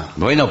pregunta.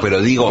 Bueno, pero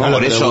digo, No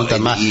por lo eso...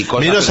 preguntan más.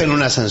 Menos en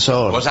un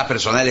ascensor. Cosas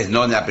personales,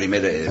 no en la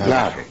primera...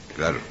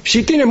 Claro.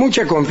 Si tienes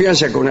mucha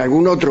confianza con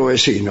algún otro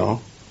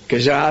vecino que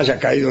ya haya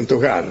caído en tus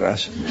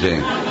garras, Sí.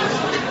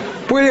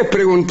 puedes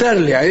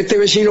preguntarle a este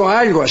vecino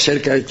algo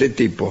acerca de este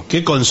tipo.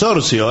 Qué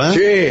consorcio,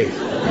 ¿eh? Sí.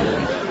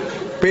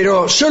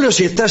 Pero solo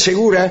si estás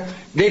segura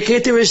de que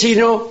este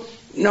vecino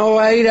no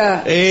va a ir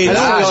a...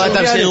 Nunca va a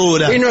estar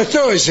segura. Y no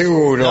estoy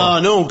seguro.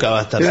 No, nunca va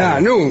a estar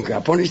Claro, segura.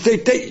 nunca.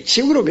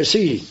 Seguro que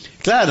sí.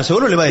 Claro,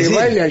 seguro le va a Que decir.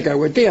 baile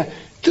alcahuetea.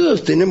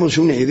 Todos tenemos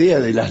una idea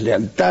de las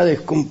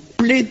lealtades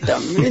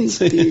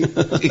completamente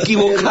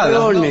Equivocada,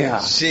 errónea.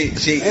 ¿no? Sí,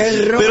 sí.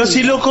 Errónea. Pero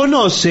si lo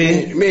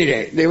conoce...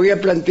 Mire, le voy a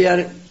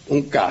plantear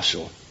un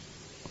caso.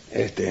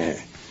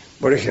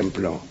 Por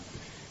ejemplo,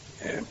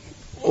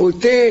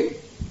 usted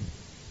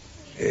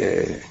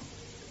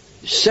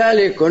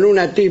sale con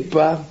una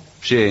tipa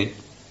Sí.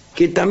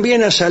 que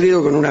también ha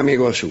salido con un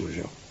amigo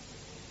suyo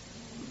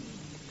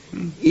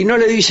y no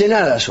le dice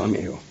nada a su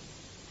amigo.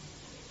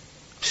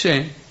 Sí.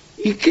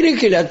 Y cree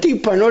que la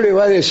tipa no le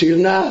va a decir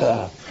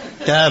nada.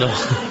 Claro.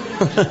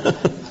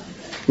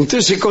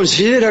 Entonces se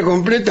considera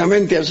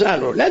completamente a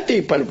salvo. La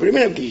tipa, lo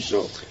primero que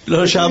hizo,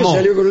 Lo después llamó. que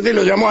salió con usted,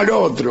 lo llamó al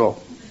otro.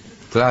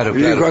 Claro,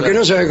 Y dijo, claro. a que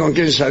no sabe con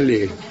quién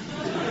salir.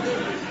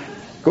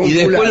 Con Y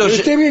después fulano. lo-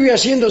 Usted vive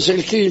haciéndose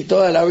el gil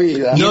toda la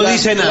vida. No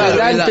dice nada.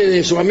 Delante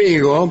de su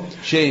amigo.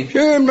 Sí.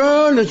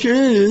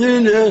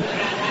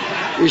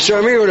 Y su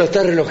amigo lo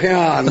está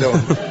relojeando.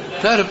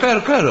 Claro,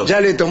 claro, claro. Ya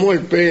le tomó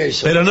el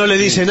peso. Pero no le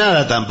dice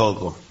nada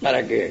tampoco.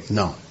 ¿Para qué?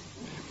 No.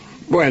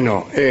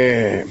 Bueno,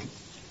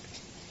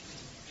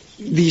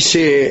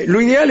 dice,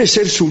 lo ideal es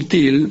ser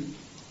sutil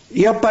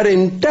y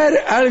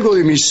aparentar algo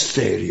de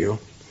misterio.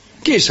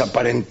 ¿Qué es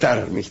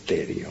aparentar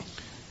misterio?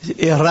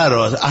 Es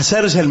raro,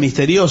 hacerse el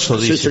misterioso,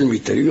 Ese dice. es el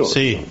misterioso.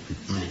 Sí.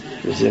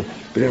 Dice,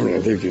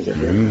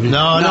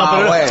 No, No,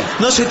 pero bueno.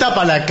 no se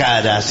tapa la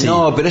cara, sí.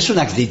 No, pero es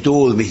una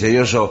actitud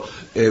misterioso.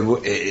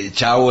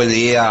 Chao, buen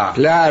día.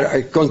 Claro,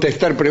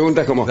 contestar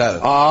preguntas como,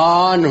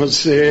 Claro. no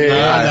sé. No.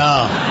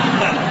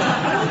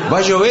 ¿Va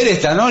a llover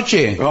esta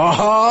noche?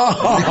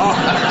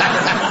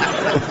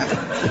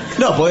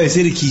 No, puede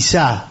decir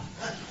quizá.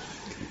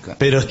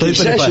 Pero estoy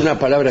Quizá es preparado. una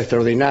palabra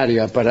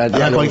extraordinaria para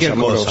diálogos Cualquier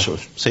amorosos.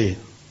 cosa. Sí.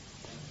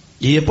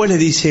 Y después le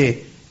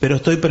dice, pero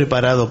estoy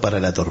preparado para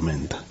la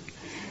tormenta.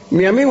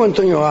 Mi amigo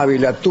Antonio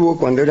Ávila tuvo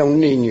cuando era un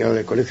niño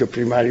de colegio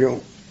primario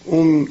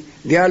un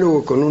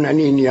diálogo con una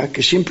niña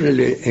que siempre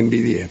le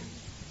envidié.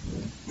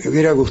 Me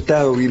hubiera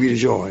gustado vivir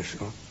yo eso.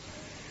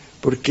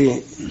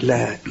 Porque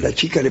la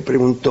chica le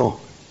preguntó,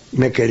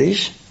 ¿me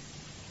querés?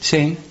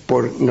 Sí.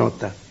 Por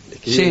nota. Le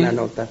escribió Sí. una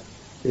nota,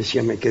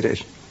 decía, ¿me querés?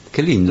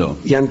 Qué lindo.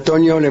 Y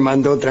Antonio le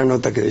mandó otra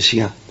nota que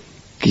decía,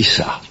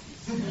 quizá.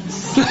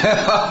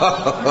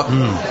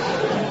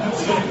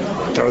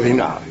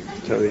 Extraordinario,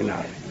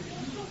 extraordinario.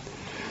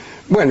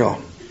 Bueno,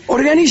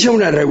 organiza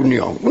una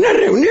reunión. ¿Una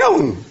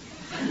reunión?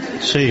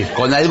 Sí.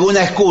 Con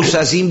alguna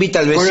excusa se invita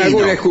al vecino. Con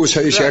alguna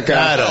excusa, dice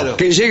acá. Claro.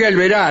 Que llega el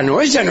verano.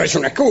 Esa no es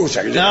una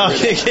excusa. Que llega No, el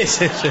verano. ¿qué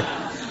es eso?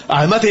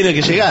 Además tiene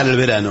que llegar el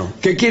verano.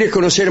 Que quieres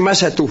conocer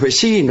más a tus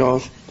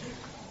vecinos.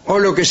 O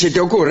lo que se te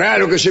ocurra.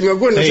 Lo que se me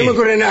ocurre, no Sí. se me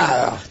ocurre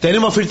nada.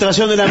 Tenemos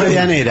filtración de la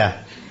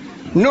medianera.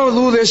 No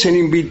dudes en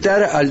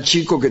invitar al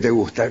chico que te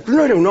gusta.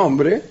 No era un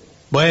hombre.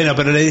 Bueno,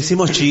 pero le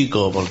decimos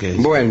chico porque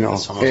Bueno,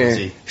 somos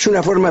así. es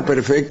una forma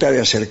perfecta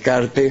de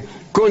acercarte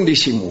con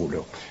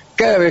disimulo.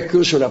 Cada vez que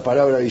uso la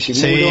palabra Sí,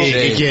 disimulo,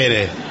 ¿qué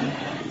quiere?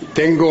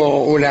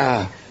 tengo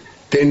una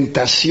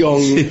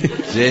tentación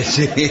Sí,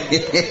 sí.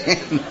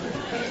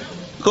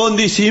 Con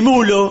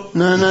disimulo.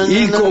 No,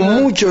 y no, con no.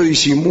 mucho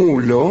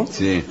disimulo.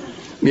 Sí.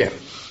 Bien.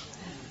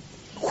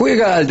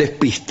 Juega al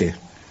despiste.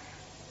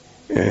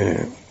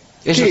 Eso,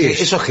 ¿Qué es,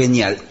 es? eso es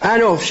genial.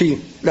 No, sí.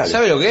 Dale.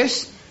 ¿Sabe lo que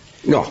es?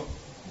 No,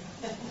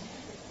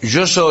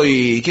 Yo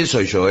soy... ¿Quién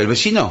soy yo? ¿El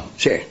vecino?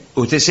 sí,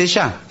 ¿Usted es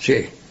ella?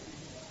 sí.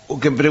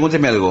 Que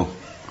pregúnteme algo.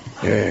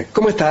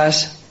 ¿Cómo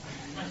estás?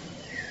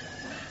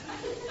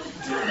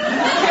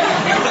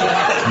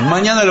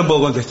 Mañana lo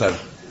puedo contestar.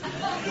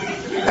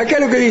 Acá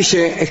lo que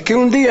dice es que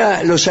un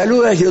día lo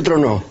saludas y otro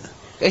no.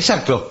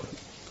 Exacto.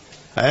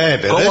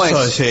 Pero ¿Cómo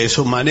eso es? es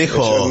un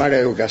manejo. Eso es mala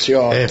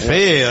educación. Es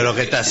feo lo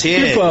que está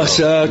haciendo. ¿Qué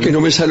pasa que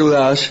no me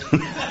saludás?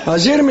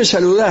 Ayer me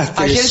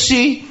saludaste. Ayer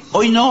sí,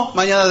 hoy no,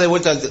 mañana de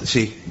vuelta...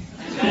 Sí.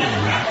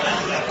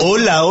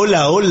 Hola,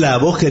 hola, hola.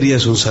 ¿Vos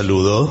querías un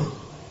saludo?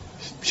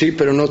 Sí,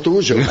 pero no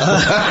tuyo.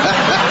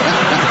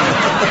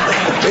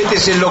 Este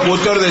es el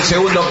locutor del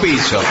segundo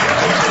piso.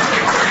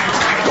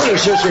 Bueno,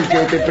 sos el que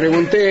te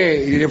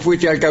pregunté y le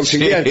fuiste al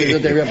auxiliar que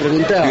yo te había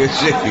preguntado.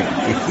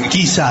 Sí.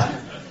 Quizá.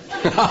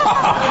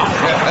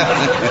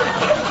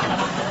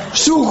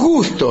 Sus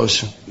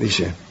gustos,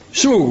 dice.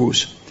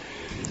 Sus.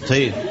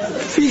 Sí.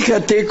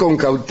 Fíjate con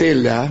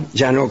cautela,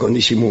 ya no con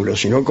disimulo,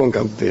 sino con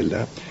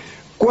cautela,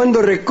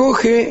 cuando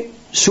recoge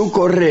su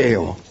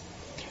correo,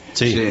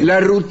 Sí. Sí. la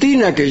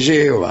rutina que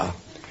lleva,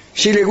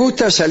 si le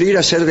gusta salir a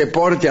hacer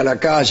deporte a la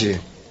calle,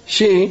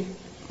 sí,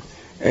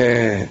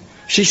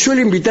 si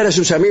suele invitar a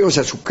sus amigos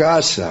a su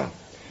casa,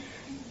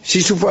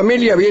 si su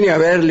familia viene a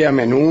verle a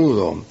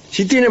menudo,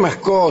 si tiene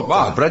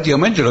mascota.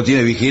 Prácticamente lo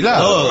tiene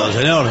vigilado. Todo,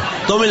 señor.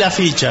 Tome la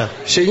ficha.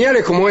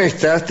 Señales como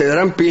estas te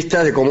darán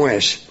pistas de cómo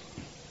es.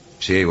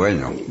 Sí,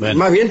 bueno.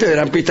 Más bien te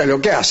darán pistas de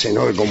lo que hace,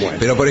 no de cómo es.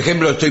 Pero, por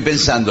ejemplo, estoy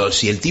pensando,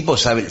 si el tipo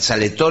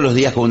sale todos los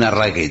días con una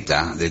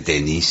raqueta de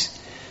tenis,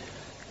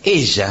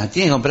 ella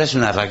tiene que comprarse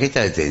una raqueta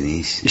de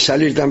tenis. Y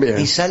salir también.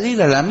 Y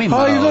salir a la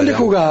misma Ay, ¿dónde hora.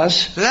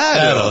 jugás?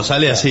 Claro,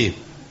 sale así.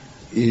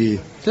 Y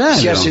Claro.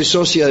 se hace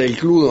socia del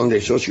club donde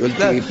es socio el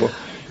tipo.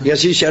 Y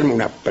así se arma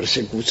una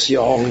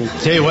persecución.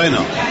 Sí, bueno.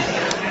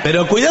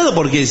 Pero cuidado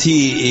porque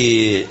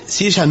si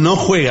ella no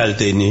juega al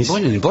tenis...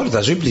 Bueno, no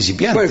importa, soy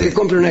principiante. Bueno, que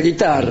compre una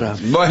guitarra.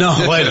 No,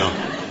 bueno.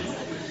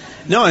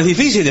 No, es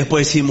difícil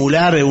después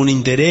simular un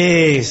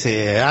interés,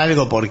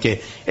 algo,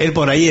 porque él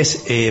por ahí es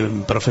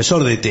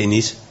profesor de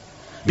tenis.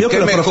 ¿Vio ¿Qué que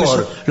los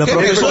mejor? El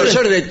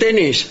profesor de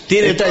tenis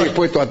está todo-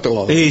 dispuesto a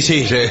todo. Sí,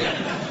 sí. Sí.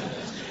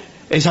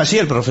 Es así,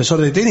 el profesor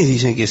de tenis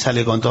dicen que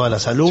sale con todas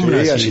las alumnas.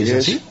 Sí, y así ¿es es.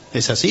 así?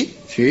 ¿Es así?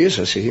 Sí, es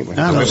así. Bueno.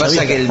 Ah, Lo no que pasa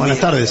sabía. que el Buenas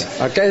mi- tardes.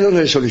 Acá es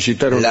donde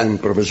solicitaron La- un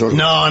profesor.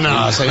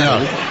 No, señor.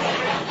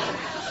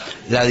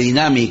 La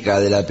dinámica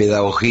de la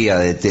pedagogía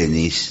de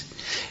tenis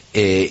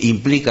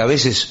implica a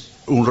veces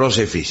un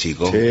roce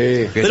físico. Sí.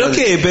 Que ¿Pero son-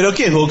 qué? ¿Pero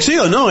qué es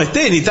boxeo? No, es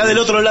tenis, está del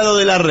otro lado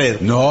de la red.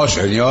 No,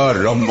 señor,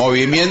 los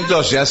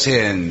movimientos se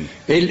hacen...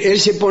 Él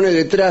se pone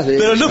detrás de...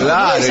 Pero no,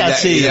 Claro, es y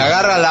así. y le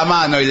agarra la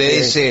mano y le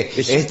dice,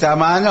 esta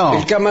mano...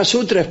 El Kama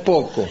Sutra es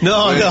poco.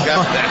 No. Le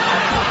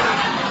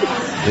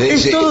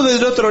Es dice, todo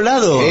del otro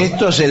lado.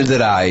 esto es el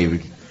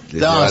drive. Le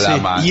No, lleva la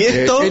sí. mano. Y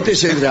esto... Este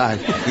es el drive.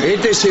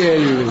 Este es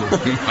el...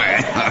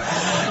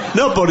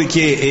 No,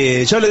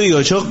 porque yo le digo,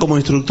 yo como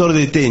instructor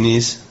de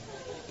tenis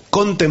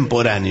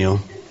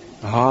contemporáneo,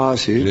 Ah,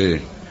 sí.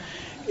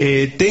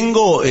 Sí.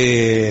 tengo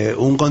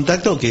un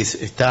contacto que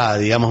está,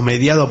 digamos,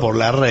 mediado por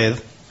la red,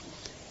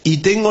 y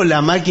tengo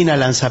la máquina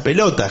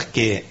lanzapelotas,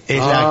 que es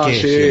la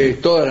que... sí,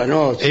 toda la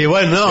noche.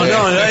 Bueno,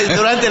 no, es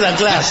durante la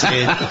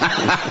clase.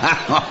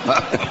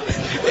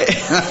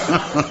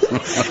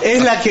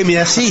 Es la que me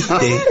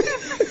asiste.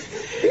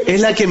 Es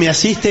la que me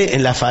asiste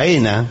en la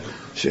faena.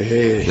 Sí.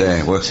 Sí,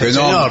 pues, Sí, qué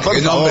señor, por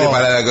qué nombre favor.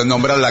 para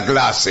nombrar la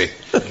clase,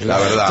 la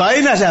verdad.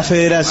 Faena es la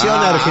Federación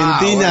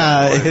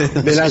Argentina...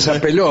 De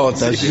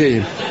lanzapelotas,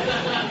 sí.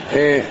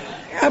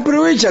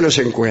 Aprovecha los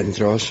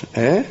encuentros,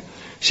 ¿eh?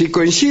 Si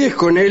coincides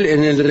con él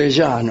en el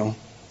rellano.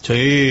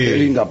 Qué Sí.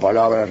 linda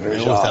palabra, el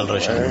rellano. gusta el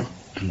rellano. ¿eh?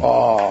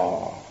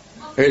 Oh,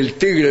 el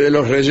tigre de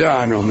los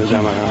rellanos me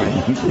llaman a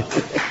mí.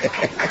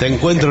 Te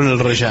encuentro en el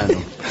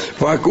rellano.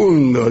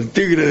 Facundo, el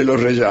tigre de los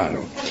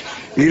rellanos.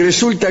 Y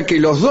resulta que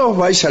los dos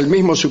vais al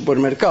mismo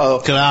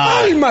supermercado. Claro.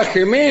 ¡Almas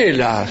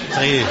gemelas!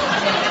 Sí.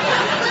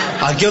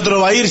 ¿A qué otro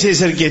va a ir si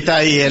es el que está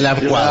ahí en la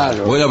cuadra?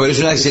 Claro. Bueno, pero es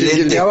una Sí, el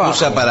excelente de abajo.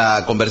 excusa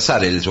para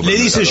conversar el Le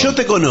supermercado. dice, yo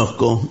te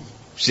conozco.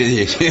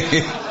 Sí, sí.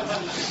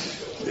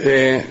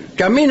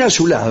 Camina a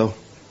su lado.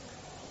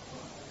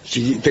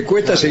 Si te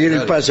cuesta seguir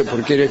el paso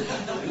porque eres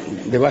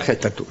de baja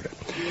estatura.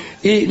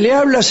 Y le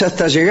hablas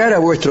hasta llegar a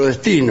vuestro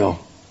destino,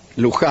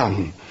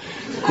 Luján,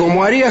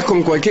 como harías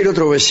con cualquier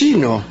otro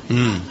vecino.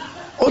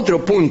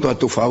 Otro punto a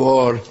tu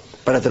favor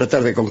para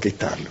tratar de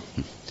conquistarlo.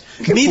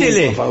 ¿Qué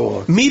Mírele, punto a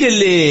favor?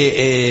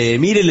 mírele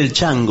el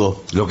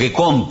chango. Lo que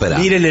compra.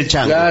 Mírele el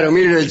chango. Claro,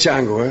 mire el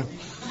chango, ¿eh?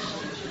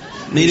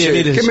 Mire, Dice,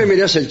 mire. ¿qué me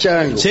mirás el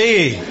chango?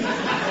 Sí.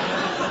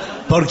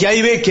 Porque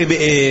ahí ve que...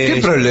 ¿Qué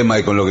problema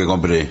hay con lo que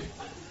compré?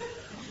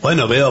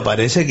 bueno, veo,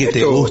 parece que te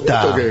 ¿Esto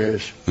gusta... qué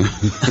es?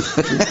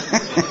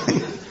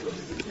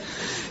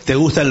 Te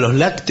gustan los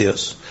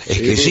lácteos. Es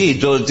que sí,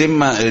 todo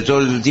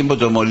el tiempo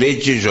tomo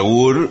leche,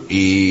 yogur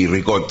y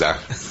ricota.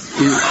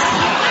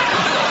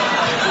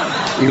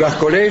 ¿Y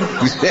Vascolé?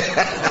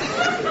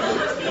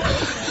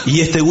 ¿Y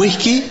este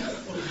whisky?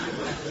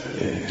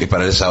 Que es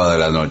para el sábado de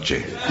la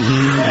noche.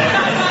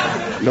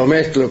 Lo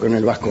mezclo con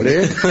el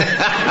Vascolé.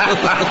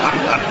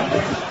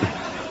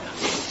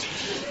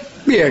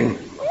 Bien,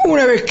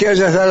 una vez que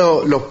hayas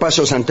dado los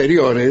pasos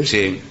anteriores,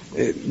 Sí.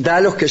 da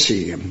los que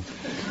siguen.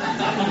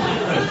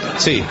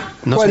 Sí.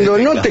 no Cuando se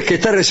detecta. notes que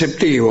está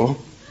receptivo,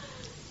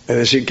 es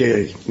decir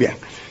que, bien,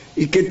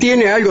 y que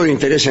tiene algo de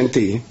interés en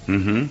ti,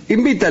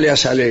 invítale a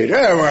salir.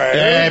 Bueno,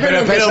 Pero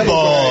espera un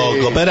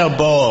poco, espera un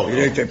poco.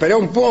 Espera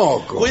un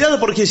poco. Cuidado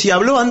porque si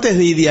habló antes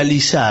de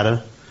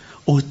idealizar,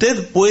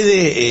 usted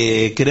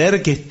puede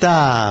creer que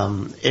está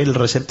el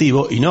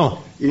receptivo y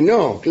no. Y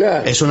no,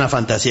 claro. Es una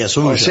fantasía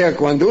suya. O sea,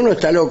 cuando uno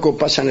está loco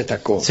pasan estas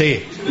cosas.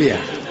 Sí. Bien.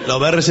 Lo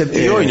ve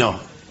receptivo y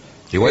no.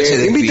 Igual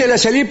se Invítale a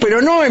salir,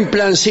 pero no en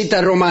plan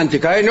cita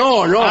romántica, ¿eh?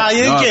 No, no. Ah, ¿y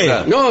en No, qué?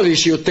 claro. No,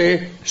 dice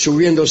usted,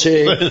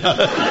 subiéndose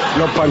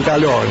los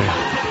pantalones.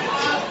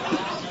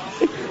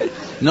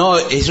 No,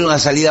 es una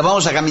salida.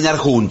 Vamos a caminar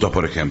juntos,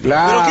 por ejemplo.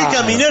 Claro. Pero qué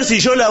caminar si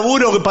yo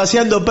laburo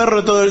paseando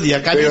perro todo el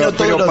día. Camino Pero,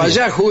 todos pero los para días.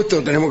 allá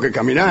justo tenemos que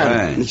caminar.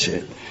 Bueno.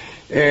 Dice.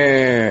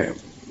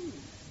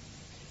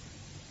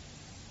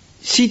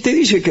 Si te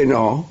dice que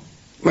no,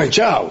 bueno,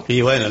 chao.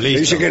 Y bueno, listo.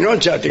 Te dice que no,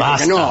 chao, te dice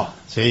Basta. que no.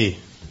 Sí.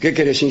 ¿Qué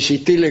querés?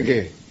 ¿Insistirle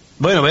que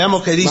Bueno,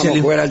 veamos qué dice vamos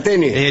a jugar al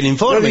tenis? el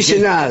informe. No dice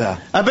 ¿qué?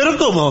 nada. Ah, pero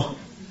 ¿cómo?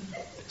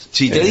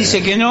 Si te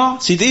dice que no...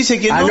 Si te dice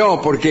que no...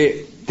 no,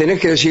 porque tenés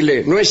que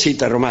decirle, no es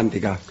cita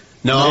romántica.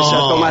 No, es a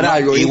tomar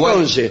algo. igual.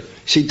 Entonces,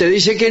 si te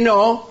dice que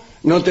no,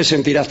 no te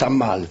sentirás tan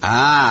mal.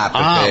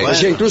 perfecto. O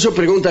sea, incluso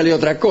pregúntale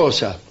otra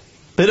cosa.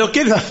 ¿Pero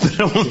qué le va a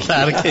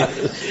preguntar?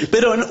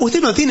 Pero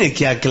usted no tiene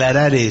que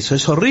aclarar eso,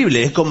 es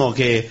horrible. Es como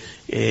que,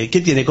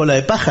 ¿qué tiene, cola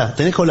de paja?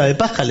 ¿Tenés cola de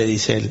paja? Le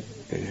dice él.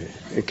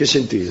 ¿En qué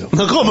sentido?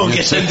 No, ¿cómo en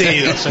qué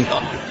sentido?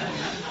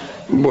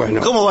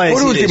 Bueno, ¿Cómo va a por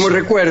decir último, eso?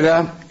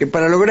 recuerda que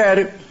para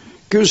lograr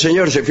que un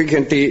señor se fije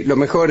en ti, lo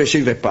mejor es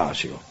ir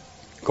despacio,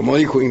 como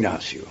dijo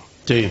Ignacio.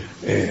 Sí.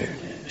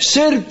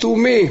 Ser tú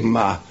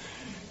misma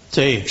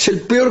Sí. es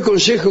el peor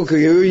consejo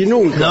que oí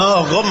nunca.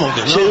 No, ¿cómo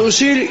que no?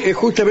 Seducir es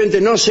justamente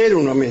no ser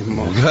uno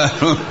mismo.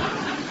 Claro.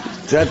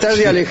 Tratar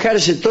de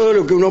alejarse todo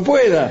lo que uno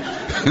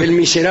pueda del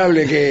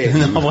miserable que es.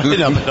 No,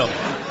 bueno, pero...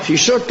 Si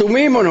sos tú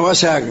mismo no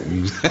vas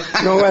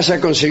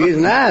a conseguir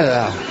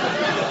nada.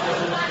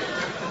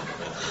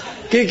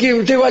 Que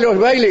usted va a los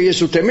bailes y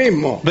es usted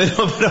mismo.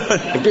 Pero...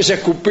 Empieza a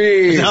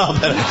escupir, No,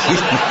 pero...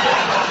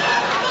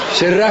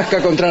 se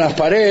rasca contra las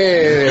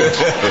paredes,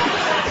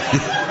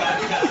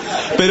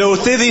 Pero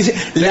usted dice...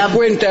 le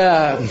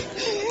cuenta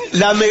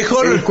La el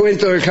mejor...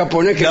 cuento del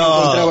japonés que no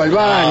encontraba el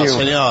baño. No,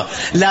 señor.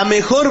 La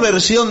mejor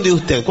versión de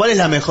usted. ¿Cuál es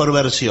la mejor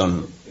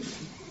versión?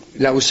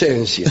 La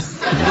ausencia.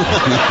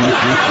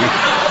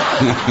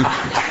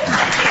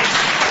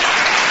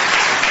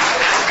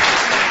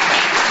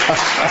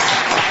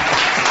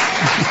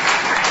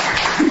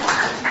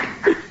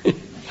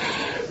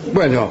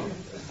 Bueno,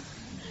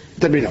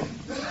 terminó.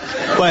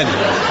 Bueno,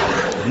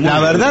 la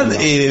verdad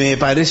me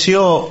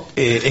pareció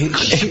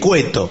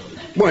escueto.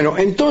 Bueno,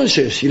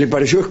 entonces, si le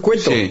pareció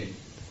escueto, Sí.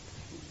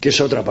 que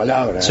es otra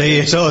palabra. Sí,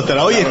 es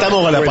otra. Hoy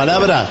estamos con la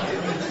palabra...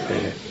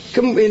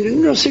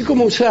 No sé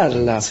cómo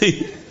usarla.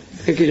 Sí.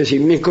 ¿Qué quiere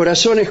decir? Mi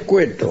corazón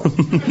escueto.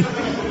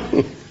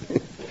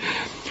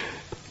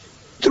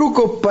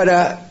 Trucos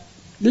para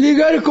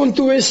ligar con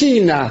tu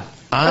vecina.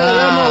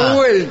 Damos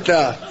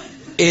vuelta.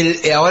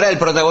 Ahora el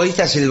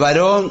protagonista es el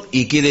varón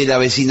y quiere la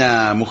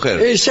vecina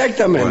mujer.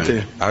 Exactamente.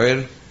 Bueno, a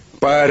ver.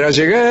 Para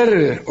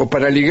llegar o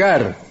para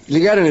ligar.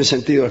 Ligar en el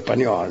sentido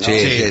español, ¿no? Sí,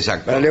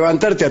 exacto. Para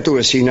levantarte a tu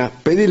vecina,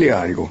 pedile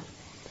algo.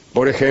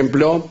 Por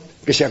ejemplo,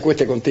 que se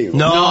acueste contigo.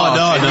 No.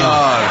 Señor.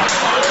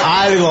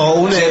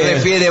 Algo, Se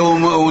refiere a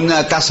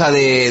una taza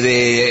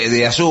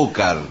de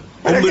azúcar.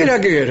 ¿Para qué la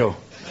quiero?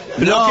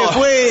 Lo que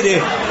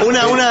fuere,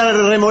 una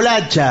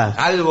remolacha.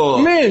 Algo.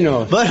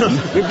 Menos. Bueno.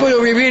 Y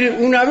puedo vivir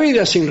una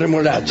vida sin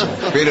remolacha.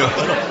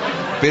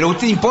 Pero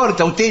usted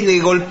importa, usted le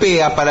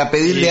golpea para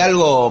pedirle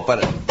algo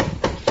para...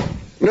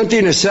 No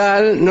tienes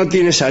sal, no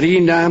tienes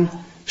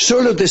harina,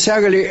 solo te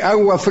sale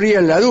agua fría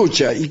en la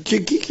ducha. ¿Y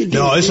qué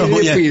No, eso es le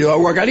muy... pido?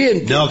 ¿Agua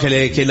caliente? No, que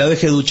la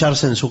deje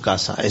ducharse en su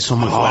casa. Eso es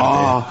muy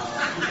fuerte.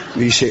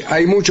 Dice,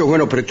 hay muchos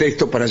buenos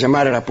pretextos para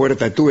llamar a la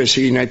puerta de tu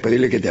vecina y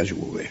pedirle que te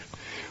ayude.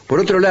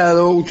 Por otro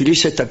lado,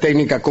 utiliza esta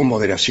técnica con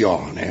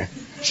moderación.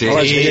 Sí. No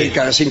vas a ir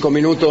cada 5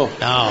 minutos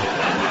No.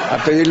 a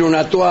pedirle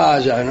una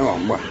toalla, no,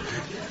 bueno.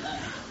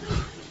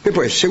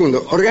 Después,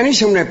 segundo,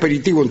 organiza un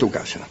aperitivo en tu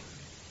casa.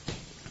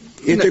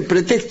 Y este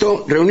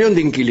pretexto, reunión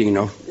de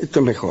inquilinos. Esto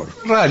es mejor.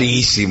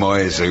 Rarísimo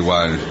eso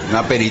igual. Un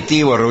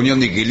aperitivo, reunión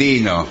de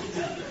inquilino.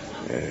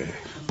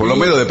 Por lo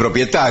menos de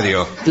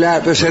propietario.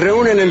 Claro, pero se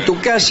reúnen en tu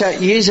casa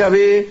y ella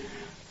ve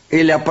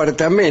el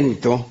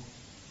apartamento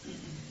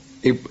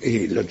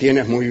y lo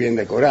tienes muy bien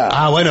decorado.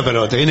 Ah, bueno,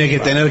 pero te tiene que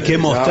tener que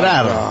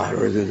mostrar.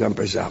 Claro, ya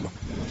empezamos.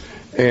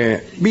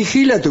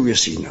 Vigila a tu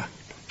vecina.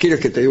 ¿Quieres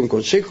que te dé un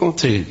consejo?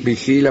 Sí.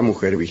 Vigila,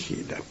 mujer,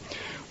 vigila.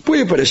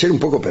 Puede parecer un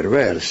poco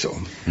perverso,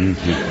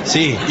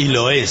 Sí, y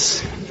lo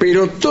es.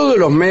 pero todos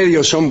los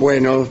medios son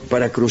buenos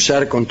para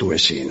cruzar con tu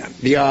vecina.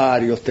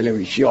 Diarios,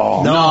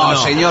 televisión. No,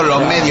 no. señor,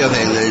 los medios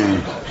del...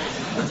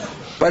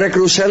 Para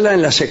cruzarla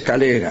en las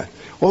escaleras.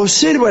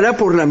 Obsérvala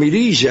por la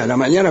mirilla a la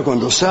mañana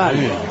cuando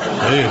sale.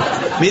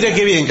 Mire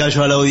qué bien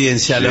cayó a la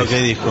audiencia lo que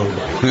dijo.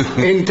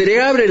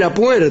 Entreabre la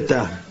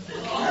puerta.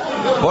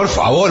 Por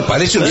favor,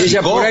 parece un Y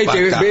ella por ahí te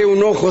psicópata. ve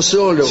un ojo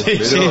solo, Sí,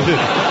 sí.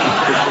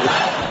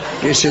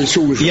 que es el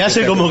suyo. Y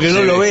hace como que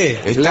no lo ve.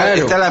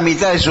 Está la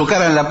mitad de su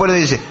cara en la puerta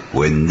y dice,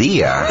 buen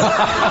día.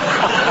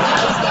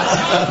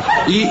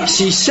 Y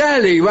si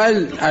sale y va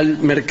al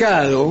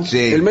mercado, Sí.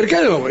 el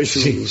mercado es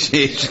un-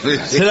 Sí.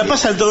 Se la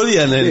pasan todo el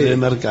día en el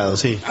mercado,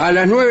 sí. a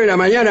las 9 de la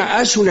mañana,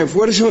 haz un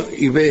esfuerzo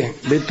y ve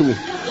tú,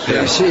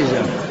 tras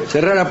ella.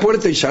 Cerrá la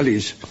puerta y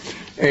salís.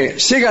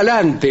 Sé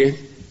galante,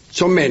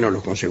 son menos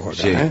los consejos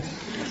acá, Sí.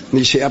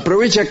 Dice,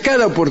 aprovecha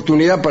cada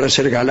oportunidad para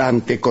ser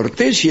galante,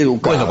 cortés y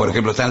educado. Bueno, por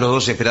ejemplo, están los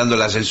dos esperando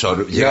el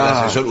ascensor. Llega Ya. el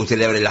ascensor, usted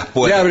le abre las Le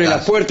puertas. abre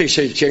la puerta y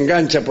se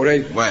engancha por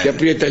ahí, Bueno. se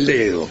aprieta el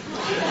dedo.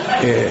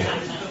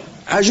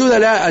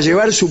 Ayúdala a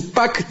llevar su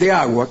pack de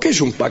agua. ¿Qué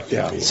es un pack de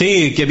agua?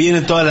 Sí, que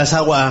vienen todas las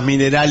aguas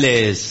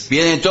minerales.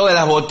 Vienen todas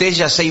las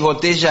botellas, 6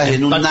 botellas El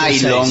en un pack de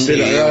nylon. 6. Y Se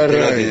la usted agarra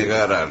la ahí. tiene que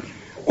agarrar.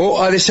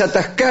 O a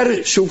desatascar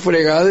su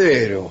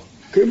fregadero.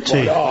 ¡Qué Sí.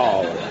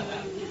 palabra!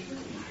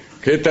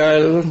 ¿Qué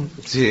tal?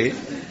 Sí.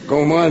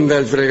 ¿Cómo anda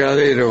el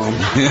fregadero?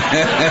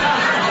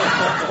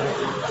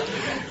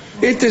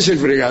 ¿Este es el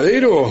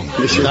fregadero?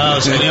 Dice, No,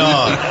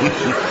 señor.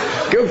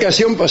 ¿qué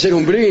ocasión para hacer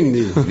un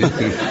brindis?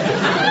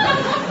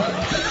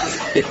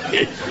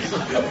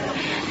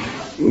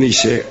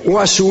 Dice, o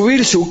a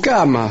subir su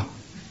cama.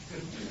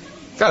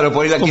 Claro,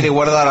 por ahí la quiere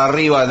guardar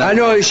arriba. Ah,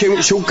 no,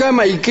 dice, su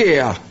cama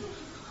Ikea.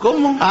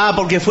 ¿Cómo? Ah,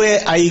 porque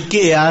fue a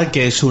IKEA,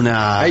 que es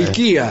una... A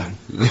Ikea.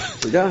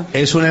 ¿Mirá?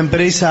 Es una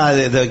empresa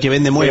que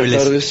vende muebles.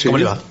 Buenas tardes, sí. ¿Cómo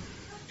le va?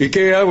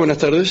 Ikea, buenas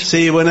tardes.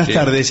 Sí, buenas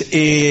tardes.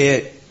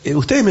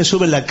 ¿Ustedes me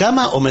suben la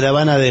cama o me la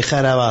van a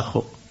dejar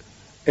abajo?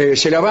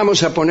 Se la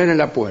vamos a poner en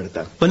la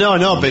puerta.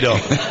 No, pero...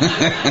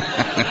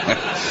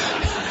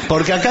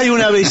 Porque acá hay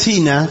una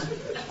vecina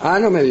Ah,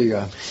 no me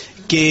diga.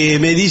 que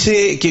me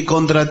dice que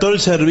contrató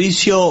el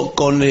servicio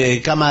con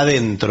cama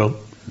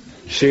adentro.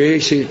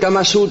 Sí,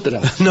 Kama Sutra.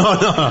 No.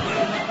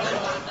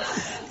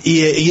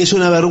 Y es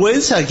una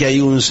vergüenza que hay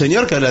un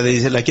señor que ahora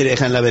la quiere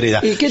dejar en la vereda.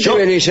 ¿Y qué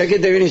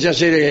te venís a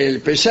hacer el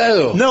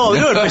pesado? No,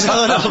 el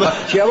pesado no.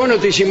 Si a vos no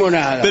te hicimos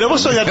nada. Pero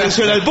vos sos la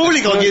atención al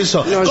público o quién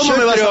sos. ¿Cómo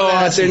me vas a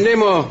hablar así?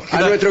 atendemos a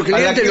nuestros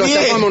clientes, los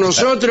tapamos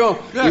nosotros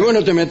y vos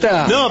no te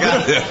metás. No,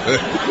 pero...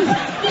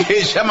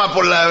 ¿Qué llama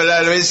por la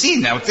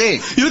vecina usted?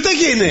 ¿Y usted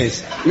quién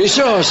es? Mi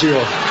socio.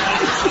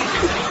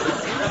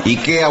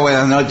 Ikea,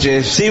 buenas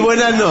noches. Sí,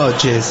 buenas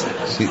noches.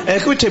 Sí.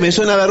 Escúcheme, es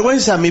una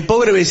vergüenza mi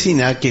pobre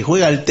vecina que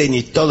juega al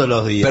tenis todos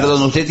los días.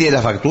 Perdón, ¿usted tiene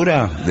la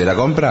factura de la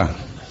compra?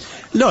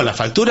 No, la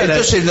factura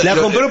Entonces, la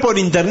compró por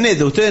internet,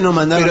 ustedes no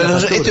mandaron Pero la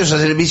factura. esto es el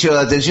servicio de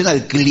atención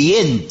al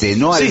cliente,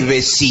 no Sí. al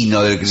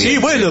vecino del cliente. Sí,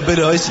 bueno,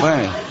 pero es...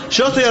 Bueno.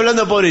 Yo estoy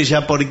hablando por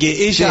ella,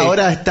 porque ella Sí.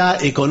 ahora está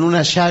con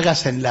unas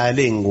llagas en la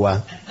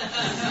lengua.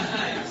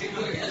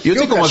 ¿Y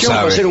usted ¿Qué cómo ocasión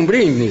para sabe? hacer un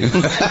brindis?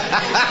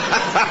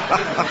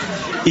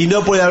 Y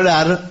no puede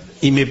hablar,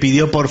 y me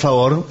pidió, por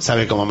favor,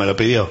 ¿sabe cómo me lo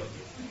pidió?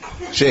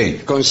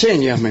 Sí. Con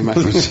señas, me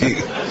imagino. Sí.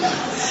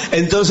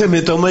 Entonces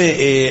me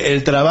tomé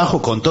el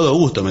trabajo, con todo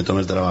gusto me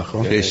tomé el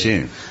trabajo.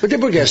 Sí. ¿Usted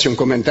por qué hace un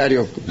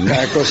comentario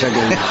cada cosa que...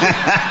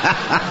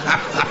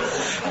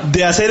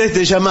 De hacer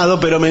este llamado,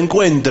 pero me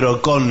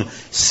encuentro con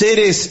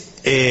seres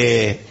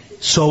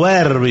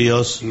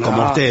soberbios No.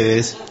 como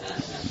ustedes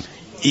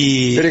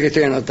y... Espere que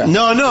estoy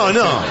anotando. No.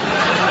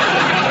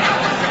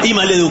 Y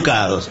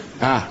maleducados.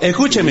 Ah,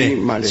 Escúcheme. y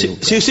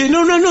maleducados. Sí, no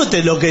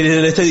anote lo que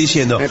le estoy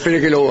diciendo.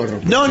 Espere que lo borro.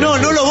 No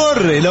lo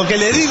borre. Lo que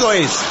le digo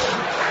es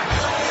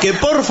que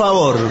por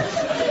favor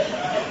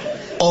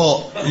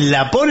o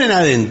la ponen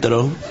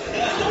adentro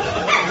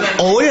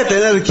o voy a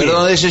tener que...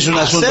 Perdón, ese es un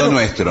asunto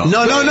nuestro.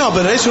 No,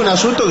 pero es un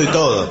asunto de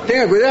todo.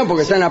 Tenga cuidado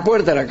porque está en la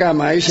puerta de la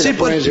cama, ahí se la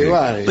pueden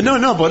llevar.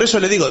 No, por eso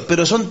le digo,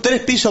 pero son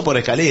 3 pisos por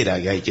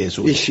escalera que hay que Y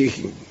subir. sí,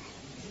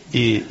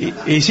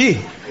 Y sí.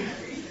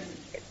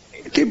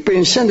 estoy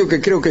pensando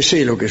que creo que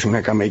sé lo que es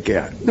una cama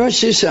Ikea. ¿No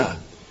es esa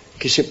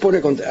que se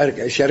pone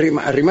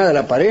arrimada a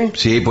la pared?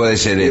 Sí, puede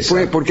ser eso.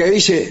 Porque ahí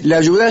dice, le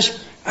ayudás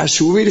a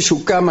subir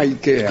su cama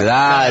Ikea.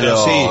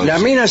 Claro. Sí. La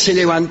mina se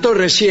levantó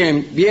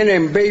recién, viene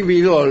en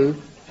Baby Doll.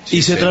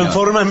 Y se señor.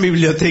 transforma en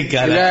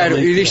biblioteca. Claro,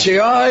 y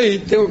dice, ay,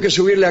 tengo que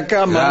subir la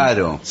cama.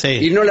 Claro. Sí.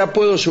 Y no la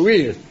puedo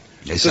subir.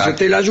 Entonces Exacto.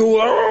 te la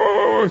ayuda.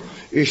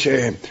 Y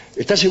dice,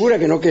 ¿estás segura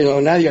que no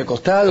quedó nadie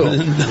acostado?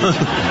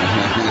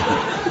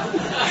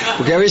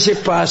 Porque a veces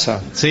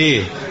pasa.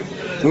 Sí.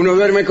 Uno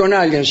duerme con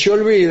alguien, se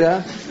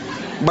olvida,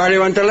 va a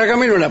levantar la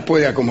cama y no la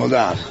puede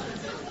acomodar.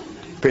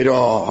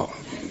 Pero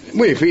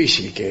muy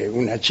difícil que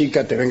una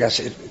chica te venga a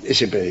hacer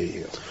ese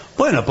pedido.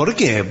 Bueno, ¿por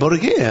qué?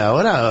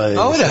 Ahora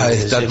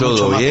está todo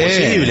mucho más bien.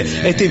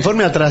 posible. Este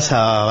informe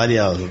atrasa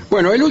variado.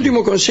 Bueno, el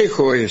último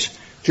consejo es,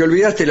 te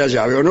olvidaste la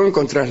llave o no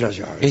encontrás la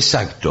llave.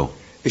 Exacto.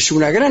 Es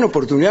una gran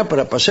oportunidad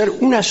para pasar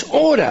unas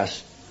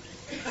horas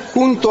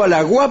junto a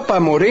la guapa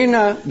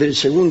morena del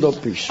segundo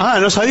piso. Ah,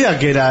 no sabía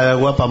que era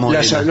guapa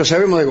morena. Lo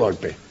sabemos de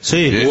golpe.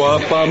 Sí.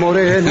 Guapa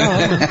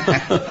morena,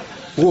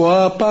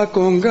 guapa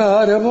con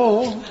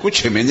garbo.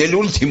 Escúcheme, en el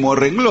último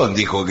renglón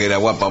dijo que era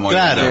guapa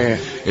morena. Claro.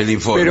 El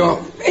informe.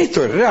 Pero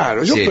esto es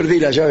raro. Yo Sí. perdí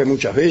la llave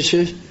muchas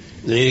veces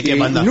 ¿Y qué y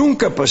manda?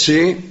 nunca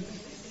pasé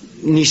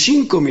ni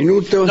 5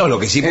 minutos No, lo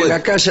que sí en puede-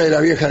 la casa de la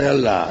vieja de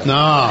al lado.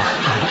 No.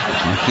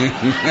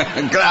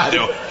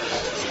 Claro.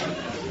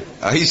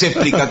 Ahí se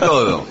explica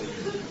todo.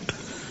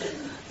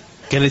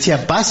 Que le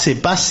decía, pase.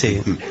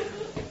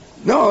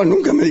 No,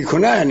 nunca me dijo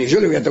nada, ni yo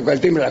le voy a tocar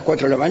el timbre a las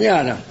 4 de la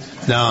mañana.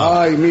 No.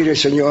 Ay, mire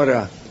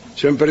señora,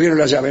 se me perdieron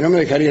las llaves, ¿no me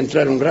dejaría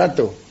entrar un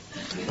rato?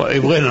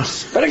 Bueno.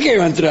 ¿Para qué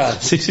va a entrar?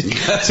 Sí.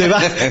 Se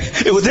va.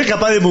 Usted es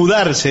capaz de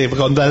mudarse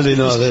con tal de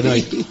no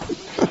ir.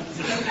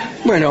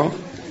 Bueno,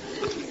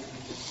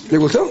 ¿le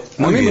gustó?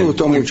 A Muy mí me bien,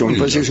 gustó muy mucho, me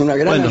lindo. parece que es una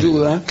gran Bueno,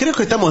 ayuda. creo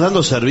que estamos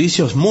dando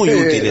servicios muy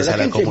Pero útiles la a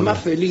la gente es comunidad.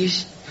 más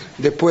feliz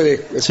después de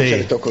escuchar Sí.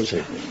 estos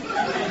consejos.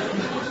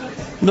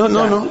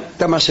 No.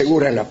 Está más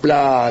segura en la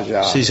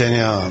playa, Sí,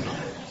 señor.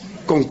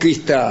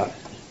 conquista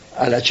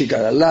a la chica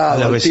de al A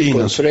lado, los al tipo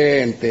vecinos.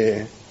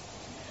 enfrente,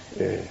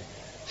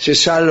 se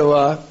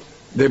salva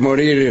de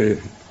morir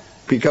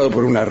picado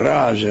por una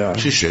raya,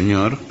 Sí,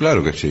 señor.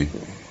 Claro que sí.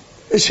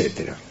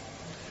 etcétera.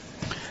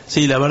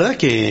 Sí, la verdad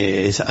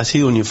que ha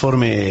sido un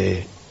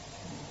informe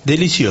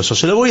Delicioso,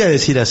 se lo voy a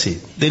decir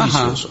así.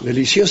 Delicioso. Ajá.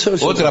 Delicioso.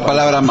 Otra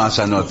palabra más,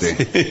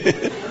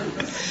 anote.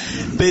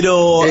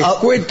 Pero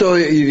escueto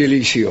y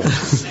delicioso.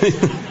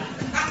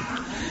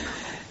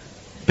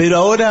 Pero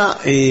ahora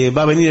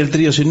va a venir el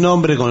trío sin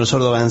nombre con el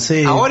sordo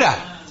Gansé.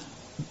 ¿Ahora?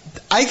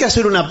 Hay que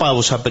hacer una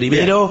pausa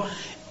primero. Bien.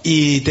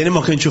 Y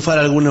tenemos que enchufar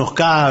algunos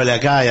cables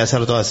acá y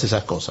hacer todas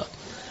esas cosas.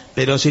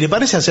 Pero si le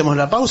parece hacemos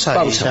la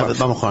pausa y ya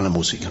vamos con la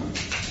música.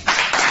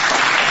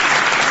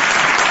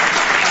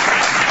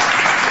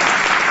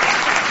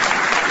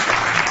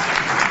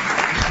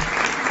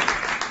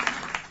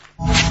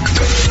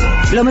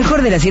 Lo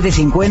mejor de la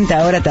 750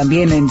 ahora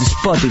también en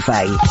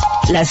Spotify.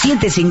 La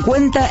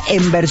 750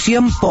 en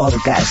versión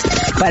podcast,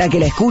 para que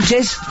la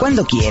escuches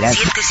cuando quieras.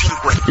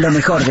 750. Lo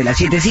mejor de la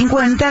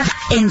 750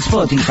 en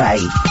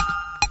Spotify.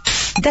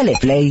 Dale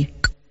play.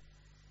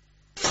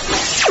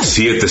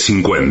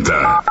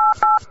 750.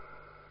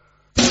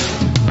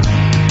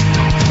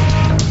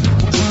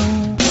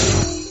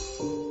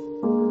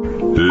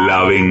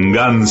 La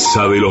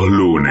venganza de los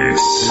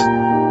lunes.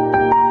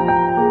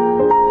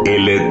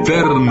 El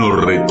eterno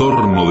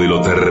retorno de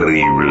lo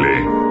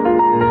terrible.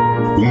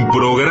 Un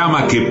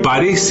programa que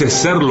parece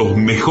ser los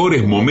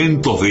mejores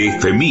momentos de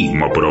este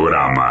mismo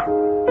programa.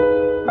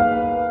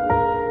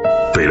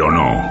 Pero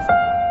no.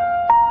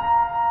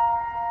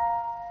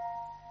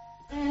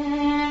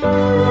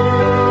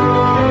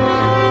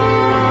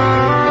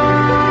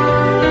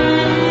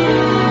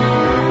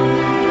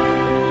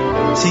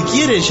 Si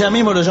quiere, ya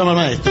mismo lo llama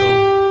maestro.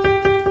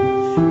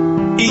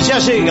 Y ya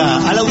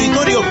llega al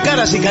auditorio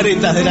Caras y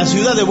Caretas de la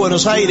ciudad de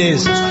Buenos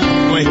Aires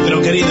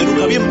nuestro querido y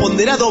nunca bien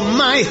ponderado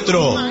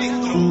maestro,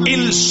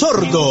 el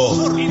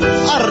sordo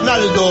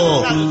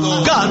Arnaldo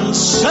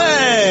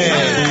Gansé.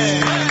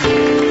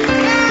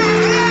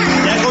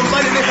 Y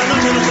acompañen esta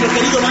noche a nuestro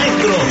querido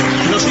maestro,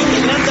 los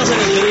integrantes del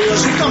trío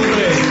sin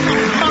nombre,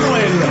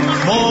 Manuel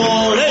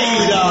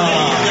Moreira,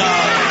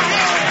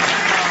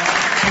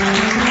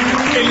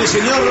 el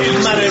señor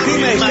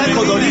Martín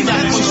Escaco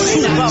Dolina y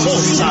su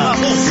babosa,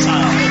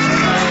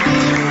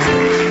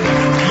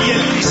 y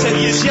el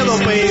licenciado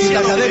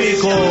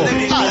pentacadémico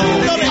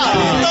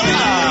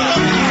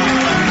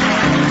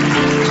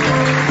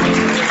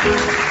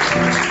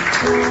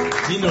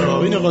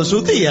Vino con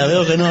su tía,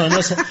 veo que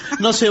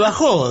no se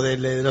bajó de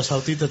los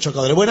autitos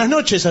chocadores. Buenas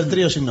noches al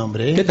trío sin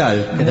nombre. ¿Qué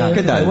tal? ¿Qué tal?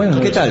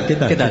 ¿Qué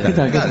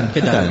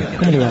tal?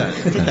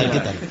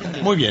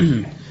 Muy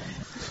bien.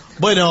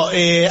 Bueno,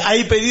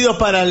 hay pedidos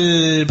para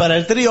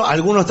el trío,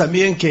 algunos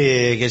también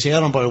que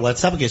llegaron por el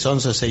WhatsApp, que es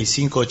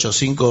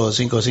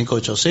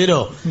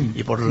 1165855580,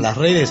 y por las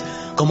redes,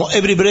 como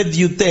Every Breath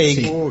You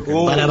Take,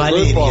 para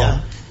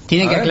Valeria.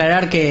 Tiene que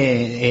aclarar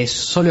que es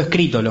solo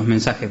escrito los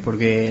mensajes,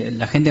 porque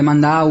la gente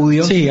manda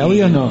audios. Sí,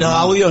 audios no. No,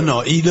 audios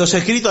no. Y los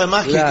escritos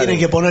además que tienen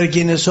que poner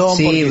quiénes son,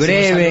 sí, porque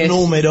breves. Si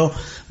número,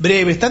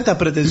 breves, tantas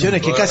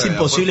pretensiones que casi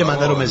imposible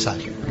mandar un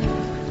mensaje.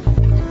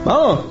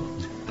 ¿Vamos?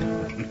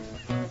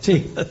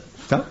 Sí.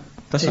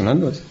 ¿Está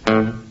sonando?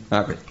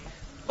 Ah, ok.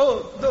 1,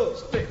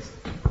 2, 3.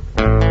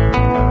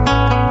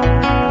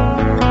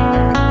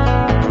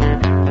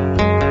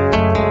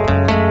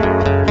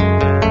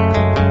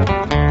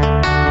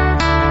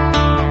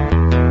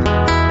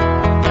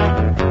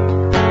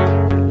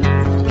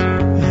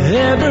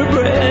 Every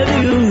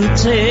breath you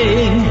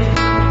take,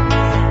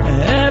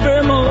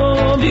 every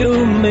move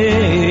you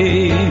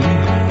make,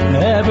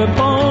 every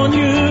bone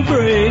you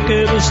break,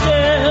 every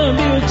step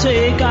you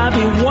take, I'll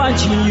be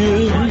watching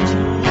you.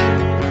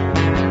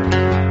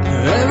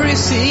 Every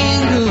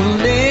single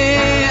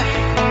day,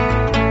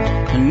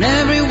 and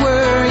every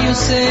word you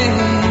say,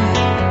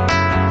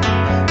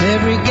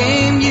 every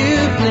game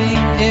you play,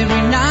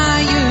 every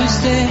night you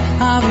stay,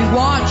 I'll be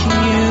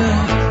watching you.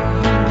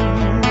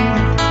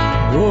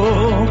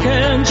 Oh,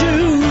 can't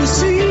you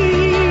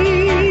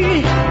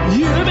see,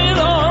 you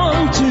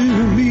belong to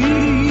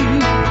me.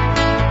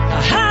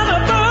 I have a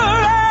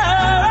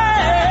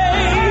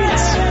right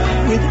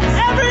with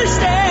every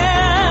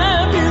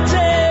step you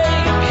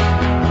take,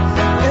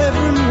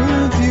 every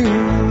move you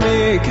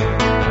make,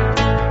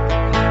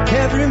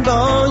 every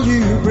ball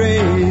you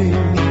break, every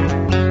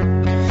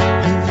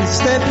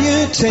step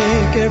you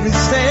take, every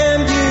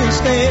stand you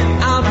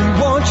stand, I'll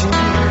be watching you.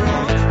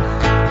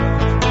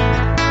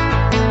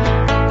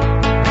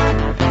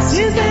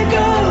 Since they go,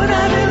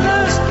 I've been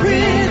lost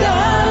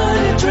without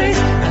a trace.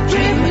 I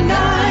dream at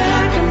night,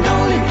 I can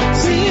only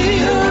see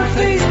your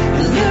face. I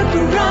look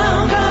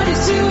around, but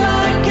it's you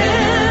I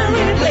can't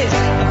replace.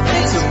 I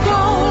feel so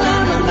cold,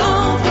 I'm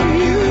alone for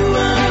you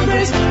I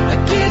embrace. I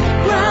keep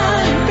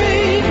crying,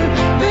 baby,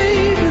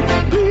 baby,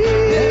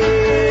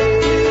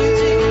 please.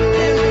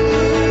 Every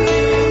move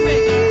you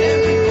make,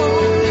 every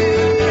phone you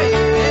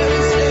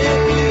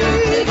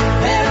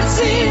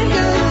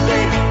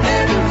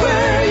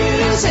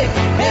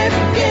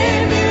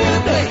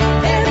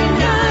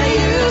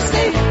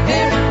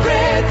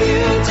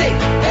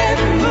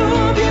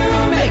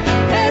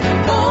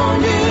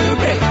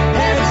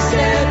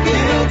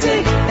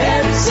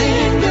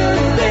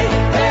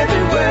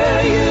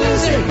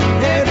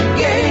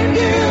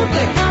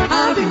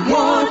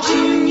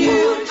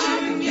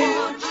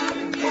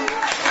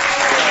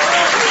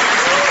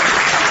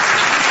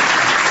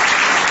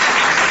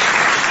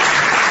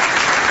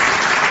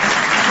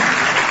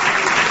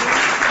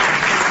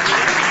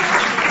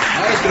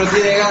maestro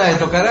tiene ganas de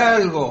tocar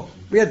algo.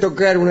 Voy a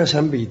tocar una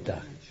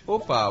zambita.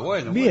 Opa,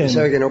 bueno. Bien.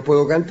 Sabe que no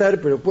puedo cantar,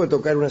 pero puedo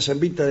tocar una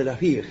zambita de las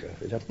viejas,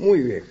 de las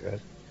muy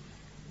viejas.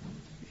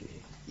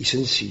 Y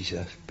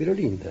sencillas, pero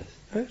lindas.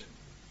 A ver.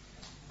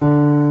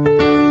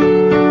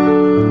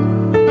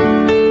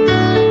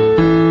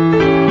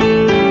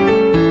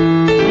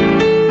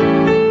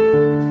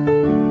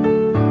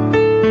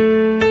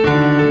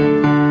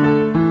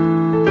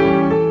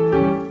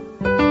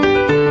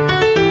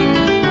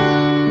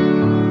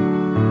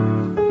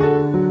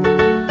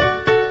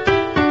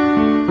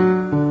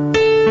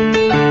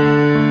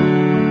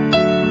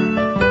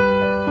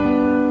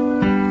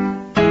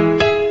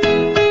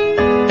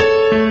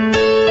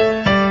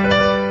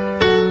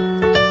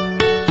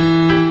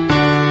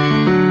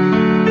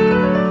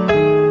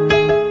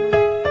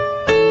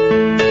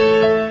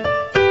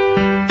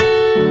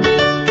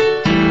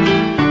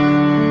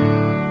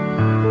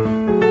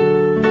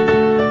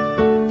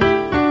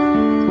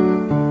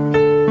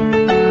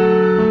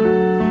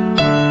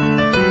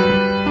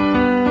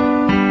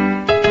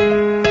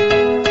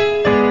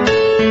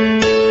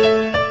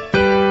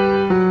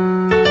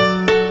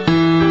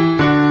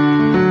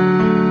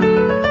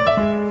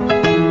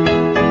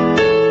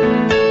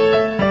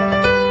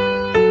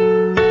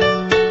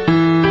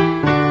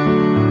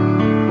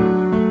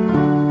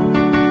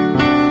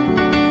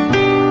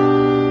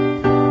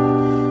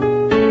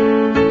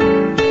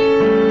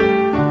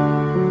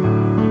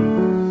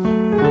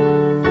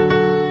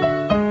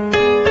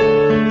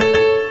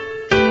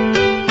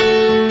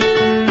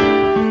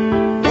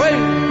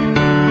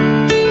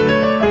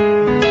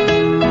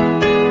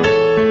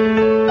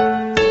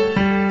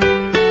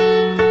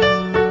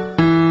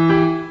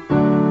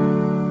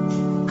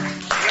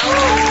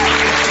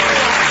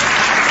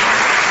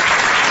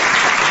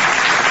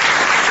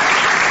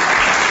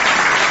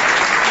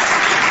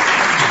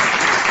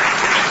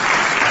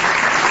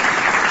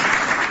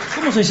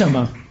 ¿Cómo se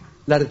llama?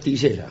 La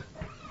artillera.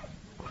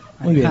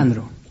 Muy bien.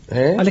 Alejandro.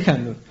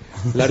 Alejandro.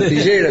 La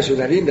artillera es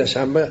una linda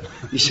samba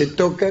y se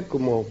toca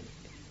como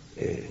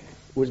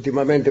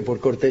últimamente por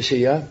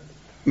cortesía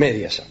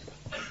media samba.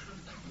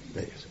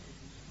 Media samba.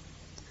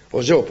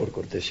 O yo por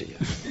cortesía.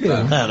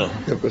 Claro.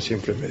 Toco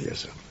siempre media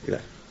samba.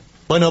 Claro.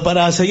 Bueno,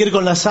 para seguir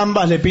con las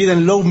zambas le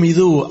piden Love Me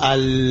Do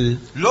al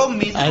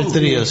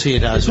trío. Sí,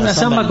 es una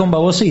samba con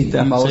babosita.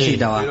 Con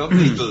babosita va. Pero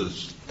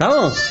Beatles.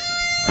 ¿Estamos?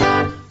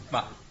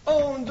 Va.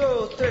 1,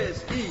 2,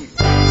 3 y...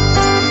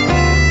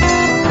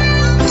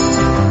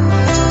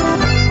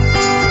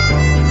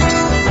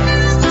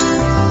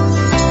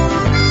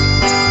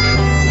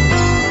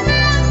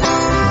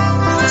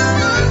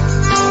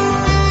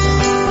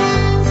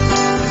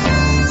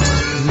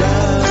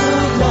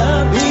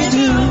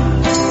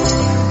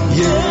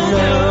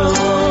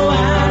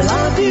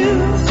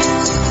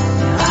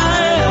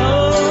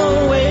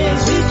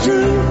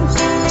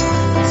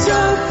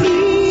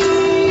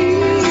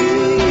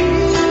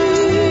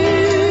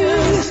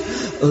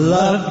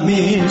 Love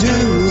me do.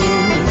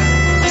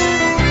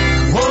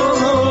 Oh,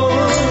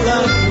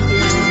 love me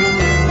do.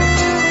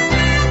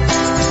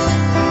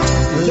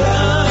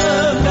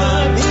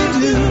 Love me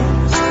do.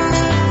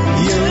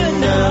 You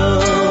know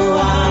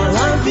I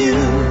love you.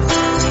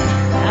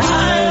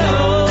 I'll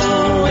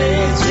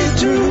always be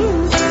true.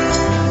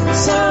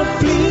 So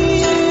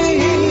please,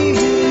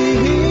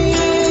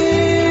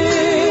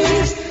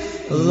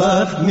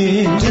 love me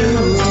do.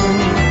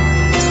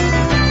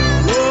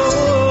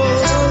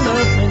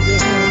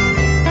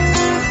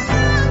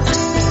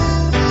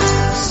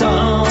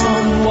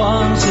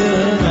 Someone to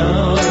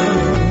know,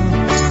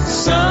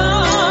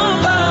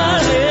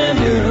 somebody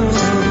new,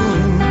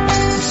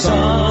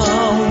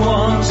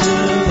 someone to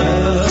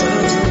love,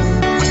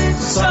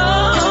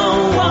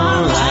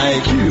 someone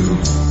like you.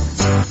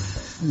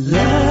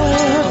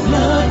 Love,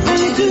 love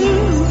me do.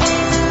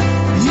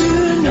 You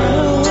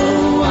know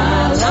I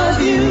love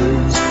you.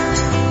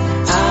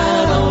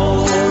 I'll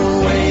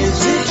always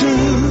be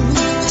true.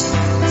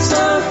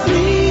 So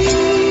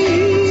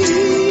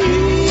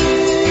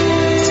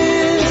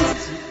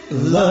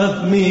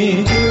love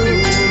me do.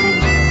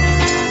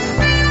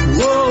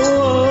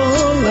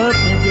 Whoa, love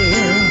me do.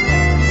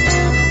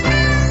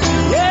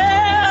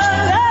 Yeah,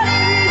 love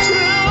me do.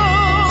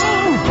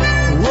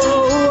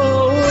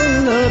 Whoa,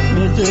 love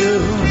me do.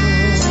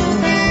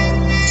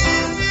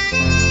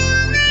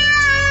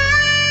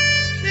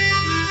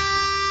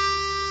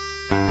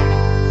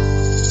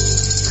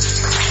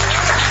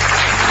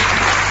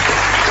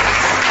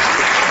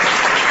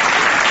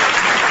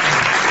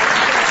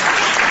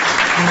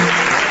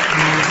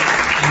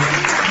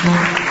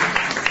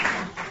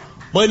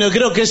 Bueno,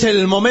 creo que es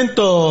el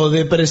momento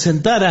de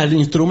presentar al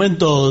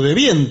instrumento de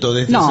viento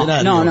de este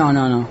escenario.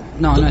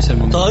 No es el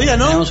momento. ¿Todavía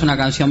no? Tenemos una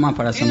canción más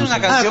para hacer.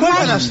 ¿Una canción ¿cuál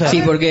más? van a hacer?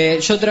 Sí, porque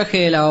yo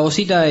traje la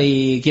babosita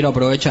y quiero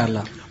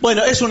aprovecharla.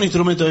 Bueno, es un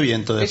instrumento de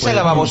viento. ¿Esa es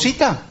la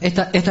babosita?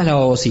 Esta es la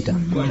babosita.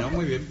 Bueno,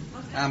 muy bien.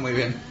 Muy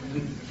bien.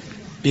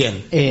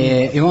 Bien.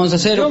 Y vamos a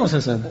hacer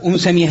un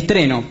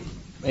semiestreno.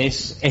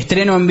 es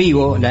estreno en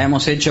vivo, la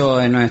hemos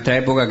hecho en nuestra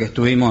época que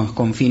estuvimos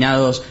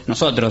confinados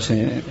nosotros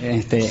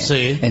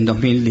en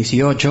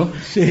 2018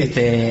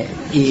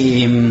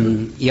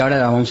 y ahora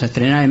la vamos a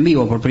estrenar en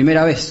vivo por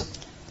primera vez.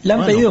 La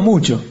han pedido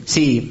mucho.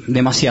 Sí,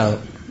 demasiado.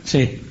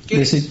 Sí.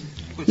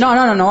 No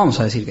vamos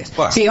a decir qué es.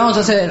 Sí, vamos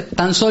a hacer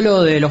Tan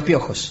Solo de Los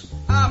Piojos.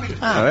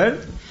 A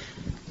ver.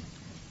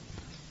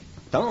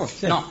 ¿Estamos?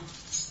 Sí. No.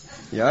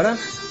 ¿Y ahora?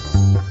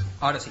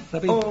 Ahora sí.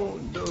 1,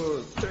 2,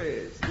 3.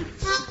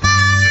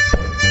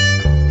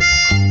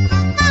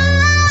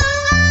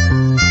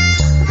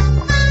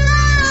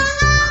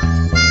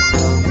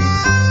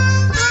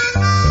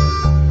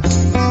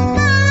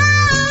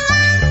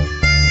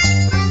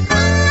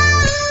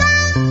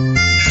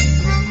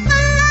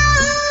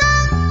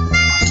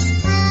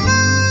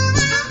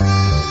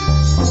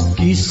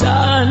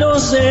 Quizá no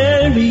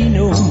sea el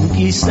vino,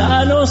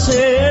 quizá no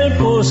sea el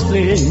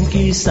postre,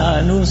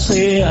 quizá no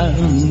sea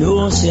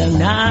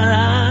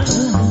nada,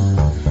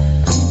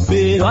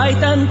 pero hay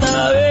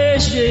tanta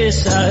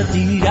belleza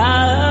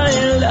tirada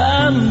en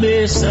la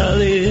mesa,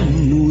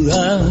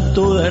 desnuda,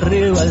 toda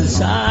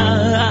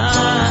rebalsada.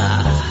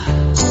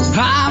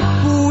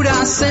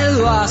 Apuras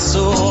el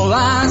vaso,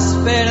 vas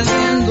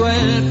perdiendo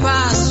el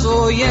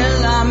paso y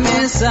en la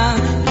mesa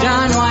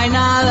ya no hay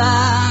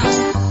nada.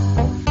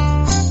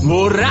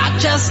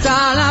 Borracha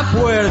está la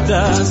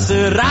puerta,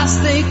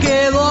 cerraste y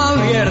quedó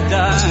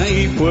abierta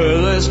y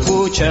puedo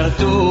escuchar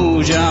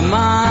tu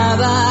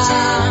llamada.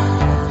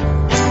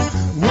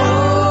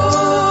 Oh,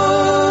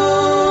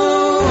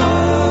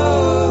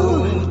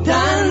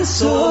 tan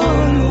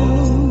solo.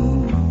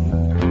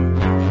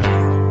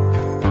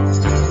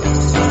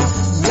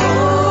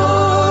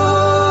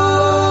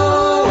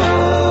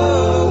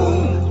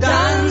 Oh,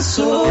 tan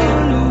solo.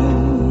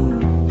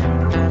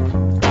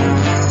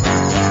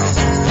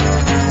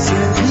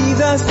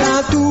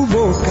 Está tu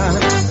boca,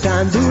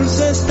 tan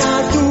dulce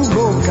está tu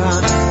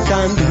boca,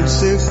 tan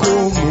dulce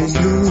como un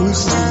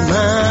blues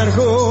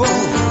amargo.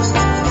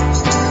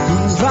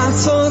 Un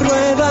vaso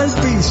rueda al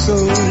piso,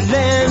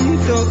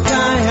 lento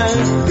cae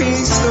al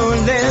piso,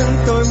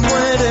 lento y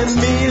muere en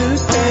 1000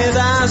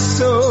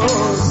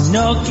 pedazos.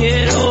 No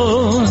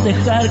quiero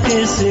dejar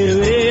que se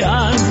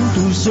vean,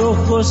 tus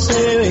ojos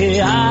se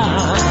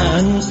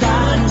vean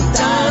tan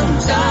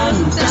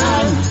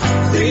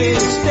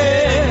triste.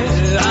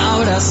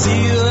 Habrá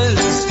sido el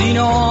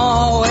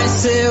destino,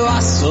 ese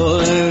vaso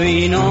de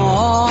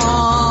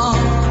vino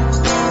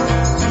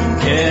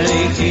que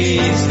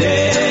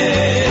dijiste.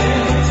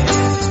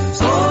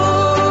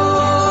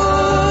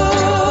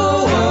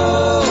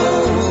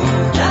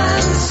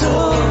 Tan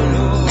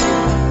solo.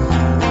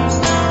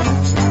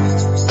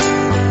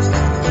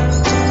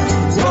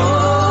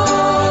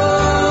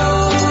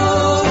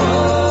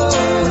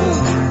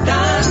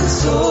 Tan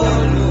solo.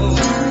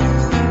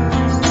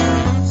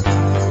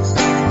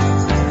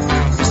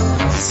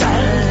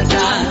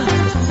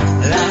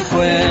 La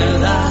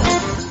cuerda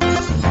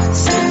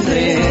se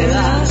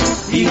enreda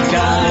y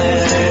cae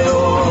de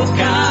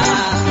boca.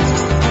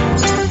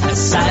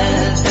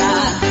 Salta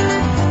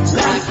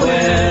la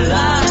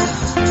cuerda,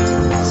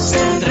 se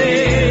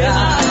enreda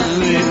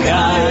y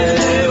cae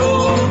de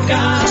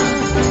boca.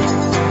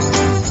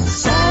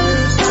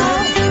 Salta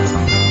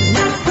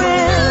la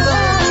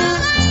cuerda,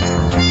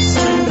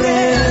 se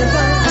enreda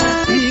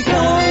y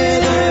cae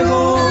de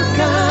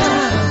boca.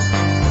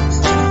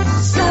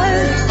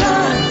 Salta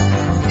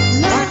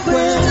la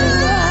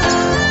cuerda,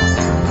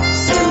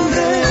 se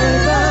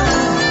enreda.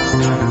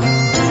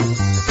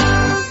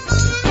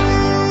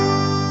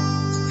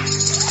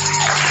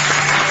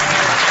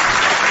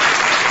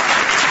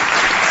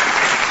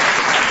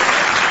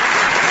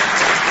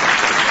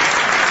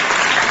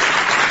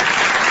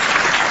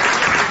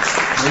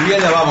 Muy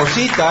bien la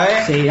babosita,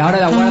 ¿eh? Sí, ahora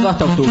la guardo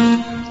hasta octubre.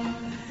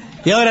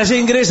 Y ahora ya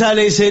ingresa al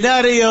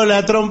escenario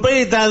la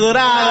trompeta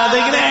dorada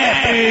de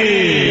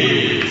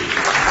Crespi.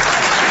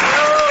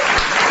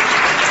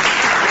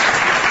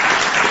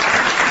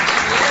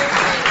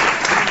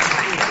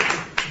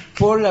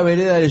 Por la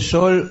vereda del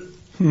sol,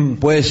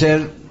 puede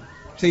ser.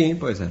 Sí,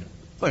 puede ser.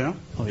 Bueno,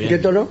 ¿Qué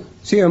tono?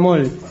 Sí,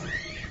 bemol.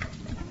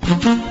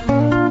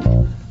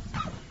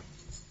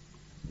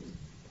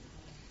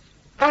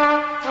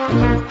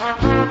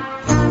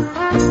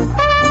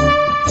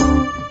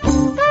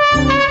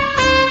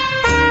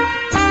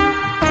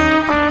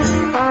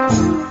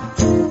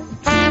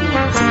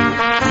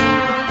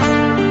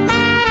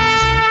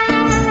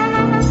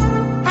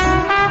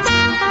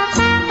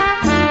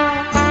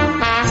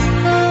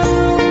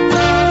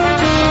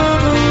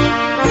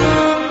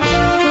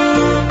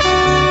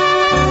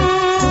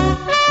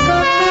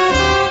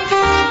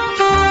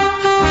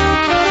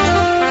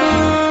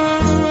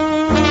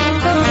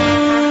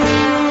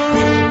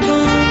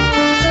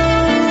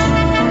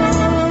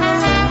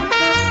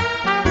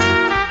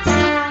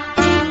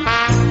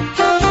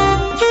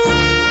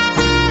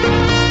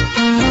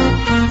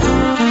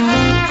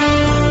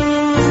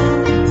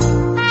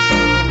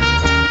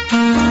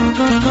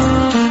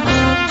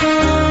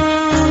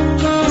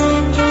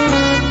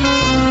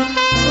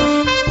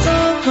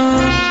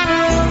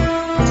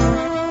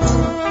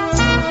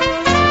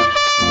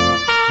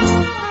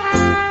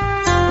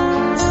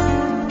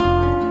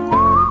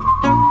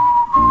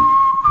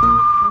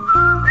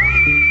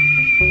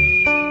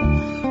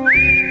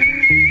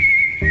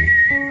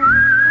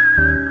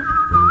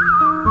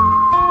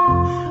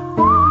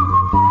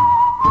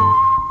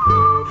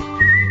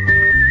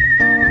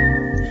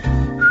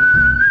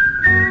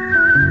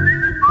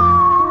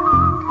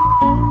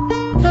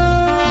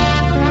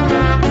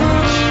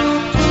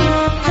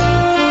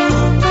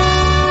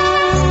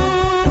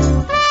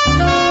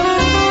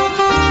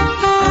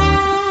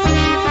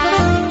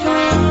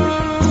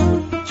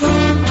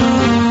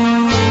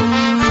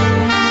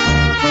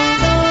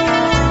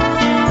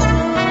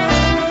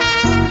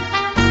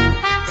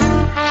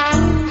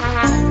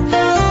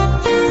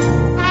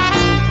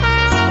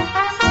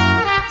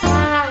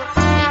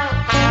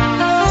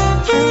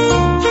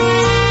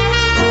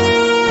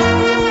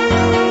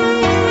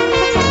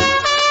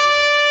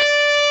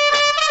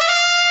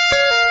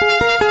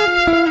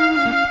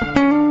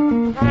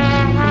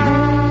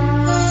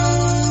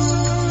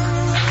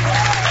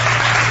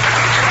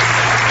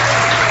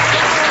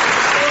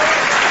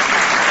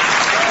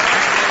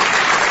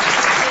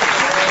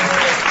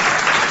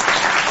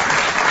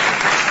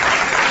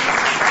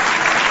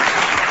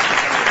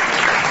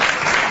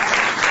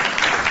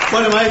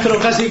 Bueno, maestro,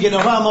 casi que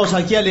nos vamos.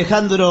 Aquí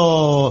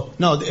Alejandro...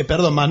 No,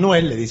 perdón,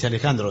 Manuel, le dice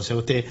Alejandro, o sea,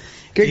 usted...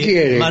 ¿Qué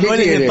quiere? Manuel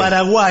 ¿Qué es de quiere?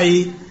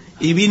 Paraguay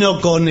y vino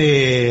con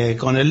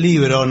el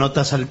libro,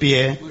 Notas al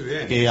Pie,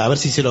 que a ver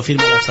si se lo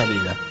firma a la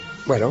salida.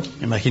 Bueno.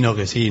 Me imagino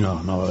que sí,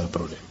 no va a haber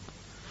problema.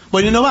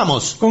 Bueno, y nos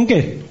vamos. ¿Con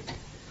qué?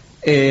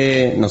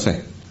 No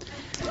sé.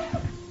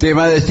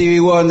 Tema de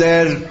Stevie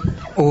Wonder.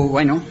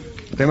 Bueno.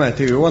 ¿Tema de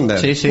Stevie Wonder?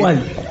 Sí, sí. ¿Cuál?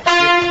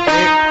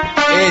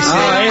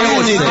 Ese. El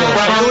único.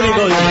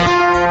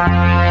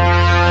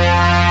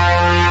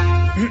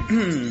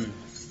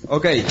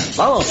 Ok,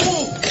 vamos.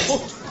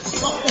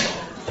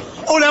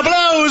 ¡Un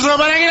aplauso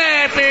para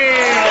Gillespie!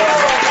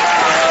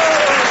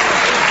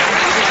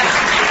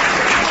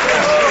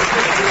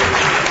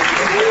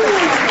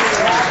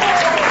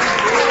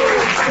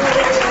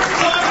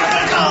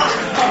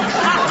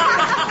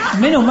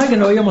 Menos mal que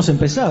no habíamos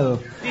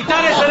empezado.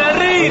 ¡Titanes en el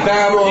ring!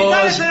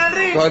 Estamos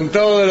con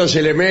todos los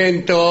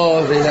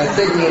elementos de la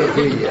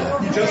tecnología.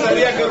 Yo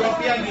sabía que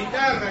rompían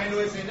guitarras en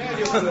los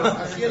escenarios, pero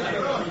hacían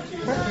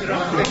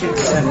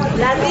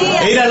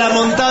Era la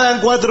montada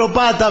en 4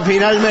 patas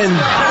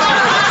finalmente.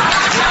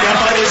 Que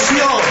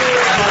apareció.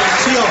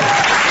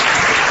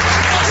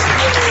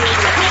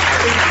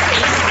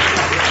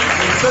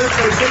 Estoy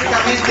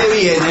perfectamente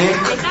bien,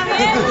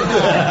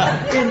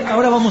 Bien,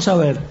 ahora vamos a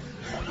ver.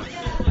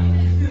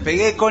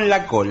 Pegué con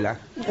la cola.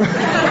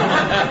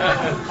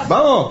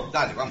 ¿Vamos?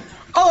 Dale, vamos.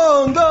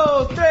 1,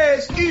 2,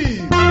 3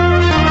 y...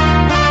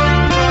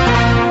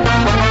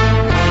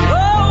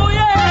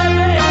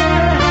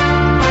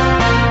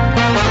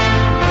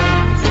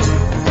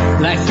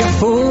 Like a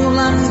fool,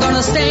 I'm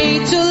gonna stay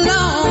too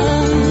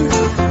long.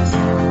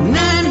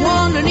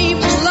 9-1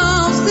 evil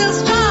love still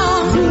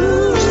strong.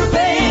 Ooh,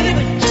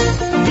 baby,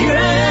 here I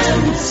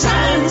am,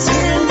 science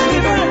and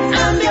river,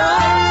 I'm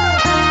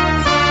yours.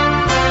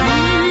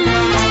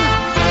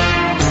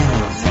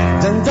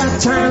 Then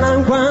that time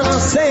I'm gonna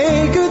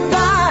say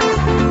goodbye,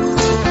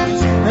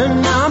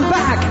 and I'm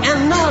back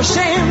and no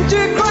shame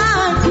to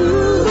cry.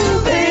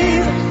 Ooh,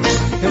 baby,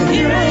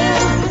 here I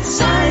am,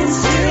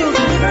 science and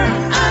river,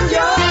 I'm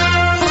yours.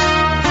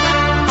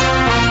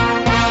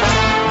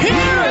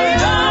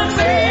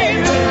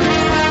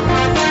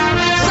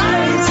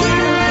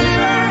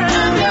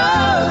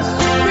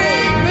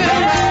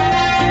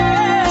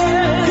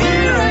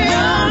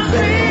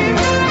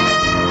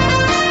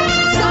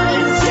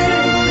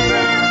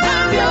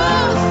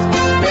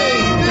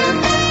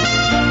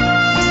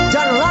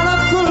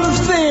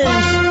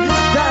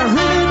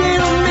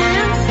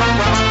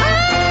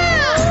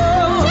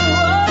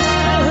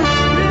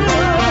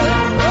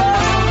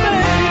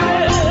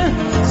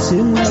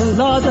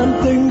 I'm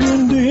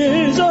thinking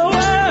this oh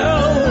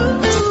well.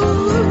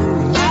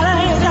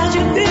 That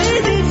you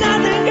did is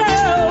nothing,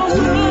 girl.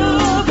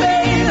 Ooh,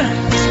 baby,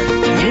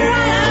 here I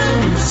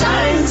am,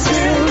 science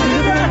and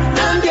river,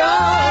 I'm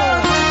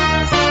yours.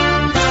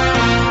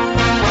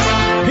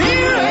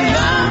 Here I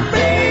am,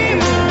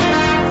 baby,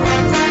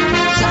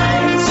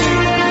 science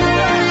and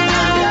river,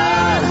 I'm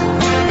yours,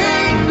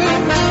 baby.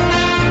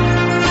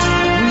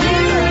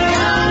 Here I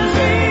am,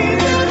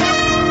 baby,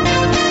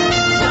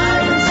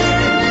 science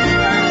and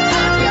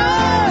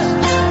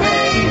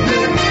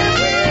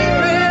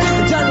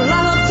done a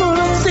lot of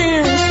foolish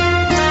things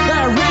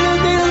that really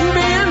didn't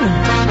mean.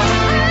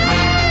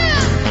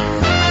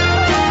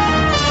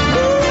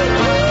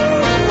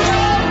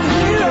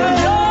 You're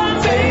your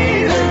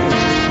baby,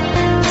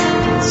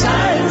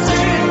 science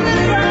and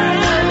river,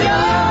 I'm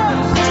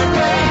yours,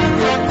 baby.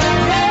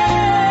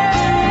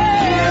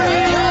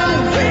 You're your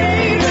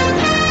baby,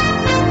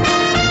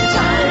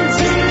 science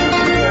and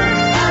river,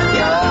 I'm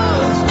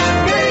yours,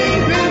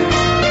 baby.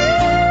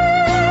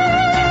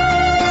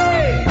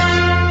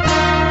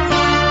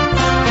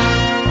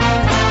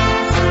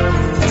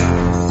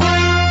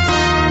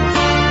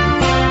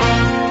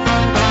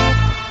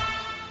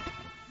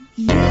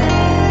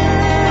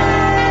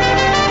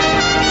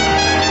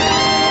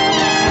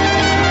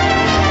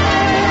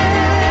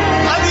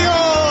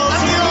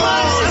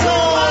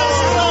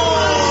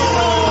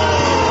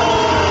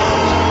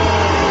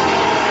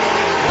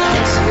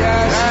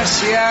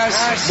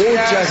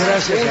 Muchas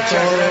gracias a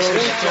todos.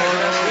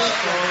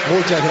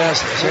 Muchas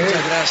gracias.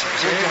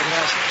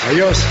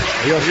 Adiós.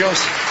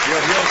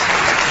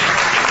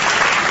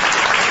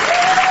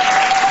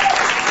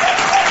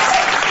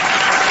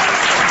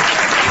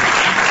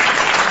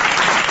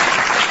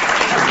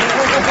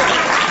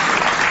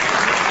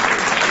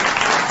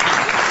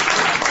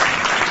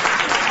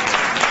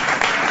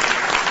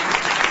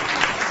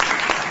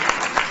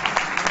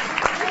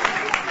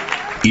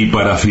 Y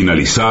para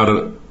finalizar,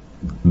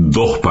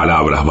 2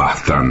 palabras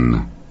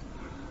bastan.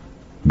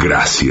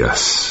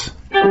 Gracias.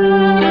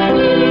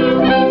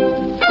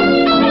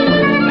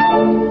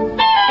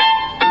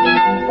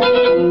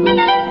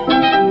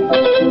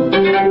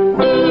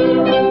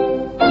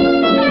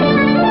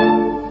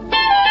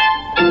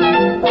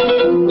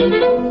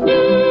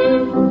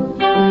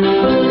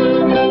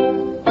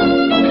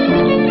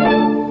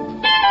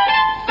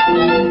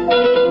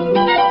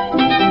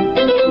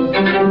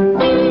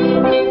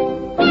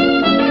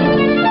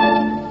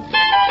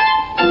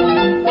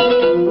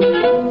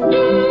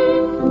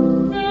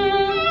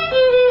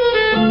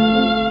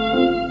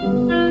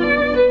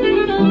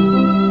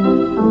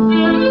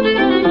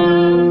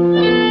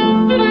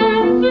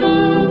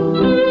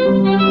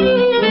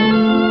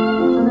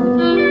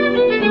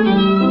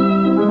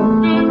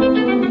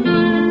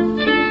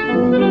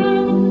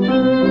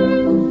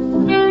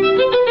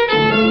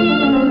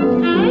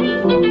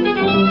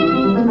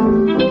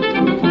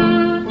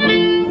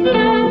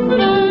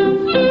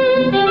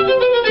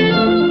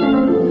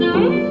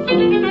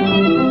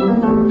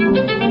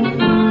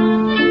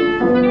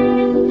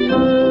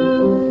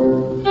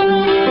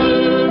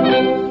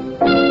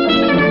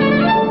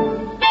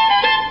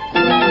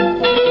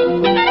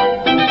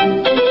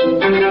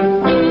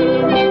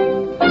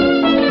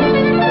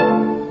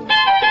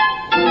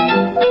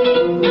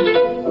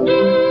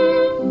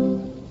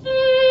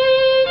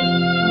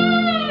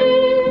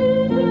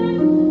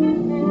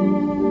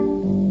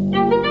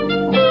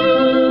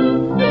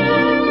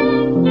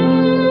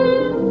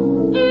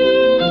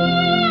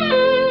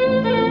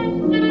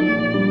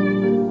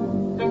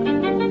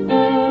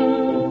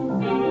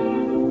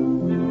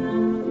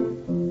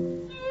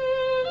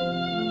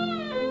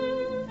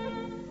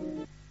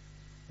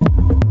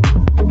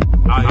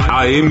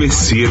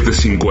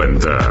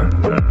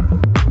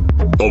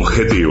 AM750.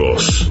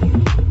 Objetivos,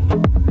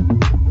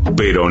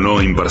 pero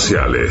no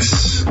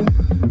imparciales.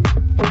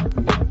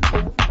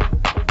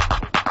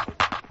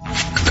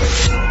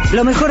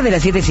 Lo mejor de la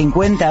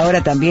 750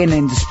 ahora también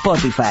en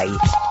Spotify.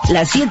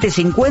 La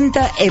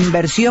 750 en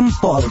versión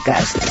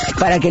podcast,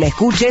 para que la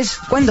escuches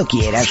cuando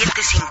quieras.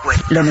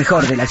 750. Lo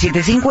mejor de la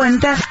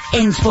 750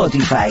 en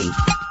Spotify.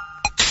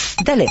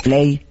 Dale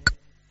play.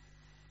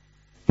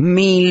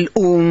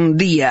 1001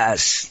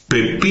 días.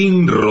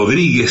 Pepín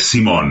Rodríguez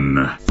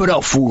Simón.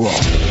 Prófugo.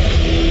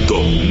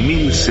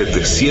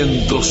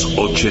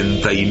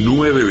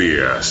 2789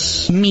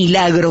 días.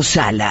 Milagro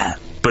Sala.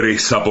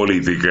 Presa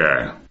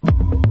política.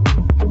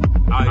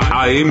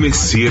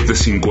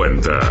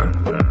 AM750.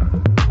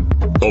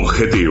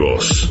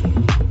 Objetivos,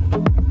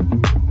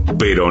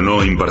 pero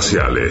no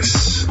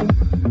imparciales.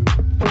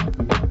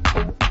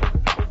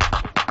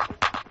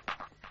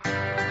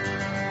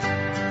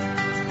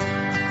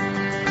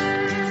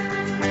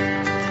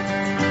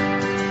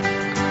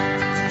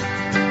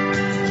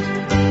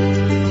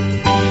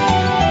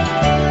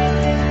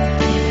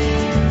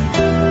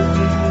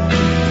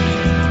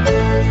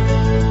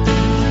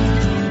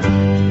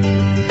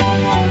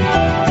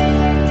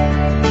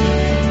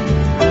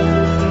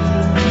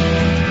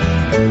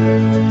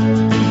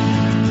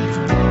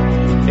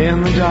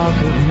 In the dark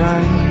of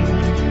night,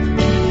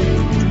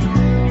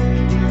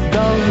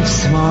 those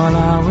small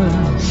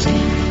hours,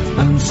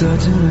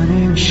 uncertain and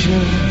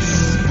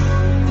anxious,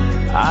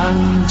 I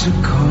need to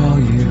call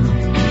you.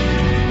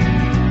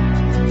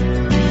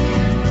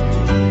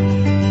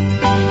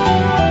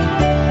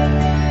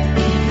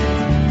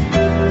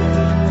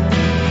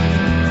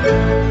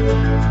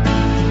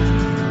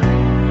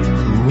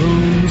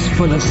 Rooms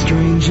full of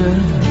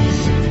strangers,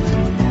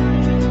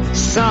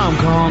 some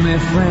call me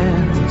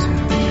friend,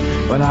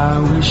 but I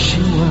wish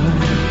you were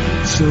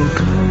so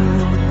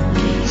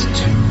close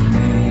to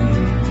me.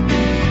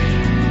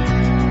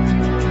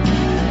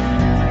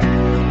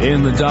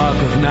 In the dark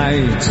of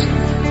night,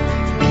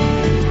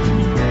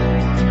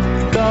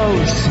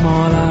 those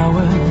small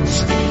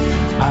hours,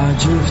 I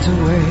drift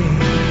away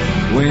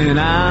when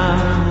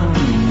I'm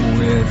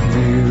with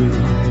you.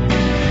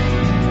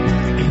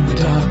 In the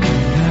dark of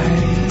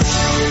night,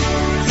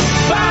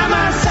 by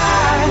my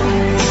side.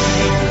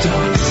 In the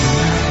dark of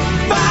night,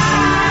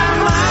 by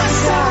my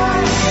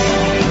side.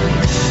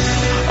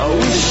 I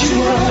wish you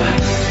were,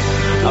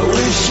 I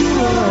wish you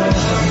were.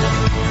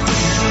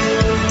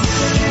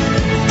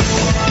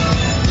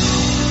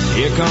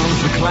 Here comes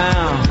the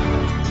clown,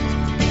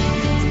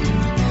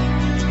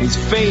 his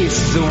face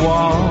is a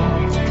wall,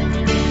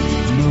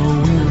 no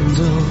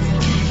window,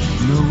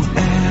 no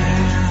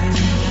air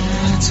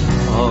at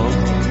all.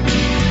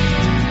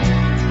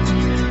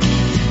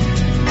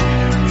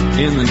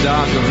 In the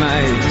dark of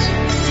night,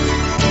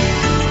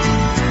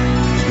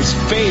 his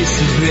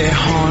faces they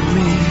haunt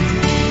me,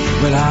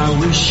 but I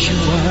wish you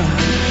were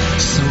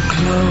so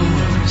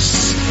close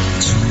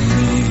to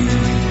me.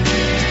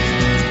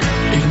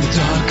 In the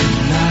dark of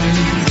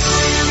night,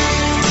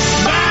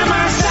 by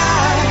my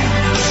side.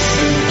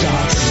 In the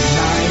dark of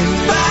night,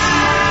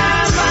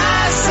 by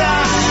my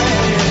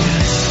side.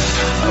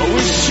 I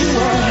wish you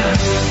were,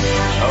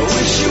 I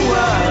wish you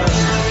were.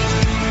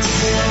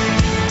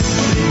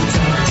 In the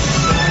dark of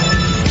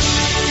night,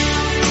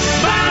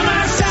 by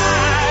my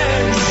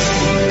side.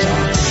 In the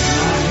dark of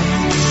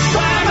night,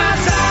 by my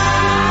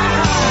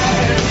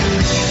side.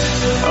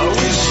 I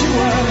wish you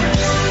were,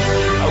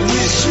 I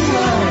wish you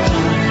were.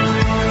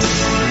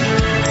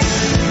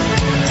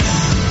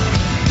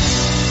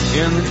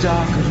 In the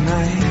dark of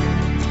night,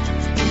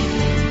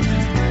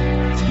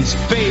 his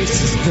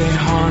faces they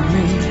haunt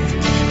me,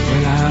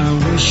 but I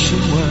wish you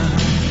were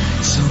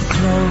so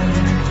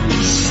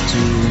close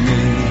to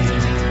me.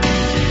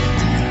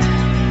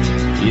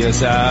 Yes,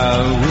 I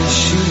wish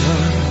you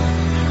were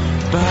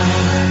by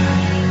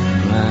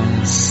my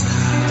side.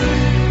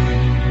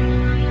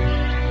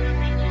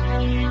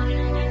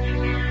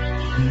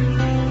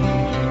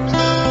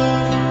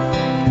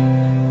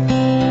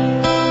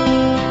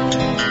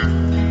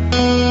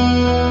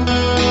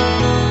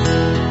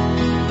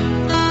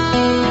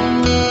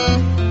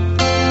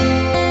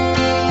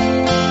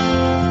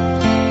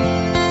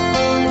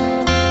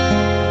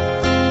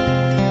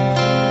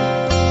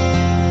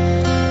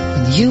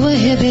 You were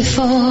here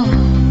before.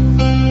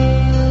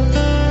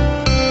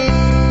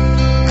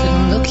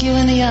 Couldn't look you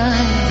in the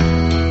eye.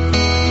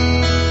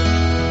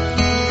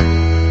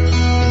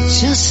 You're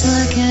just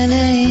like an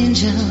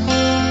angel.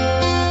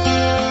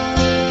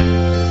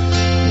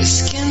 Your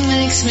skin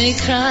makes me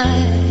cry.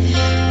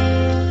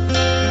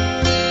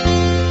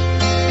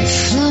 You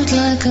float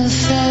like a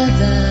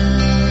feather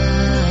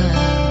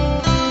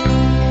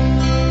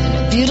in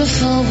a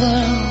beautiful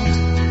world.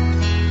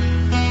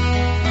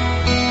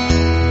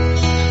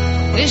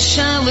 Wish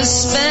I was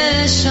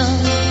special.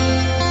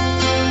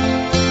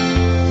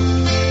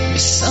 You're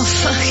so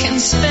fucking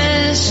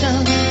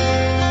special.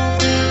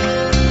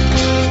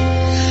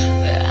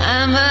 But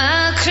I'm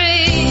a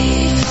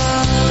creep.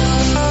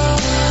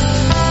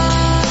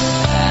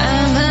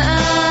 I'm a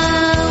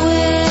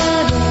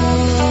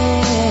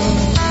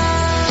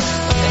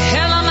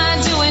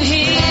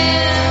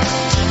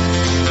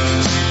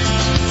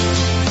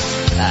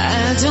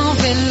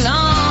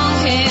belong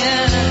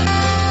here,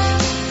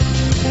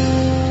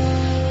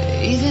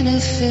 even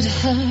if it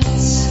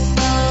hurts.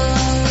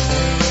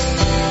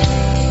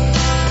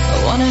 I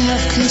wanna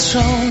have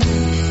control.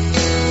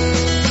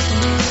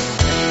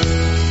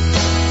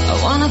 I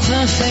want a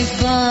perfect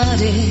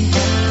body.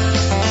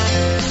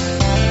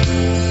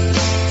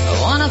 I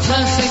want a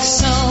perfect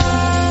soul.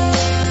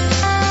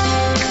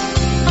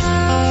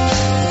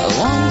 I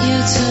want you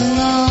to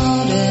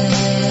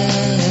notice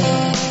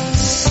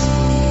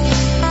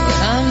when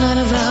I'm not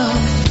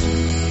around.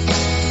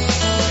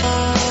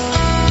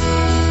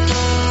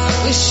 I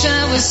wish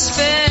I was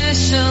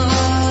special.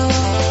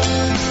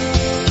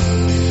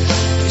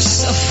 You're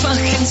so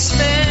fucking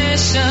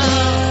special.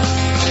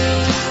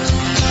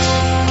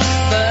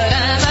 But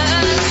I'm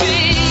a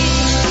creep.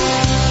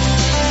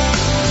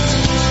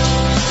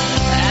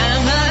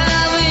 I'm a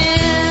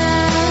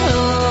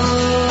weirdo.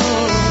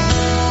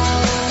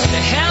 What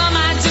the hell am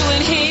I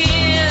doing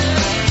here?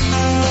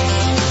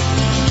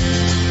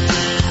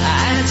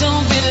 I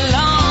don't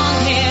belong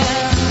here.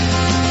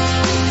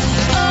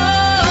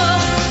 Oh,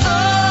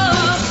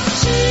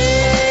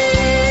 gee,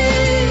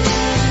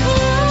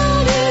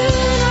 what did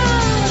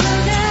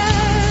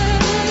I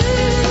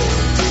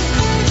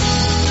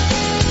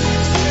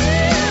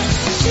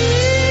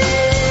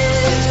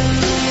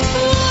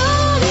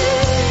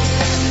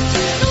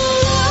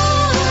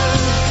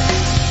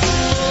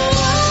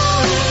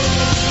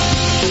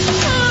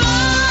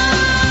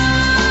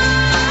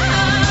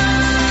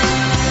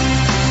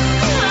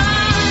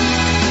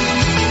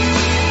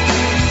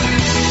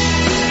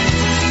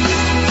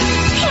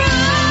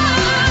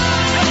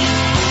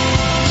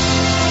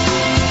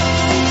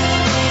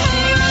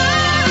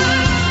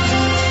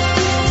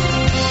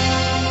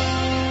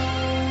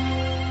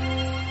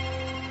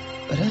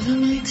Whatever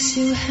makes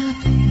you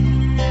happy,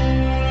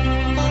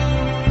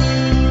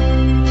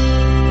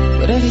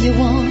 whatever you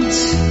want.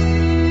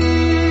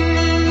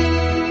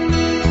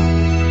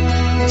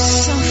 You're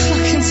so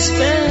fucking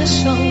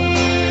special.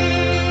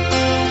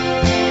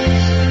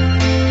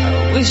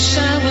 I wish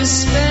I was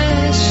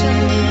special.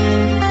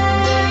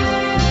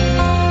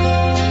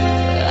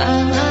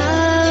 I'm a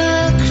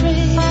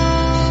creep.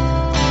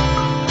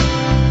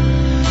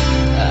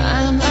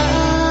 I'm a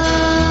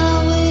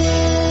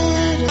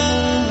weirdo.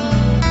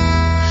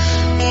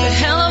 The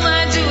hell am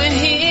I doing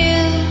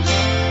here?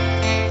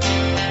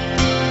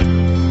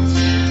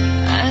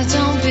 I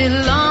don't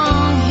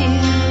belong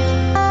here.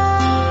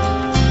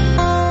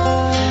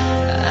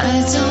 I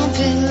don't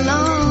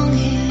belong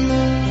here.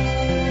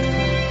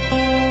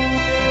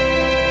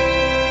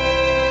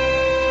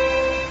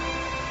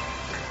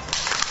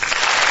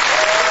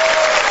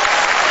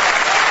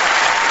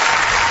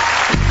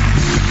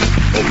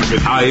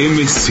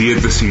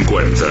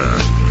 AM750.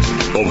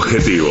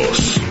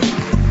 Objetivos,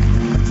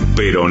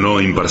 pero no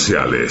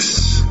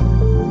imparciales.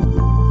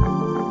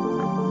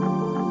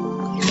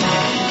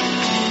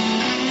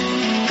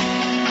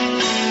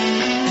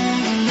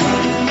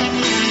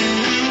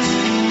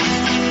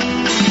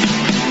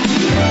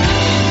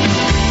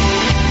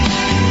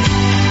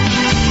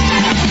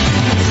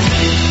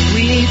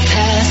 We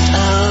passed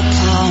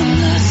upon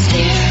the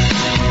stair.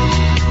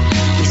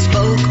 We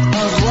spoke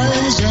of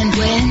was and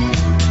when.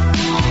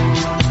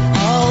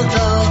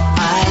 Although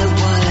I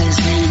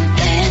wasn't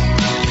then,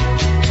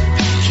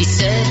 he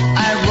said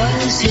I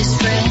was his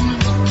friend.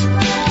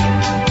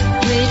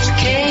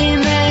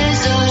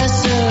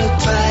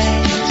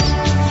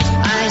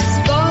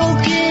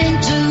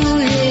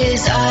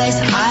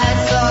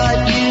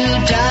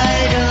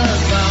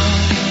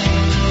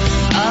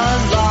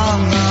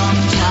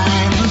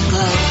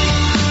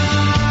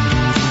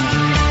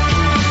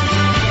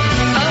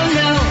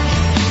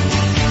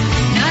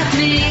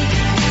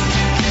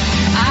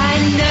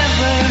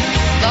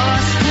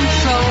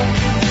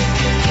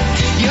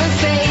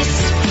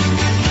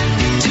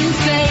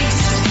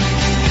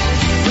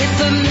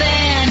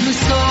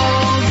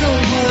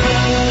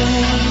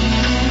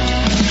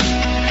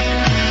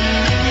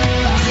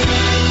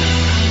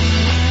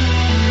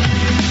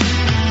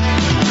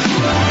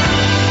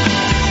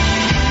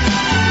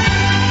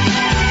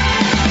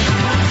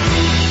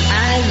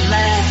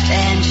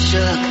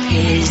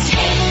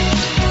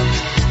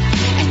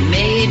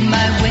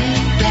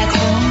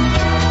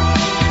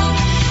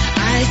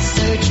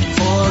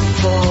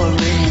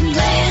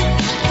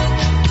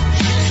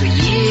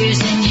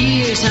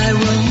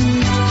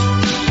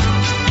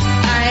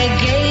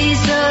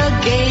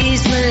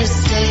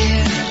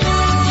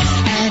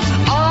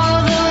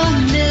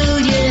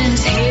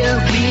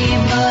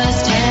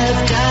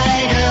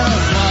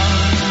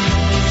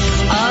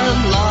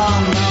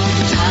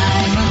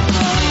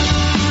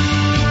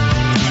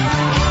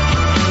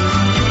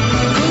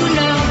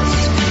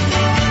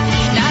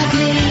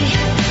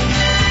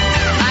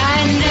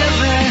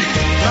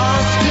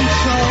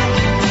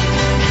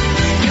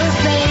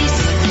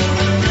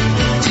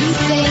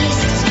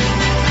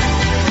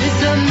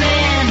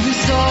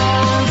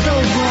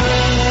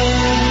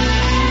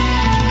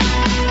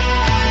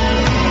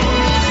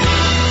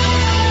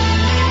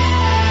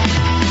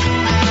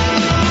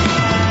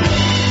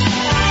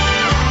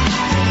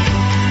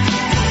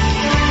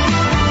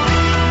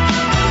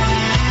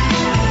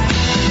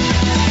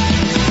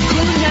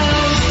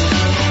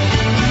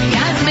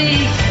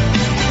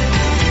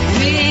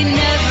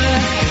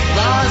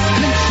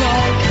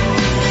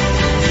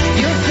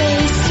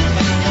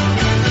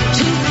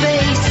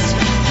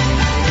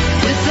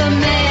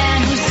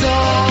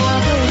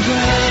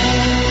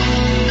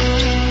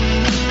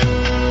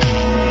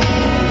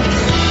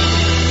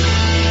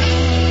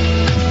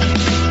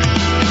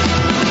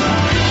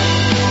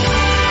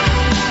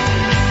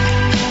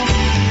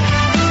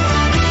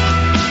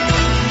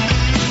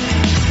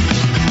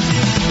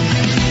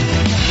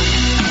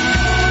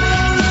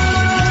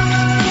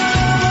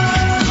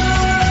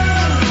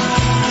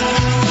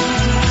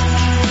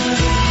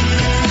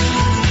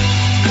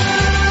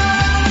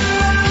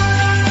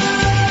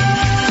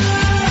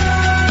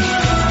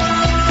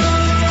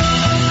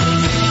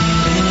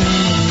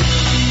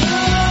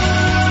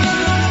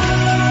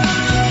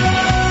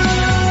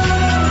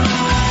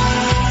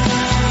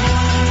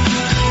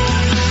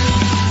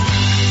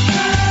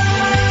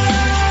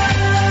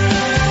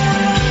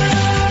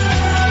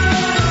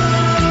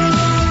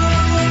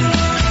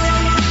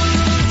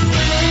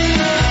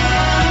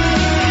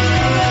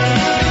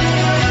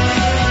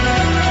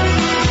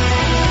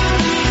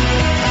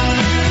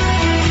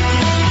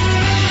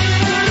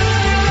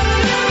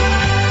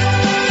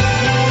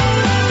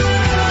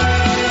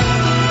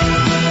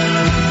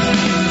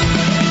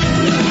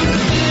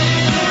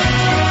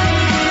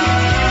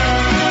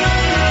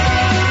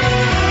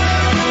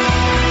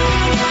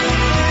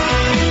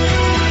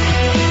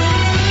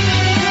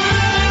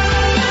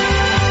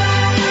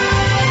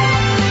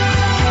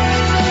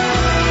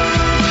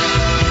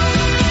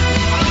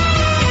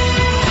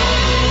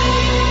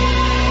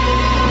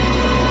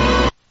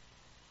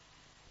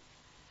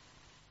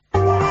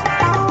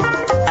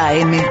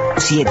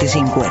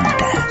 AM750.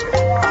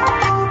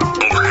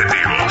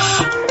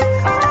 Objetivos,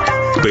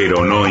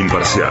 pero no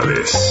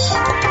imparciales.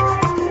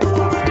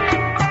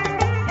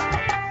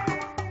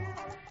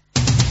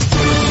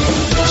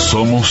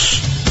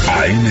 Somos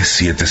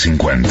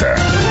AM750.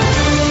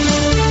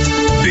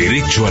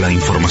 Derecho a la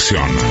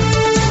información.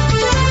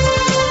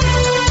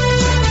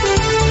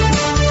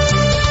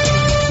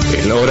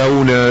 Es la hora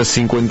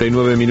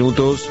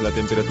 1:59. La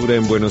temperatura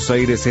en Buenos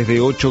Aires es de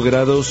 8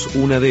 grados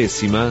 1 El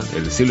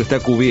cielo está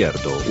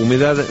cubierto.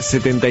 Humedad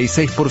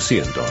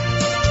 76%.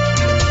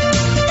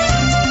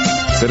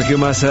 Sergio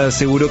Massa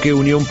aseguró que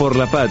Unión por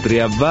la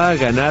Patria va a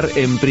ganar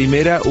en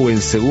primera o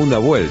en segunda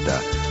vuelta.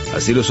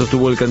 Así lo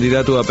sostuvo el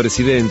candidato a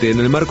presidente en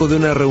el marco de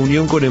una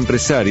reunión con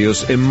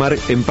empresarios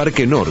en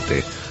Parque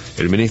Norte.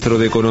 El ministro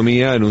de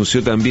Economía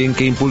anunció también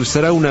que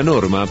impulsará una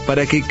norma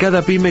para que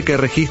cada pyme que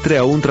registre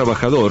a un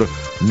trabajador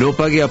no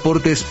pague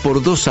aportes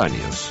por 2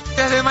 años.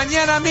 Desde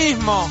mañana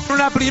mismo,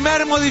 una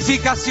primer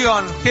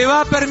modificación que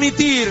va a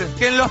permitir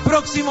que en los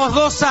próximos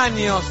 2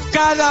 años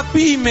cada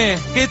pyme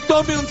que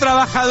tome un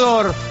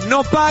trabajador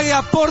no pague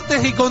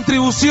aportes y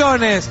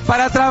contribuciones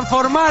para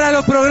transformar a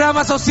los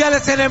programas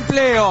sociales en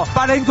empleo,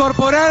 para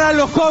incorporar a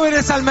los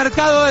jóvenes al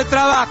mercado de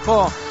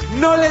trabajo.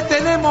 No le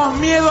tenemos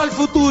miedo al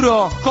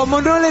futuro, como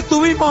no le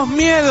tuvimos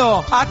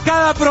miedo a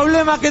cada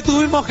problema que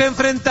tuvimos que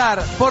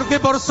enfrentar, porque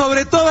por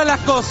sobre todas las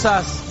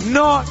cosas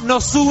no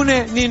nos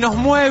une ni nos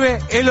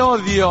mueve el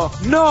odio,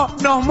 no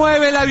nos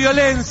mueve la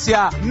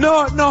violencia,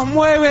 no nos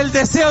mueve el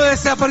deseo de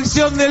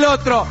desaparición del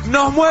otro,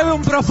 nos mueve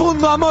un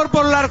profundo amor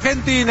por la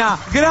Argentina.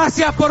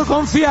 Gracias por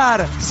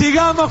confiar,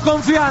 sigamos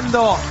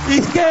confiando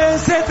y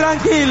quédense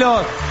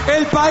tranquilos,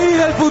 el país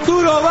del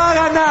futuro va a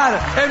ganar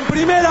en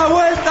primera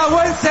vuelta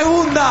o en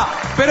segunda,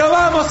 pero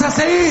vamos a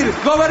seguir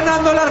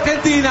gobernando la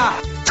Argentina.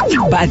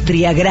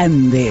 Patria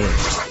Grande.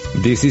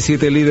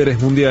 17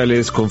 líderes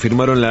mundiales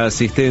confirmaron la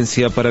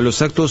asistencia para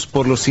los actos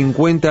por los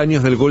 50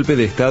 años del golpe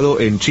de Estado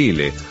en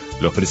Chile.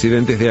 Los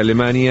presidentes de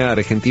Alemania,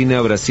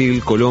 Argentina,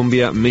 Brasil,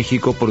 Colombia,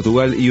 México,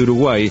 Portugal y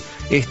Uruguay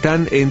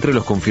están entre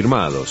los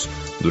confirmados.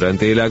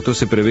 Durante el acto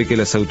se prevé que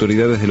las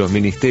autoridades de los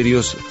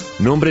ministerios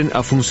nombren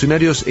a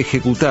funcionarios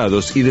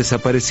ejecutados y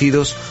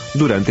desaparecidos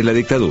durante la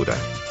dictadura.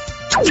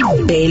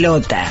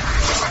 Pelota.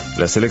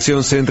 La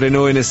selección se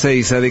entrenó en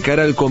Ezeiza de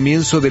cara al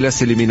comienzo de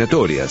las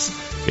eliminatorias.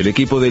 El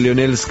equipo de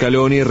Lionel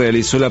Scaloni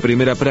realizó la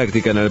primera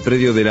práctica en el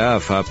predio de la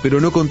AFA, pero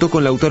no contó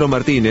con Lautaro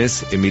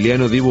Martínez,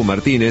 Emiliano Dibu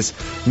Martínez,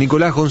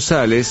 Nicolás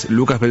González,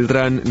 Lucas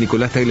Beltrán,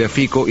 Nicolás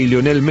Tagliafico y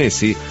Lionel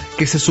Messi,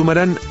 que se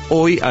sumarán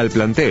hoy al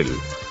plantel.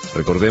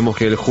 Recordemos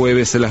que el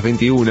jueves a las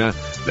 21,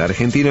 la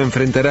Argentina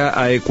enfrentará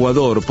a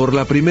Ecuador por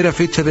la primera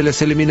fecha de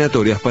las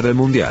eliminatorias para el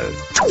Mundial.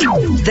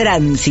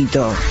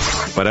 Tránsito.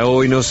 Para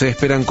hoy no se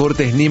esperan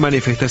cortes ni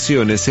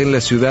manifestaciones en la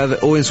ciudad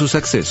o en sus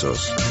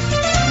accesos.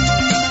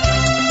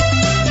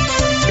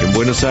 En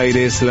Buenos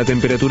Aires la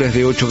temperatura es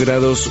de 8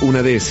 grados 1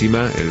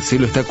 el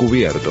cielo está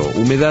cubierto,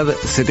 humedad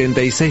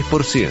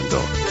 76%.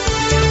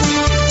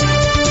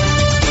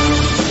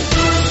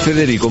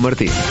 Federico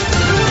Martín.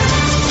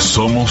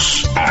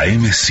 Somos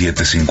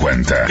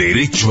AM750.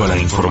 Derecho a la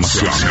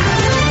información.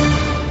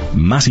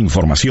 Más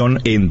información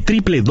en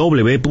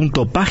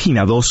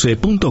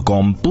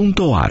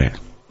www.pagina12.com.ar.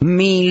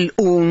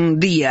 1001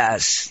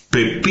 días.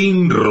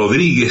 Pepín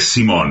Rodríguez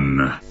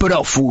Simón.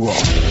 Prófugo.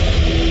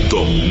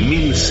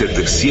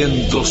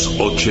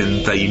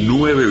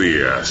 2789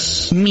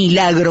 días.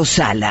 Milagro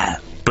Sala.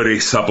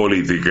 Presa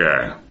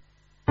política.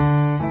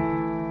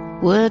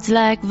 Words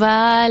like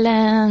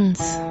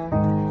violence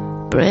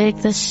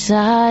break the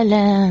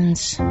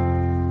silence,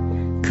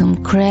 come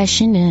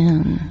crashing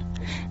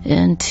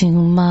into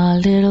my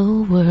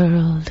little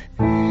world.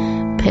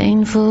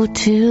 Painful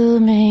to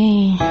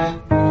me,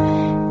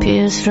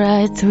 pierce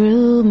right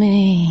through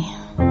me.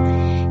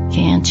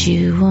 Can't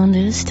you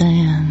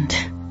understand?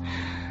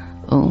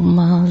 Oh,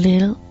 my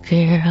little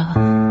girl.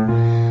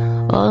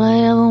 All I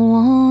ever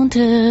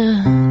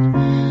wanted,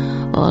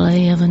 all I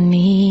ever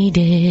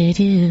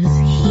needed is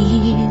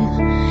here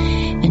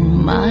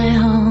in my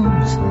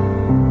arms.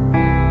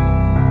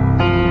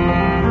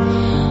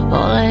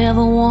 All I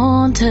ever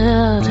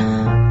wanted,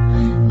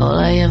 all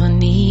I ever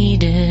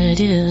needed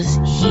is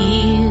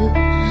here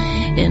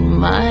in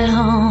my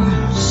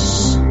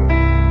arms.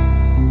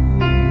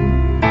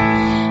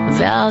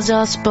 Vows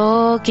are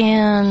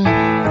spoken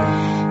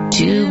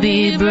to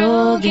be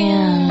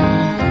broken.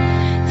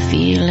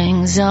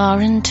 Feelings are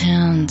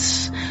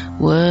intense,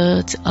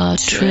 words are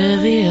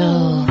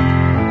trivial.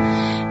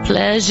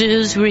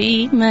 Pleasures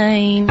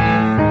remain,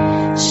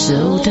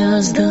 so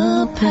does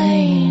the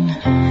pain.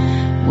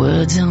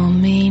 Words are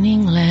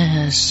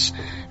meaningless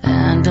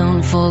and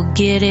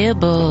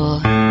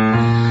unforgettable.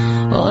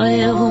 All I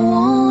ever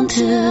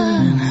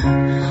wanted,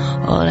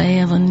 all I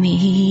ever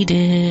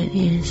needed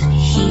is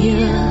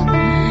here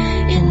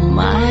in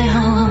my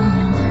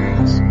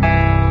arms.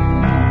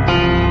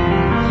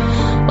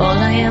 All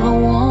I ever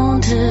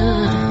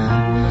wanted,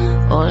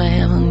 all I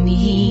ever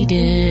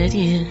needed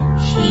is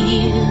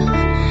here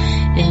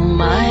in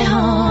my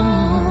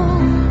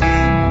arms.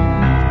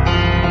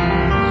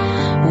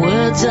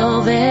 words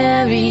are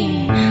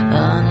very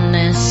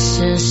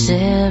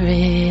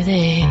unnecessary.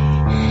 They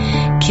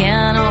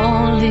can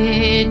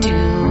only do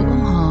harm.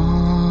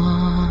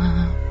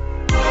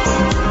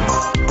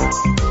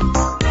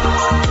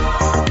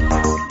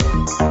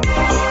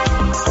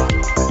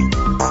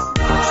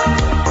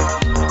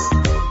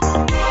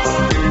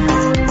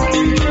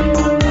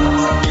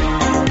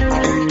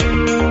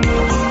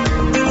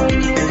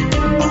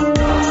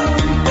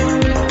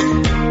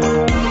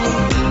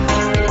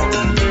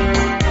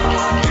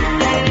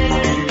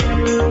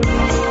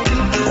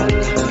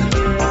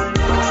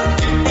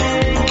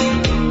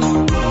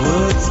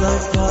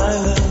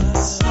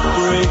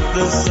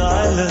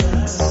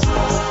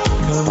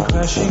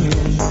 Crashing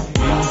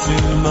into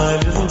my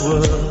little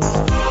world,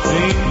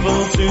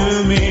 painful to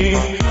me,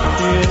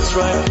 it's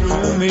right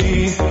through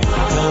me.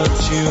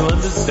 Can't you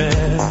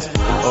understand?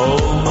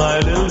 Oh, my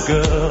little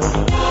girl,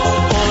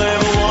 all I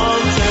ever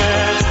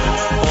wanted,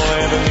 all I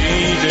ever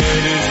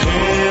needed is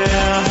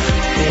here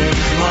in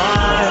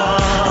my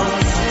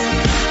arms.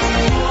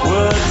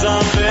 Words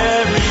are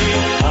very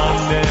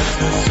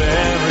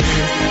unnecessary,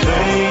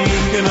 they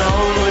can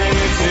only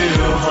do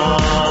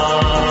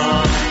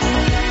harm.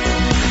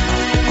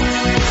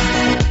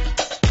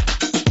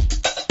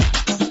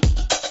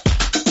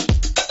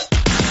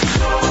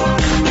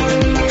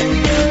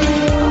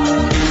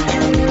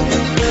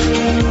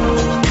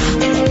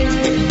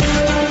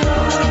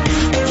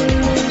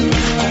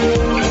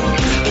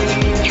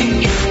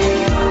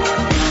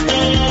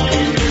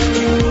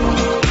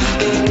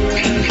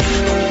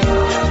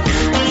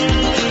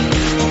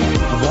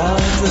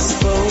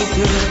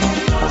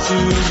 To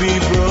be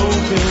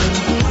broken,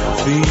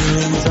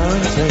 feelings are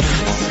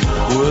intense,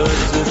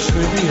 words are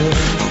trivial.